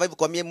nimesurvive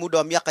kwa muda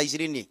wa miaka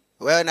 20.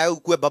 Wewe na wewe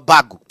ukue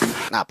babagu.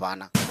 Na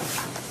hapana.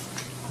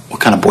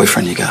 What kind of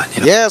boyfriend you got?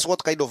 You know? Yes,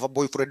 what kind of a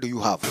boyfriend do you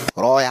have?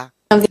 Roya,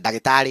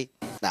 daktari.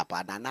 Na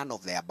hapana, none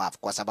of the above.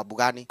 Kwa sababu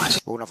gani?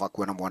 Wewe unafaa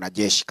kuwa na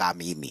mwanajeshi kama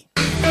mimi.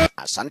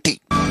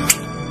 Asante.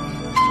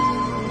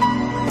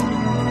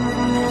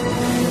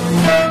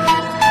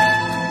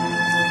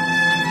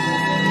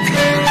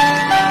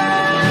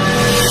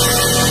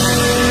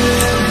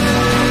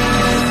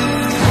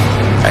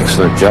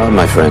 Excellent job,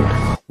 my friend.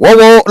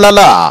 Wowo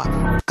lala.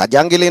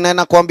 Kajangili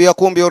nena kuambia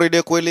kumbi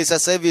already kweli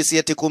sasa hivi si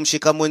eti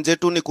kumshika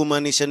mwenzetu ni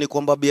kumaanisha ni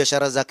kwamba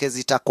biashara zake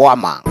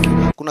zitakwama.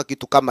 Kuna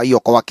kitu kama hiyo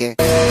kwake.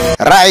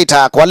 Right,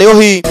 kwa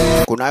leo hii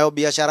kunayo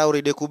biashara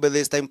already kumbe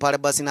this time pale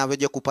basi na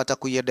weje kupata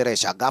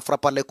kuiendelesha. Ghafla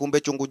pale kumbe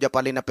chunguja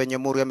pale na penye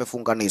muri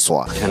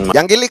yamefunganishwa.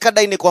 Jangili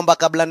kadai ni kwamba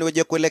kabla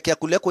niweje kuelekea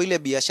kule kwa ile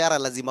biashara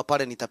lazima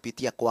pale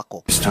nitapitia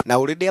kwako. Na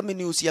already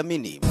amini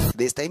usiamini.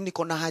 This time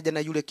niko na haja na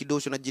yule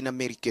kidosho na jina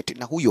Mary Kate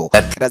na huyo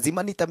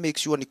lazima nita make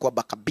sure ni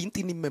kwamba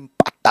kabinti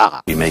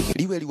nimempata.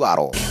 Liwe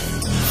liwaro.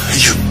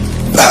 You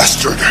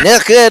bastard.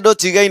 Nekedo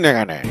tigaine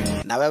gane.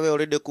 Na wewe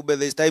already kube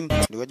this time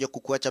niweje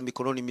kukuacha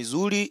mikononi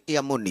mizuri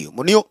ya Monio.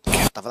 Monio,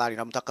 tafadhali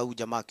namtaka huyu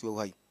jamaa akiwa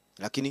uhai.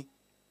 Lakini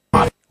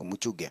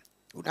umchuge.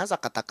 Unaanza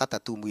katakata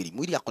tu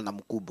mwili yako na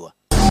mkubwa.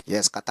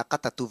 Yes,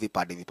 katakata tu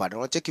vipande.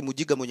 Unacheki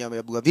mujiga mwenye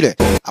ameabua vile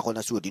ako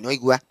na suodi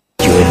noigwa.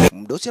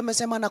 Mdosi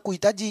amesema na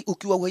kuhitaji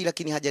ukiwa uhai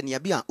lakini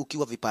hajaniambia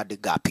ukiwa vipande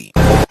gapi.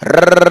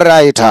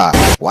 Right.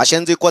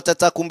 Washenzi kwa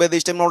tata kumbe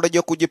this time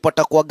unaoreje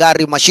kujipata kwa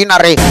gari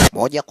machinery.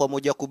 Moja kwa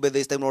moja kumbe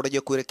this time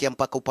unaoreje kuelekea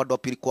mpaka upande wa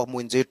pili kwa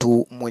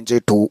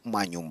mwenzetu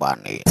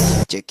manyumbani.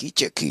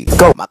 Cheki.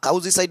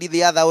 Makauzi side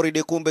the other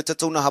already kumbe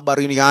tata una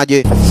habari ni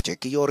aje.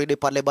 Cheki already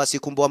pale basi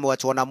kumbe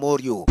wamewachwa na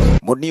Morio.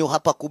 Monio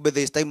hapa kumbe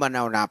this time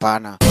anaona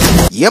hapana.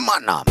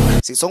 Yemana.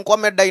 Sisonko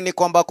amedai ni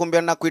kwamba kumbe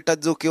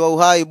anakuhitaji ukiwa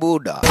uhai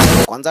buda.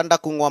 Kwanza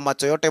ndakungwa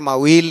macho yote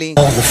mawili.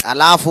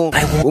 Alafu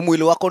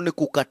mwili wako ni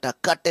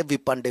kukatakate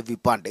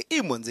vipande.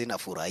 Hii mwenze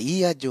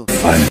inafurahia jo.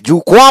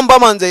 Juu kwamba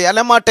manze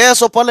yale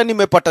mateso pale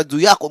nimepata juu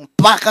yako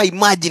mpaka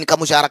imagine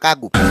kama mshahara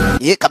kangu.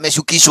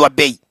 Kameshukishwa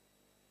bei.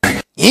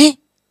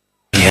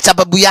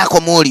 Sababu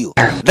yako Morio.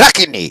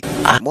 Lakini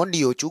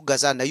Morio chuga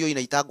sana hiyo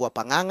inaitagwa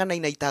panganga na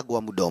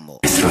inaitagwa mdomo.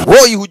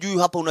 Woi hujui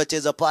hapa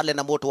unacheza pale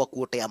na moto wa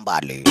kuotea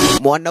mbali.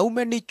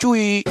 Mwanaume ni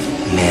chui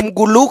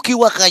mguluki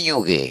wa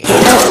kanyuge.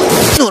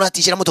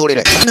 Unatishia moto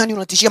ile. Nani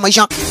unatishia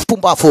maisha?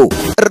 Pumbafu.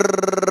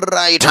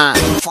 Right.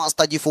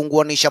 Fast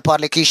ajifunguanisha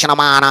pale kisha na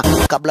maana.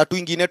 Kabla tu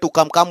ingine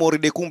tukamkamo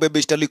already kumbe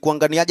best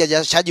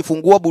alikuanganiaje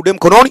shajifungua bude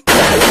mkononi.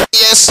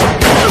 Yes.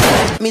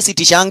 Mimi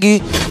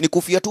sitishangi ni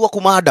kufiatua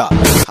kumada.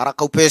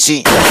 Haraka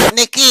upesi.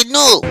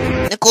 Nikinu.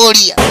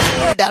 Nikolia.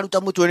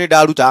 Daruta mtu ni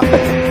daruta.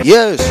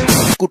 Yes.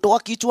 Kutoa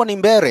kichwa ni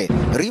mbere.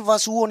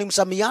 Rivers huo ni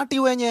msamiati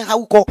wenye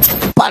hauko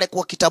pale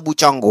kwa kitabu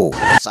changu.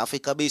 Safi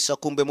kabisa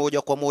kumbe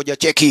moja kwa moja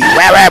cheki.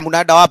 Wewe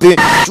mnaenda wapi?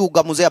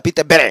 Chuga mzee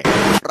apite mbele.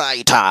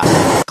 Right.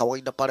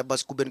 Kawaida pale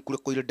basi kumbe ni kule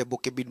kwa ile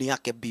deboke bini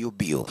yake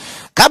bio.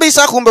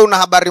 Kabisa kumbe una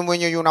habari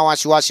mwenye yuna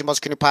wasiwasi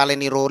maskini pale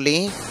ni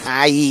roli.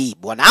 Ai,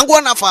 bwanangu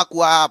anafaa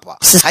kuwa hapa.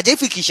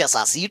 Hajaifikisha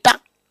saa 6.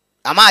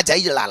 Ama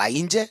hajailala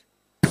nje.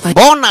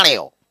 Bona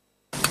leo.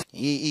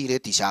 Hii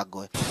leti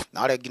shagwe.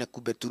 Na wale wengine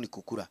kumbe tu ni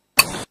kukura.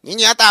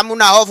 Nyinyi hata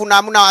hamuna hofu na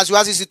hamuna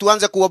wasiwasi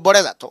situanze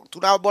kuomboleza.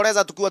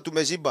 Tunaomboleza tukiwa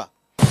tumeshiba.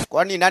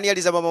 Kwani nani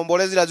alisema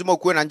maombolezi lazima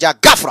ukuwe na njaa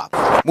ghafla?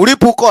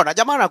 Mlipuko na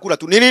jamaa anakula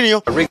tu. Nini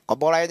hiyo? Kwa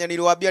bora yenye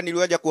niliwaambia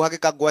niliwaje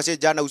kuhakika gwashe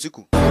jana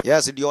usiku.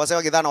 Yes, ndio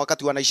wasema kidhana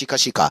wakati wanaishika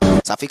shika.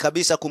 Safi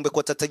kabisa kumbe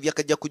kwa tata hivi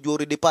akaja kujua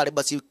already pale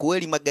basi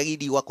kweli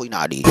magaidi wako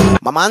inadi.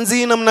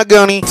 Mamanzi namna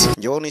gani?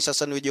 Njooni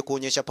sasa niweje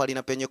kuonyesha pale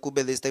na penye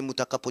kumbe this time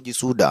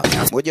utakapojisuda.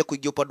 Ngoja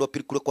kuingia upande wa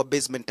pili kule kwa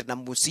basement na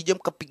msije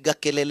mkapiga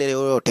kelele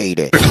yoyote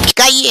ile.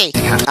 Kaye.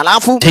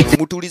 Alafu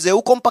mtulize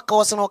huko mpaka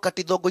wasana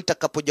wakati dogo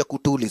itakapoja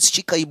kutuliza.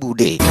 Shika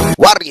ibude.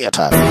 Warrior.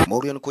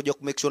 Morion kuja ku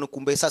make sure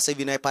kumbe sasa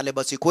hivi naye pale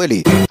basi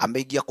kweli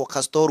ameingia kwa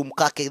kastor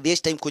mkake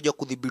this time kuja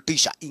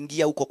kudhibitisha.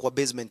 Ingia huko kwa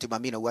basement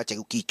mamina uache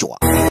ukichwa.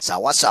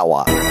 Sawa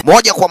sawa.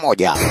 Moja kwa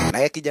moja. Na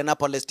yeye kijana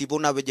pale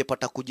Steven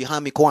awejepata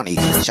kujihami kwani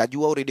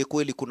shajua already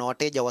kweli kuna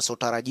wateja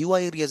wasotarajiwa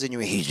area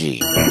zenyewe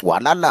hizi.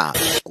 Walala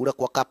kule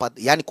kwa kapa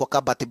yani kwa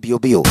kabati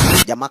bio.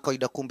 Jamaa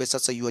kaida kumbe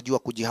sasa yajua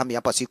kujihami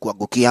hapa si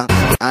kuangukia.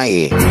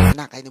 Ai.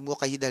 Na kaini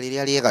mwoka hida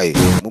lilia.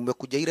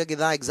 Mmekuja ile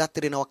gidhaa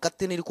exactly na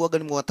wakati nilikuwa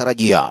gani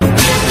mwatarajia.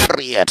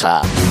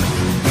 Rieta.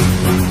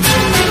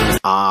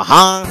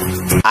 Aha.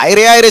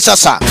 Aire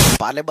sasa.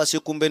 Pale basi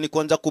kumbe ni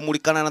kwanza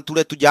kumulikana na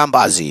tule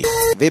tujambazi.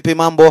 Vipi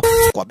mambo?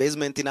 Kwa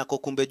basement nako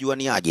kumbe jua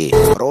ni aje.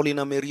 Roli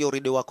na Merio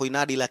ride wako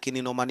inadi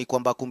lakini nomani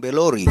kwamba kumbe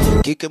lori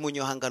kike mwenye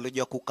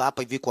hangalojua kukaa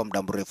hapa hivi kwa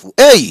muda mrefu.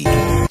 Hey!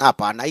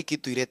 Hapa na hiki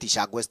tu ileti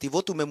shagwe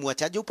Steve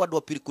tumemwachaje upande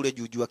wa pili kule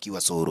juu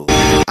akiwa soro.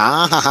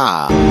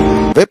 Aha.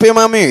 Vipi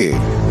mami?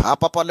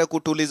 Hapa pale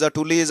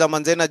tuliza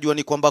manzena jua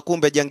ni kwamba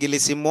kumbe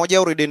jangilisi mmoja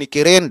already ni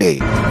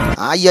kirende.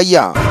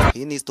 Ayaya.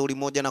 Hii ni story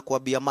moja na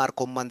kuambia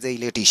Marco manze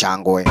ileti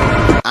shangwe.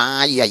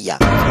 Ayaya.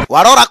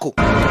 Waroraku.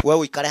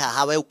 Wewe ikale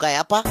hawe ukae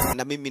hapa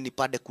na mimi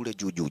nipande kule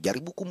juu.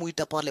 Jaribu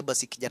kumuita pale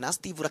basi kijana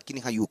Steve lakini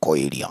hayuko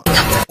area.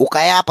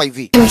 Ukae hapa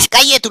hivi.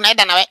 Kaye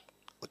tunaenda nawe.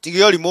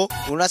 Utigio limo.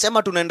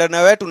 Unasema tunaenda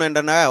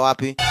nawe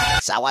wapi?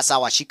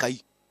 Sawa shika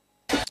hii.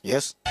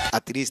 Yes,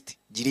 at least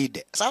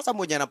jiride. Sasa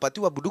mmoja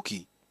anapatiwa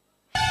buduki.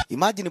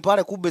 Imagine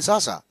pale kumbe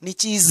sasa ni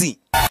chizi.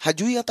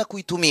 Hajui hata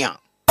kuitumia.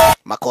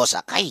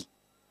 Makosa kai.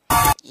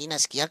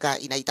 Inasikiaka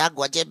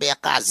inaitagwa jembe ya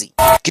kazi.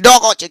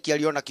 Kidogo cheki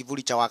aliona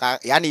kivuli cha waka,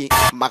 yani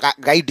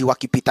magaidi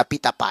wakipita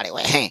pale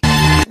we.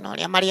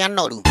 Nolia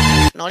Marianoru.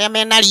 Nolia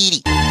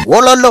menaliri.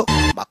 Wololo.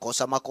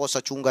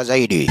 Makosa chunga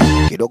zaidi.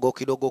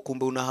 Kidogo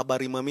kumbe una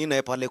habari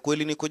mamina pale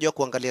kweli ni kuja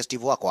kuangalia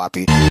Steve wako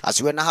wapi.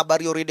 Asiwe na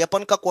habari already hapa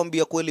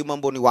nikakwambia kweli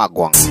mambo ni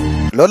wagwang.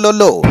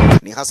 Lololo.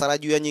 Ni hasara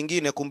juu ya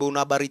nyingine kumbe una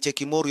habari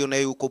cheki Morio na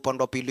yuko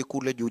upande wa pili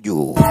kule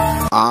juu.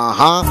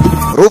 Aha.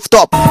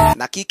 Rooftop.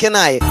 Na kike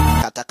naye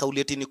kataka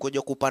uleti ni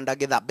kuja kupanda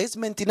gedha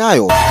basement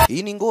nayo.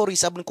 Hii ni ngori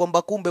sababu ni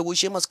kwamba kumbe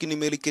uishe maskini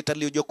meliketa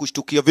aliyojua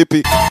kushtukia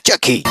vipi.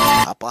 Cheki.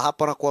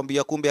 Hapa na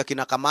kuambia kumbe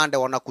akina kamanda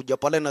wanakuja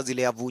pale na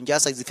zile avunja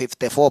size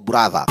 54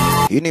 brother.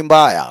 Hii ni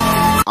mbaya.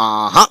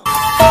 Aha.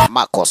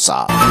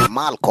 Makosa.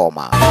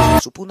 Malkoma.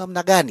 Supu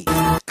namna gani?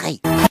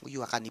 Kai.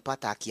 Huyu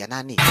akanipata akia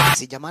nani?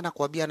 Si jamana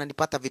kuambia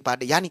ananipata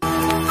vipande. Yani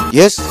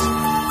yes.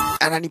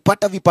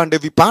 Ananipata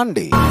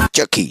vipande.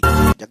 Cheki.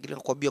 Jagila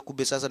nakwambia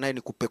kumbe sasa naye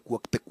ni kupekua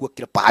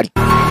kila pahali.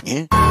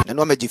 Nani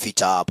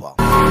wamejificha hapa?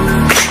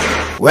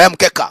 Wewe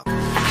mkeka.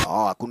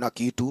 Hakuna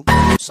kitu.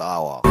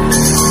 Sawa.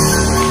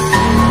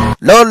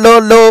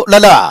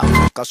 Lala.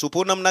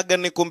 Kasupu namna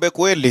gani kumbe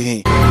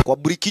kweli. Kwa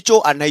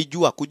Brikicho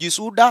anaijua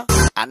kujisuda,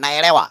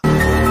 anaelewa.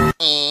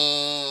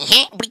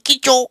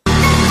 Brikicho.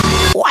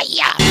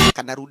 Waya.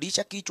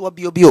 Kanarudisha kichwa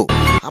bio.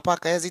 Hapa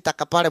kaezi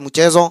takapale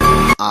mchezo.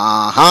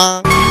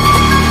 Aha.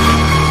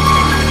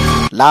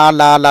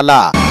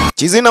 La.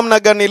 Chizi namna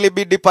gani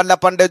ilibidi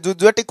pande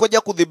juju eti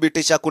koja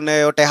kudhibitisha kuna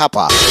yote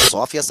hapa.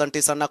 So afya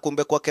asante sana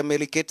kumbe kwa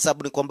Kemelikate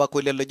sababu ni kwamba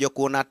kweli alijua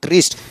kuona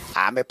trist.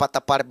 Amepata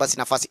pale basi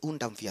nafasi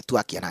unda mfiatu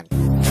akia nani.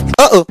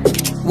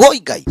 Woi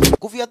guy.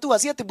 Kufiatua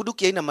si ati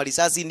buduki haina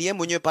malisasi ni yeye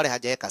mwenyewe pale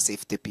hajaweka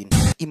safety pin.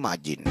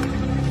 Imagine.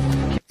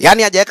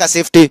 Yani hajaweka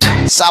safety.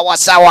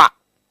 Sawa.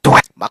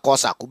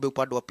 Makosa kumbe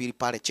upande wa pili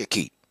pale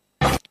cheki.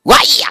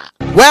 Waya!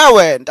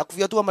 Wewe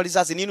nitakufiatua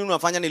malisasi nini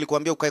unafanya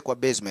nilikuambia ukae kwa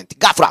basement.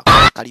 Ghafla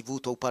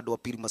kalivutwa upande wa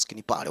pili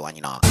maskini pale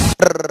wanyina.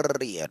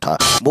 Rieta.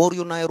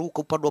 Morio naye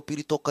ruka upande wa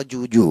pili toka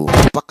juu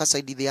mpaka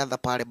side the other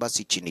pale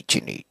basi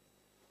chini.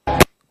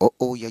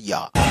 Oh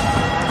ya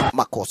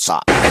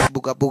makosa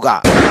buga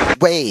buga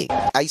we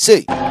I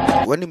say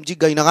wani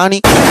mjiga ina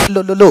gani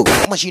lo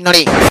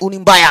machinery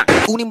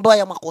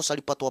unimbaya makosa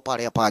alipatwa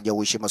pale hapa haja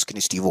uishi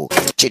maskini Steve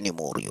chini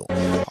Morio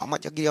ama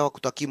jagia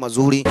wakutaki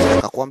mazuri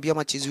akakwambia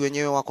machizi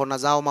wenyewe wako na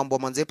zao mambo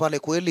manze pale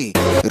kweli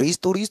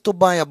risto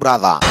baya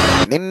brother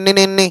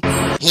nini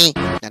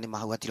nani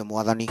mahawati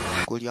mwadhani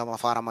kweli ama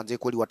mafara manze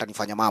kweli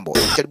watanifanya mambo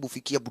jaribu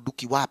fikia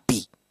buduki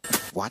wapi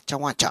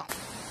wacha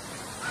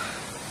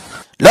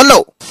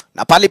lolo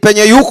na pali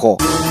penye yuko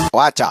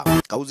wacha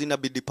kauzi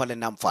inabidi pale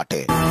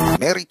namfate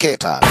Mary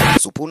Keta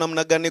supuna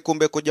mnagani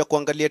kumbe kuja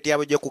kuangalia tia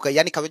weje kuka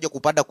yani kaweje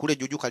kupada kule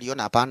juju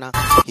kaliona hapana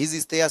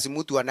hizi stairs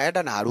mtu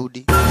anaenda na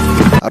harudi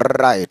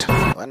right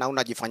wana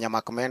unajifanya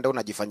Commando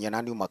unajifanyia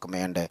nani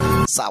Commando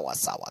sawa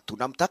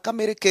tunamtaka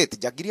Mary Kate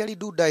jagiria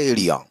liduda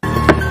area.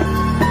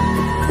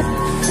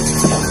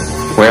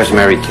 Where's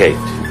Mary Kate?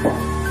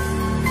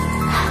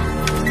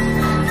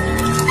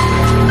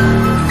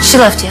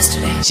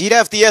 She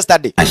left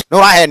yesterday. No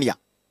rahenia.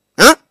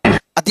 Huh?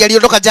 Ati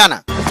aliondoka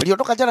jana.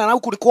 Na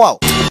huku kwao.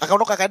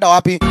 Akaondoka kaenda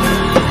wapi?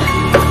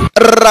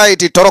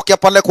 Right, torokea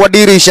pale kwa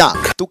dirisha.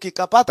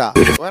 Tukikapata,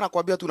 wewe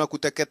nakwambia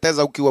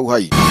tunakuteketeza ukiwa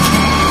uhai.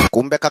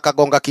 Kumbe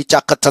kakagonga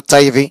kichaka tata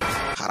hivi.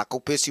 Haraka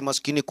upesi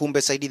maskini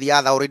kumbe Saidi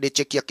Diadha already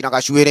cheki ya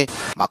kinagashwere.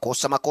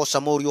 Makosa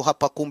Morio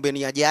hapa kumbe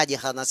ni ajaje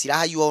hana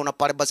silaha yuaona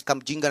pale basi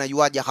kamjinga na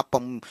yuaja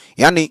hapa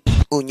yani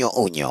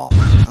unyo.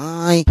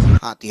 Ai,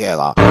 hati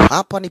hela.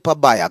 Hapa ni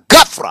pabaya.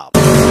 Gafra.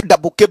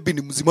 Double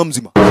cabin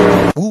mzima.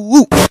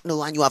 No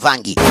wanyu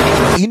vangi.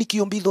 Hii ni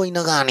kiombizo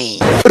ina gani?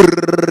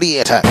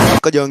 Rieta.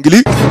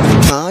 Kajangili.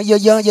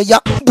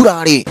 Ya.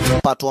 Burari.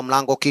 Patwa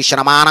mlango kisha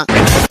na maana.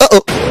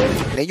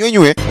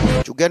 Nenywe.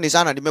 Chugeni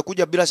sana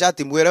nimekuja bila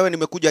shati muelewe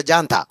nimekuja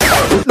janta.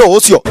 No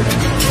sio.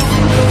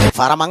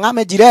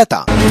 Faramangame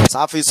jireta.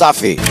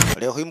 Safi.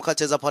 Leo hii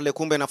mkacheza pale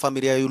kumbe na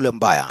familia yule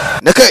mbaya.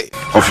 Neke.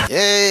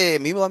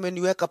 Mimi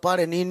wameniweka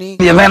pale nini?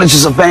 The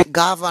advantages of bank.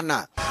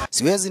 Governor.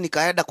 Siwezi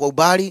nikaenda kwa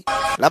ubali.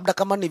 Labda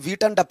kama ni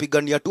vita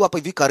ndapigania tu hapa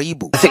hivi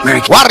karibu.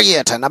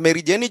 Warrior na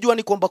Mary Jane jua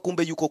ni kwamba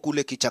kumbe yuko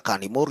kule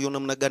kichakani. Morio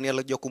namna gani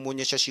alija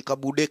kumuonyesha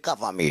shikabude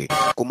kavami.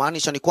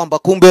 Kumaanisha ni kwamba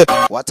kumbe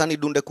watani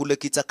dunde kule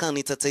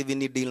kichakani sasa hivi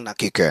ni deal na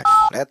kike.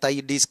 Leta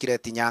hii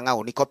discret nyanga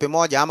unikope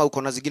moja ama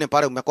uko na zingine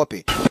pale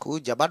umekopi.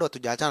 Kuja bado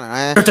hatujaachana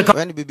naye.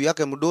 Wewe ni bibi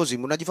yake mdozi.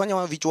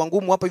 Mnajifanya vichwa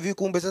ngumu hapa hivi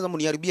kumbe sasa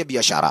mniharibia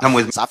biashara.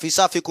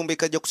 Safi kumbe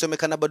kaja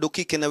kusemekana bado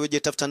kike na weje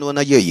tafutaniwa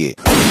na yeye.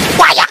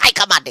 Waya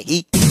haikamande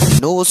hii.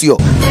 No sio.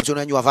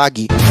 Tunanywa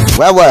vagi.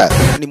 Wewe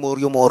ni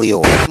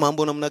Morio.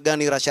 Mambo namna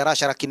gani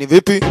rasha lakini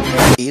vipi?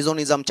 Hizo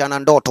ni za mchana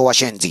ndoto wa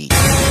shenzi.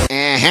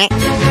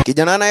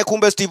 Kijana naye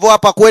kumbe Steve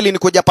hapa kweli ni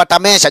kujapata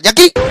mesha.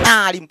 Jaki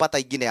alimpata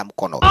ingine ya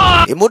mkono.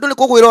 Imudu ni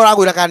kukuirora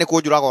gwira kana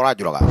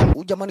kujuraga.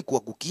 Jamani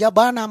kuagukia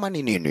bana ama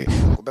ni nini?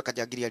 Kumbe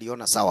kajagiri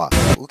aliona sawa.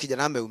 Huyu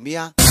kijana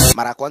ameumia.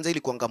 Mara kwanza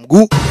ilikuanga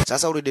mguu,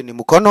 sasa already ni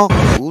mkono,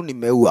 huu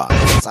nimeua.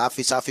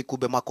 Safi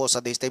kumbe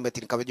makosa this time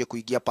nikaweje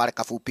kuingia pale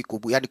kafupi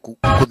kubu yani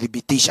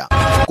kudhibitisha.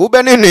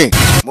 Kumbe nini?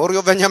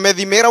 Morio venye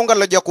amedhimera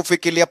ungaloja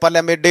kufikiria pale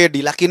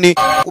amededi lakini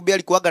kumbe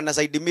alikuaga na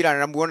Saidi Mira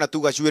anamuona tu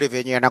gashwere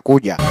venye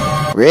anakuja.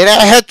 Wewe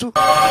hetu,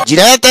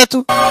 jirete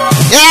tu.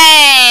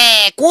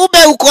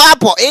 Kumbe uko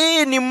hapo.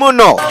 Ni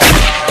mono.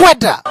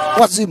 Kwenda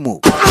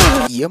wazimu.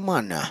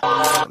 Yemana.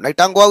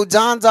 Unaitangwa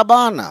ujanza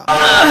bana.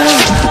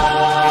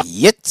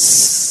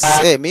 Yes.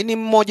 Mimi ni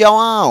mmoja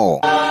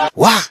wao.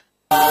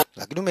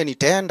 Lakini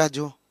umenitenda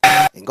jo.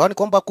 Ingawa ni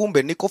kwamba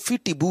kumbe niko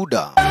fiti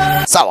buda.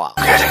 Sawa.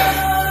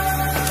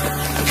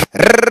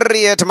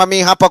 Riet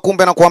mami hapa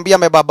kumbe na kuambia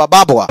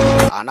mebabababwa.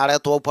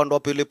 Analetwa upande wa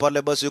pili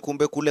pale basi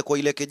kumbe kule kwa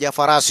ile keja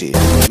farasi.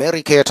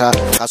 Mary Keta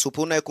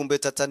kasupuna kumbe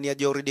tatania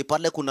joridi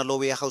pale kuna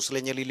lowe house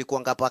lenye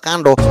lilikuwa ngapa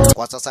kando.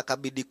 Kwa sasa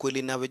kabidi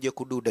kweli na weje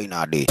kududa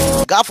inadi.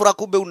 Gafura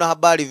kumbe una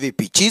habari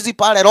vipi? Chizi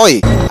pale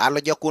Roy.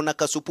 Aloja kuona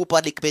kasupu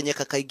pale penye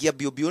kakaigia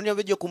biobioni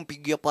aweje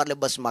kumpigia pale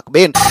basi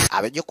McBain.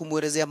 Aweje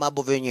kumuelezea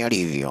mambo venye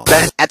alivyo.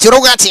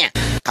 Atirogati.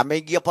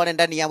 Kameingia pale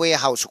ndani ya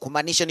warehouse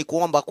kumaanisha ni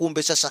kuomba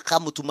kumbe sasa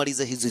kama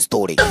tumalize hizi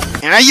story.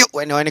 Ayo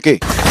wene ke.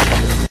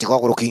 Tikwa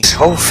kuruki.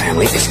 Whole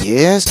family.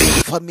 Yes,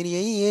 familia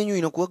hii yenyu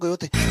inakuwa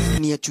yote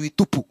ni ya chui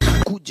tupu.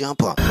 Kuja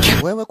hapa.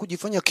 Wewe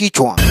kujifanya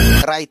kichwa.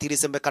 Right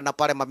ilisemekana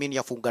pale mamini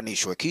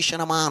yafunganishwe. Kisha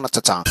na maana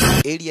tata.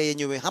 Area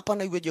yenyewe hapa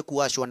na iweje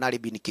kuwashwa na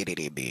libi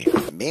nikiriribi.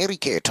 Mary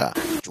Keta.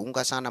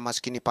 Chunga sana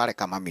maskini pale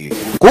kama mimi.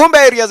 Kumbe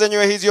area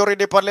zenyewe hizi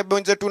already pale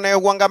bonze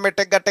tunayehuanga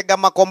metega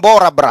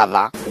makombora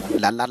brother.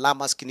 La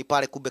maskini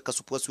pale kumbe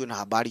kasupu asiwe na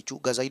habari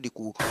chuga zaidi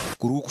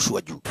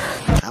kurukushwa juu.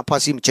 Hapa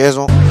si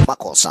mchezo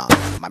makosa.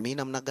 Mami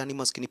namna gani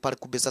maskini pale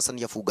kumbe sasa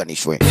ni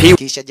yafunganishwe.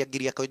 Kisha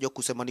jagiri akaweje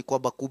kusema ni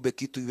kwamba kumbe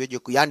kitu iweje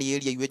yani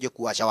area iweje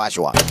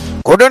kuwashawashwa.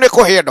 Kodone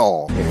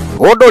kohedo.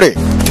 Odore.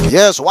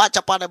 Yes,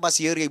 wacha pale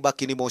basi area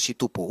ibaki ni moshi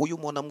tupu. Huyu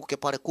mwanamke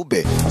pale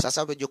kumbe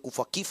sasa weje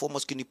kufa kifo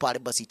maskini pale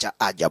basi cha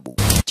ajabu.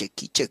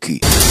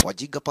 Cheki.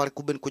 Wajiga pale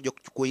kumbe ni kuja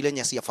kuchukua ile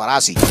nyasi ya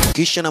farasi.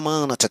 Kisha na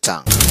maana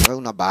tata. Wewe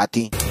una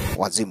bahati.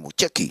 wazimu.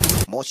 Cheki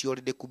moshi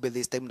already kube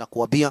this time na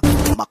kuambia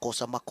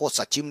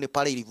makosa chimne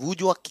pale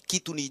ilivujwa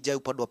kitu ni ijai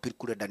upande wa pili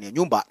kule ndani ya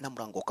nyumba na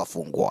mlango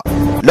ukafungwa.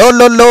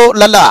 Lo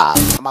lala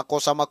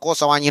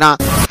makosa wanyina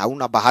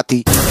hauna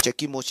bahati.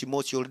 Cheki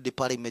moshi already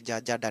pale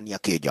imejaja ndani ya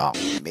keja.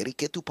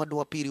 Meriketu upande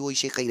wa pili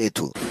waisheka ile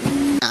tu.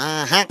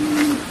 Aha.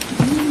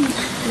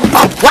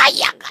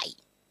 Waya gai.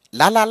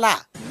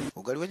 La.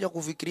 Ugaliweja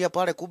kufikiria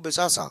pale kumbe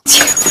sasa.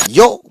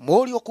 Yo,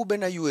 mori kube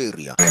na yu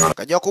area.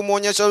 Kaja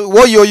kumuonyesha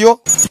woyoyo.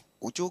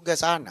 Uchuge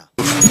sana.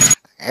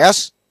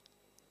 Yes.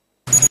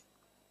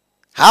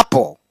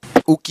 Hapo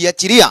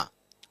ukiachilia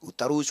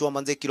utarushwa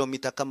manze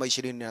kilomita kama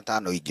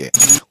 25 ije.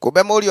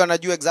 Kumbe mori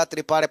anajua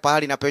exactly pale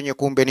pahali na penye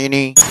kumbe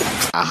nini.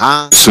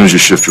 Aha. As soon as you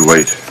shift your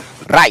weight.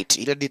 Right,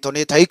 ile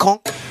detonator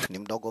iko ni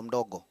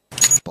mdogo.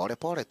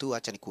 Pole tu,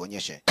 acha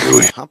nikuonyeshe.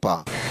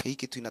 Hapa hii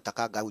kitu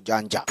inatakaga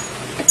ujanja.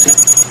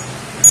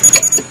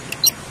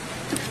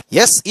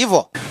 Yes,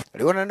 hivyo.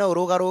 Liona na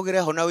urugarugire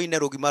hona wine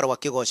rugimaro wa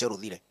kigoshe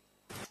ruthire.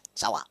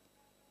 Sawa.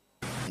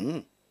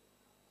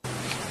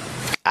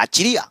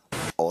 Achilia.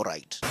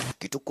 Alright.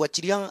 Kitu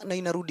kuachilia na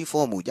inarudi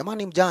fomu.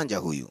 Jamani mjanja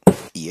huyu.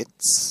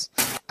 Yes.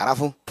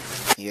 Alafu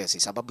yes,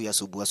 sababu ya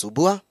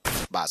subua.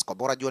 Bas, kwa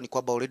bora jua ni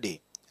kwamba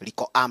already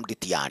liko armed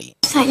tayari.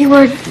 Is that your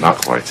word?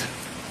 Not quite.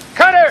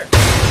 Cutter!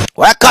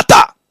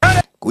 Wakata.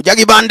 Kuja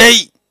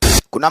kibandei.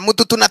 Kuna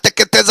mtu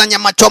tunateketeza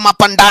nyama choma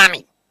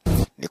pandani.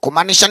 Ni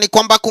kumaanisha ni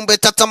kwamba kumbe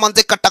tata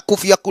manze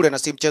katakufia kule na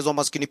si mchezo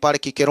maskini pale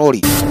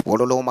kikerori.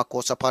 Wololo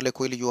makosa pale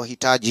kweli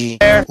yuhitaji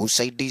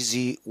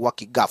usaidizi wa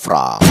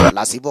kigafra.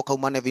 La sivyo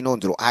kaumane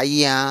vinondro.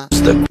 Haya.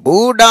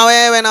 Buda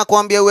wewe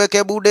nakwambia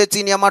uweke bude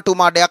chini ya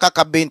matumade ya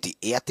kaka binti.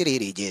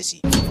 Atiriri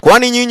jesi.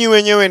 Kwani nyinyi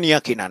wenyewe ni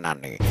akina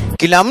nani?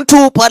 Kila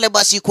mtu pale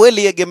basi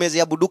kweli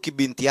egemezea buduki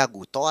binti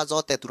yangu. Toa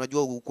zote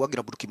tunajua ukuagi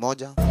na buduki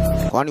moja.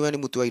 Kwani wewe ni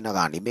mtu wa aina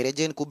gani?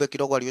 Merejeni kumbe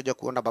kidogo alioja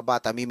kuona baba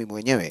hata mimi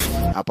mwenyewe.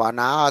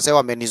 Hapana, hawa sewa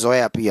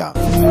wamenizoea pia.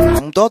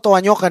 Mtoto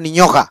wa nyoka ni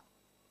nyoka.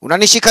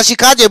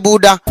 Unanishikashikaje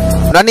buda?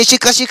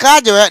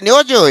 Unanishikashikaje wewe? Ni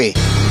ojoe.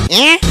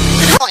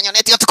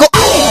 Wanyoneti tuko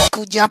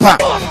kuja hapa.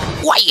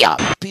 Waya,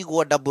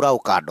 pigwa dabura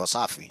ukado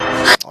safi.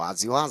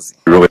 Wazi.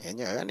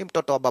 Yenyewe ni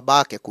mtoto wa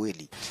babake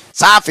kweli.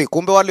 Safi,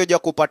 kumbe walioja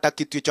kupata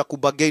kitu cha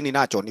kubageni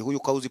nacho ni huyu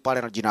kauzi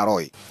pale na jina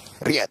Roy.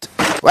 Riet.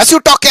 Wasi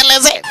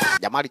utokeleze.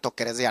 Jamali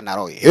tokelezea na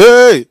Roy.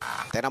 Hey!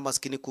 Tena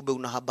maskini kumbe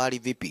una habari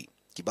vipi?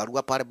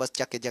 Kibarua pale basi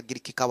chake jagiri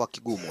kikawa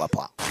kigumu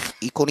hapa.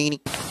 Iko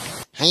nini?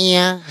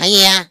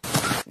 Haya.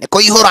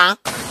 Niko ihura.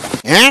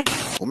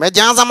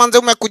 Umejaza manze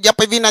umekuja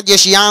hapa hivi na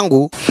jeshi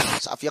yangu.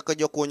 Safi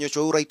akaja kuonyesha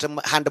right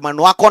handman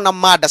wako na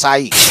mada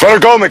sahi. Better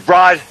go,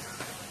 McBride.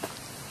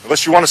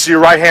 Unless you want to see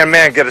your right-hand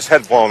man get his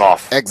head blown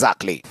off.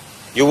 Exactly.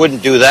 You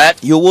wouldn't do that?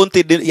 You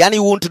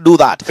won't do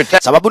that.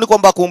 Sababu ni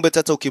kwamba kumbe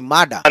tata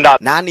ukimada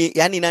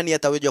nani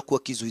ataweja kuwa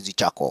kizuizi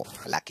chako.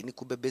 Lakini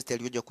kumbe best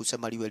aliweja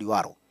kusema liwe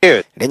liwaro.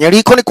 Lenye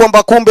liko ni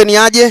kwamba kumbe ni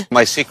aje?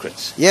 My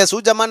secrets. Yes,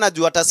 huyu jamaa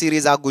anajua hata siri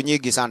zangu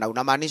nyingi sana.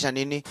 Unamaanisha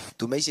nini?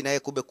 Tumeishi naye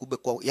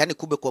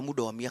kumbe kwa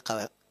muda wa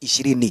miaka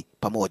 20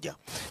 pamoja.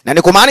 Na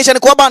ni kumaanisha ni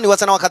kwamba ni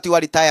wasana wakati wa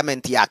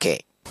retirement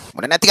yake.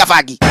 Mnanetika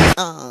fagi.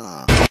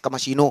 Kama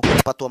shino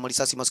pato wa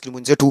malisasi maskini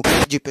mwenzetu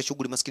jipe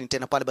shughuli maskini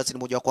tena pale basi ni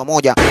moja kwa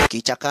moja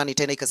kichakani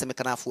tena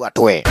ikasemekana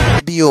afuatwe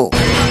bio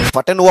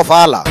fateni wa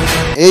fala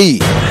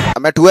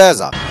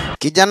ametuweza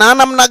kijana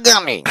namna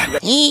gani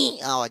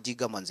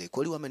hawajiga manze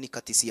kweli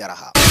wamenikatisia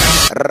raha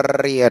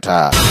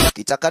rieta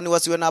kichakani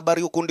wasiwe na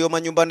habari huku ndio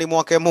manyumbani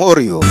mwake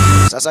Morio.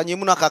 Sasa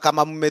nyinyi mnakaa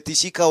kama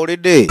mmetishika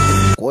already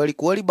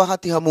kweli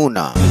bahati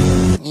hamuna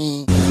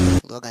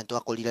ngoga ntoa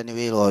kolila ni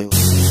wewe huyo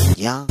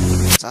ya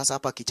sasa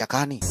hapa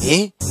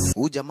kichakani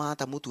huyu jamaa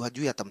hata mtu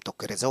hajui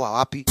atamtokelezewa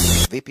wapi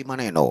vipi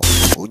maneno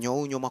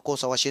unyo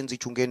makosa washenzi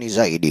chungeni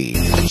zaidi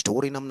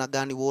story namna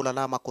gani wola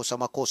la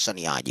makosa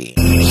ni aje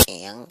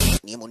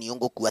ni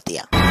muniongo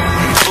kuatia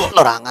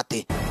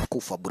lorangate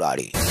kufa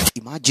burali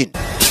imagine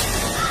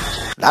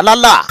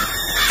la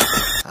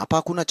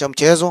hapa kuna cha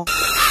mchezo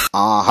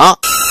aha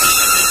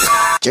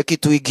cheki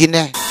tu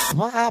ingine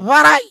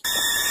barai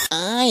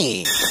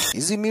ai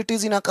hizi miti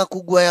zinaka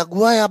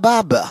kugwaya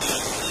baba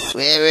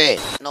wewe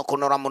no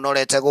kunora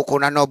munorete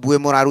gukuna no bue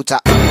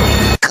muraruta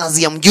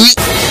kazi ya mjui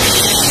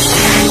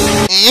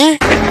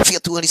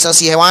fiatu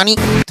risasi hewani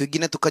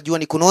tuingine tukajua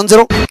ni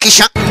kunonzero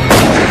kisha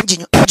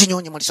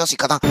jinyonya marisasi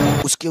kadhaa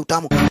usikie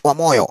utamu wa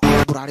moyo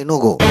burale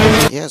nogo.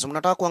 Yes,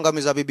 mnataka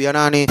kuangamiza bibi ya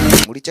nani?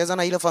 Mlicheza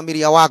na ile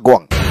familia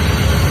wagwang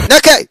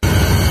neke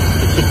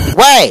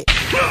we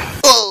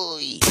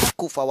oi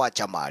kufa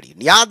wacha mali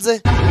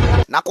niaze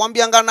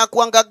nakwambia ngana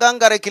kuanga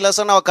gangare kila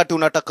sana wakati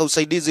unataka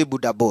usaidizi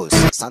buda boss.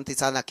 Asante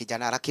sana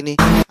kijana lakini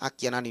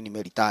akia nani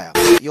nimeritaya.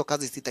 Hiyo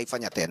kazi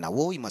sitaifanya tena.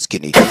 Woi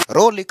maskini.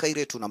 Roli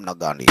kairetu namna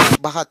gani?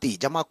 Bahati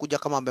jamaa kuja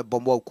kama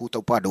amebomboa ukuta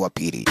upande wa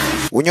pili.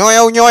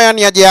 Unyoya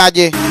ni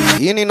aje.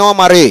 Hii ni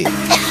noma re.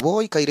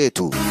 Woi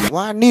kairetu.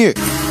 Wani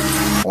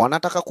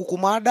wanataka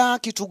kukumada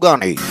kitu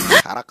gani?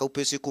 Haraka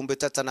upesi kumbe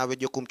tata na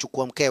weje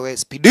kumchukua mkewe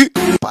speedy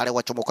pale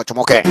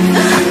wachomoke.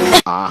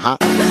 Aha.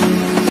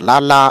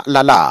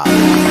 La.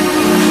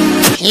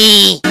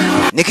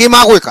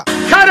 Nikimagweka.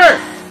 Cutter!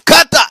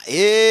 Kata!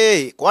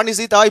 Kwani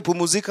sitawahi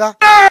pumuzika?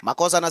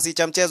 Makosa na si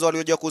cha mchezo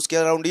aliyojua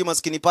kusikia raundi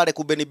maskini pale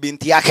kumbe ni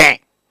binti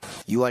yake.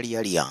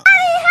 Yualialia.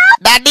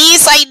 Dadi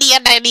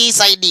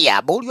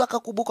saidia. Boli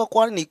akakumbuka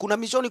kwani kuna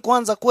mishoni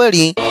kwanza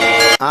kweli.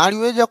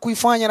 Aliweza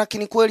kuifanya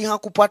lakini kweli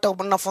hakupata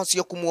nafasi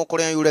ya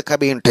kumuokolea yule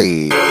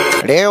kabinti.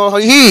 Leo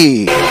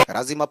hii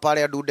lazima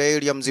pale adude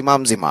Elia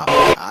mzima.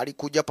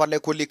 Alikuja pale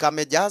kweli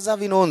kamejaza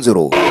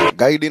vinonzero.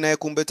 Gaidi naye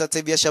kumbe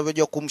tatevia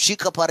shaweja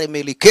kumshika pale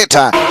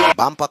Meliketa.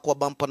 Bampa kwa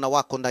bampa na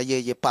wako na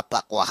yeye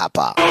papa kwa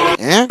hapa.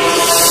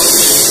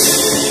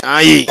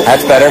 Ai.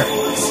 That's better.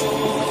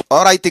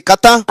 Alright,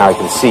 kata. I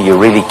can see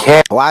you really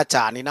care.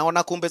 Wacha,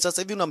 ninaona kumbe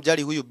sasa hivi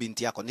unamjali huyu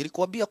binti yako.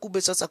 Nilikuambia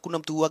kumbe sasa kuna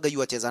mtu huaga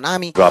yuacheza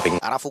nami.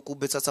 Alafu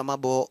kumbe sasa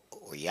mambo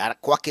ya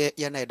kwake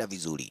yanaenda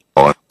vizuri.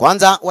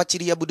 Kwanza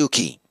wachilia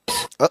buduki.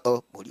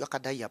 Boli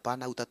akadai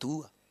hapana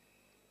utatua.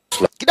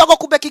 Kidogo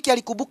kumbe kiki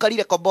alikumbuka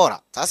lile kobora.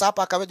 Sasa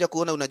hapa akaweja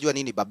kuona unajua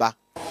nini baba.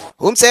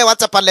 Umse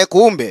wacha pale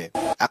kumbe.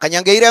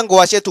 Akanyange ile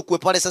ngwashe tukue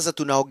pale sasa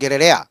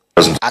tunaogelelea.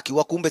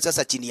 Akiwa kumbe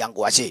sasa chini ya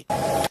ngwashe.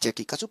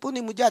 Cheki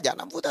kasupuni mjaja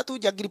anamvuta tu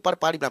jagiri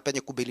pale na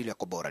penye kumbe lile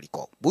kobora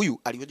liko. Buyu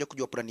aliweza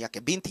kujua plani yake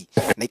binti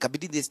na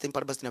ikabidi this time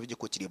pale basi navije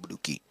kuachilia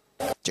buduki.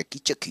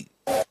 Cheki.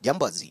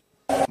 Jambazi.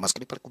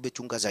 Maskini pale kumbe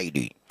chunga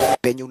zaidi.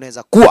 Penye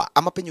unaweza kuwa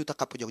ama penye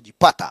utakapoja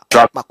kujipata.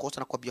 Makosa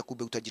na kuambia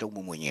kumbe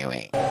utajiraumu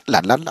mwenyewe.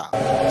 La.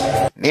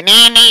 Ni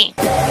nini?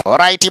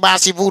 Alright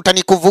basi vuta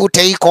ni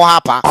kuvute iko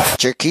hapa.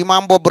 Cheki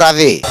mambo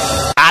brother.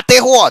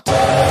 Ate what?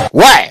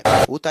 We,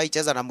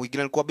 utaicheza na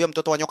mwingine nikuambia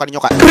mtoto wa nyoka ni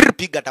nyoka.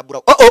 Piga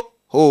tabura.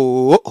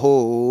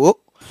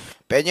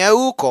 Penye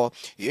huko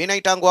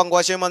inaitangwa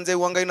ngwashe manze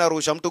uanga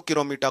inarusha mtu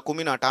kilomita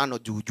 15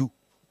 juju.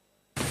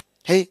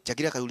 Hey,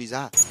 Jagiri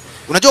akauliza.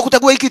 Unajua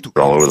kutagua hii kitu?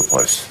 All over the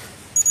place.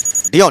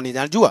 Ndio,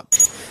 ninajua.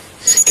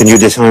 Can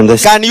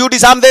you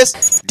disarm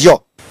this?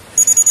 Ndio.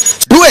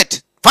 Do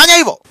it. Fanya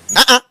hivyo.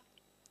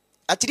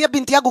 Achilia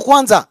binti yangu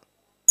kwanza.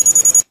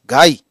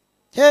 Guy.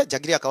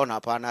 Jagiri akaona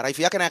hapana,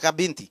 raifu yake na yaka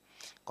binti.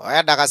 Kwa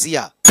hiyo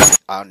dakasia.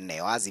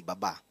 One wazi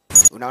baba.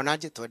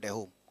 Unaonaje twende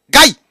home?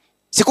 Guy.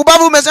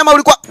 Sikubavu umesema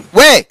ulikuwa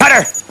we.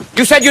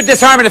 You said you'd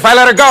disarm it if I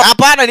let her go.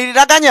 Hapana,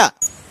 nilidanganya.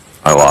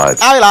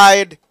 I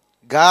lied.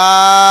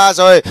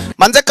 Gazo.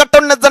 Manze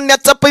katone zani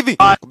atapa hivi.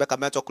 Kumbe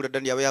kameacha kule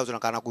ndani ya warehouse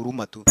unakaa na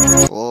guruma tu.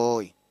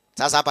 Oi.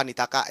 Sasa hapa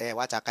nitaka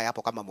wacha akae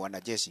hapo kama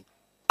mwanajeshi.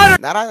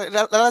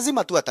 Na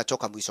lazima tu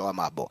atachoka mwisho wa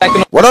mambo.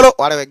 Walolo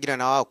wale wengine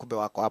na wao kumbe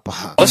wako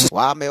hapa.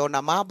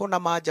 Wameona mambo na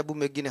maajabu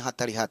mengine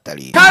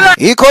hatari.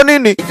 Iko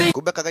nini?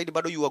 Kumbe kagaidi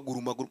bado yu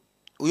guruma.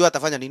 Huyo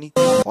atafanya nini?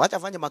 Wacha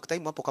afanye mark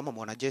time hapo kama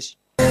mwanajeshi.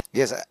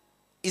 Yes.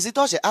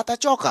 Isitoshe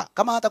atachoka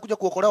kama hatakuja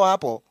kuokolewa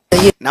hapo.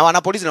 Na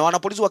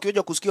wanapolisi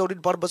wakiweja kusikia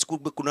already pale basi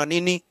kuna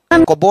nini?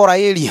 Kobora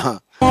area.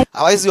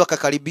 Hawezi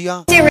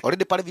wakakaribia.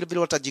 Already pale vile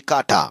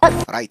watajikata.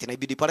 Right, na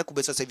ibidi pale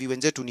kumbe sasa hivi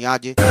wenzetu ni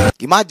aje.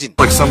 Imagine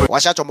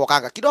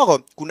washachomokanga kidogo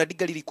kuna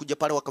diga lilikuja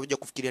pale wakaweja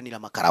kufikiria ni la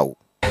makarau.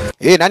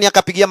 Nani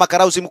akapigia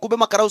makarau simu? Kumbe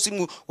makarau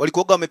simu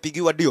walikuwa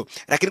wamepigiwa dio.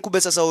 Lakini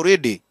kumbe sasa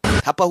already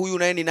hapa huyu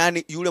naye ni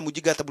nani? Yule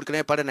mjiga atabulika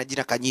naye pale na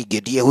jina Kanyige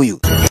ndiye huyu.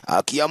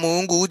 Akia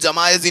Mungu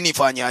jamaa hizi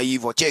nifanya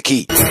hivyo.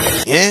 Cheki.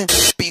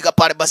 Piga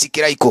pale basi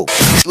kiraiko.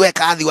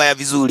 Weka adhi waya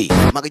vizuri.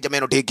 Magija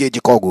meno tegeje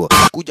kogo.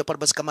 Kuja pale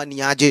basi kama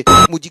ni aje.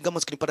 Mjiga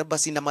maskini pale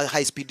basi na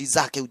high speed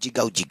zake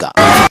ujiga.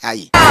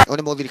 Hai.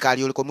 One modhili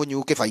kali yule kwa munyu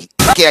ukefai.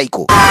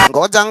 Kiraiko.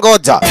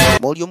 Ngoja.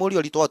 Molio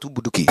alitoa tu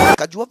buduki.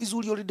 Kajua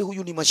vizuri yule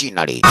huyu ni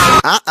machinery.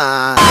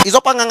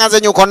 Hizo panganga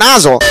zenye uko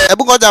nazo.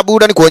 Hebu ngoja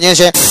buda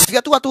nikuonyeshe.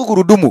 Fika tu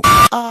gurudumu.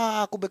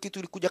 Kumbe kitu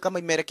ilikuja kama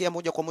imeelekea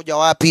moja kwa moja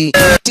wapi?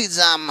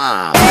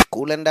 Tizama.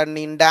 Kule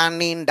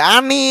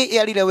ndani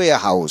ya lile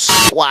warehouse.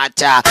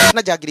 Wacha.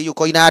 Na Jagiri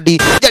yuko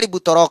inadi. Jaribu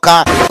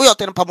toroka. Huyo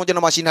tena pamoja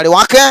na machinery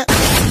wake.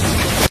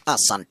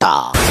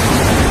 Asanta.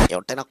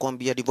 Yote na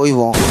kuambia ndivyo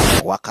hivyo.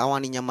 Wakawa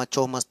ni nyama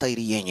choma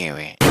staili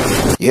yenyewe.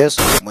 Yes,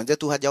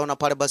 mwenzetu hajaona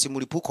pale basi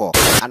mlipuko.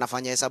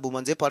 Anafanya hesabu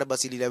mwenze pale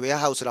basi lile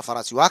warehouse la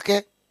farasi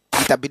wake.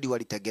 Itabidi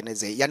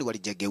walitengeneze, yani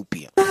walijenge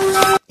upya.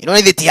 Inaona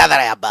ile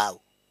tiadhara ya bao.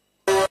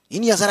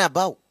 Ini hasara ya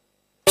bao.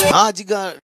 Jiga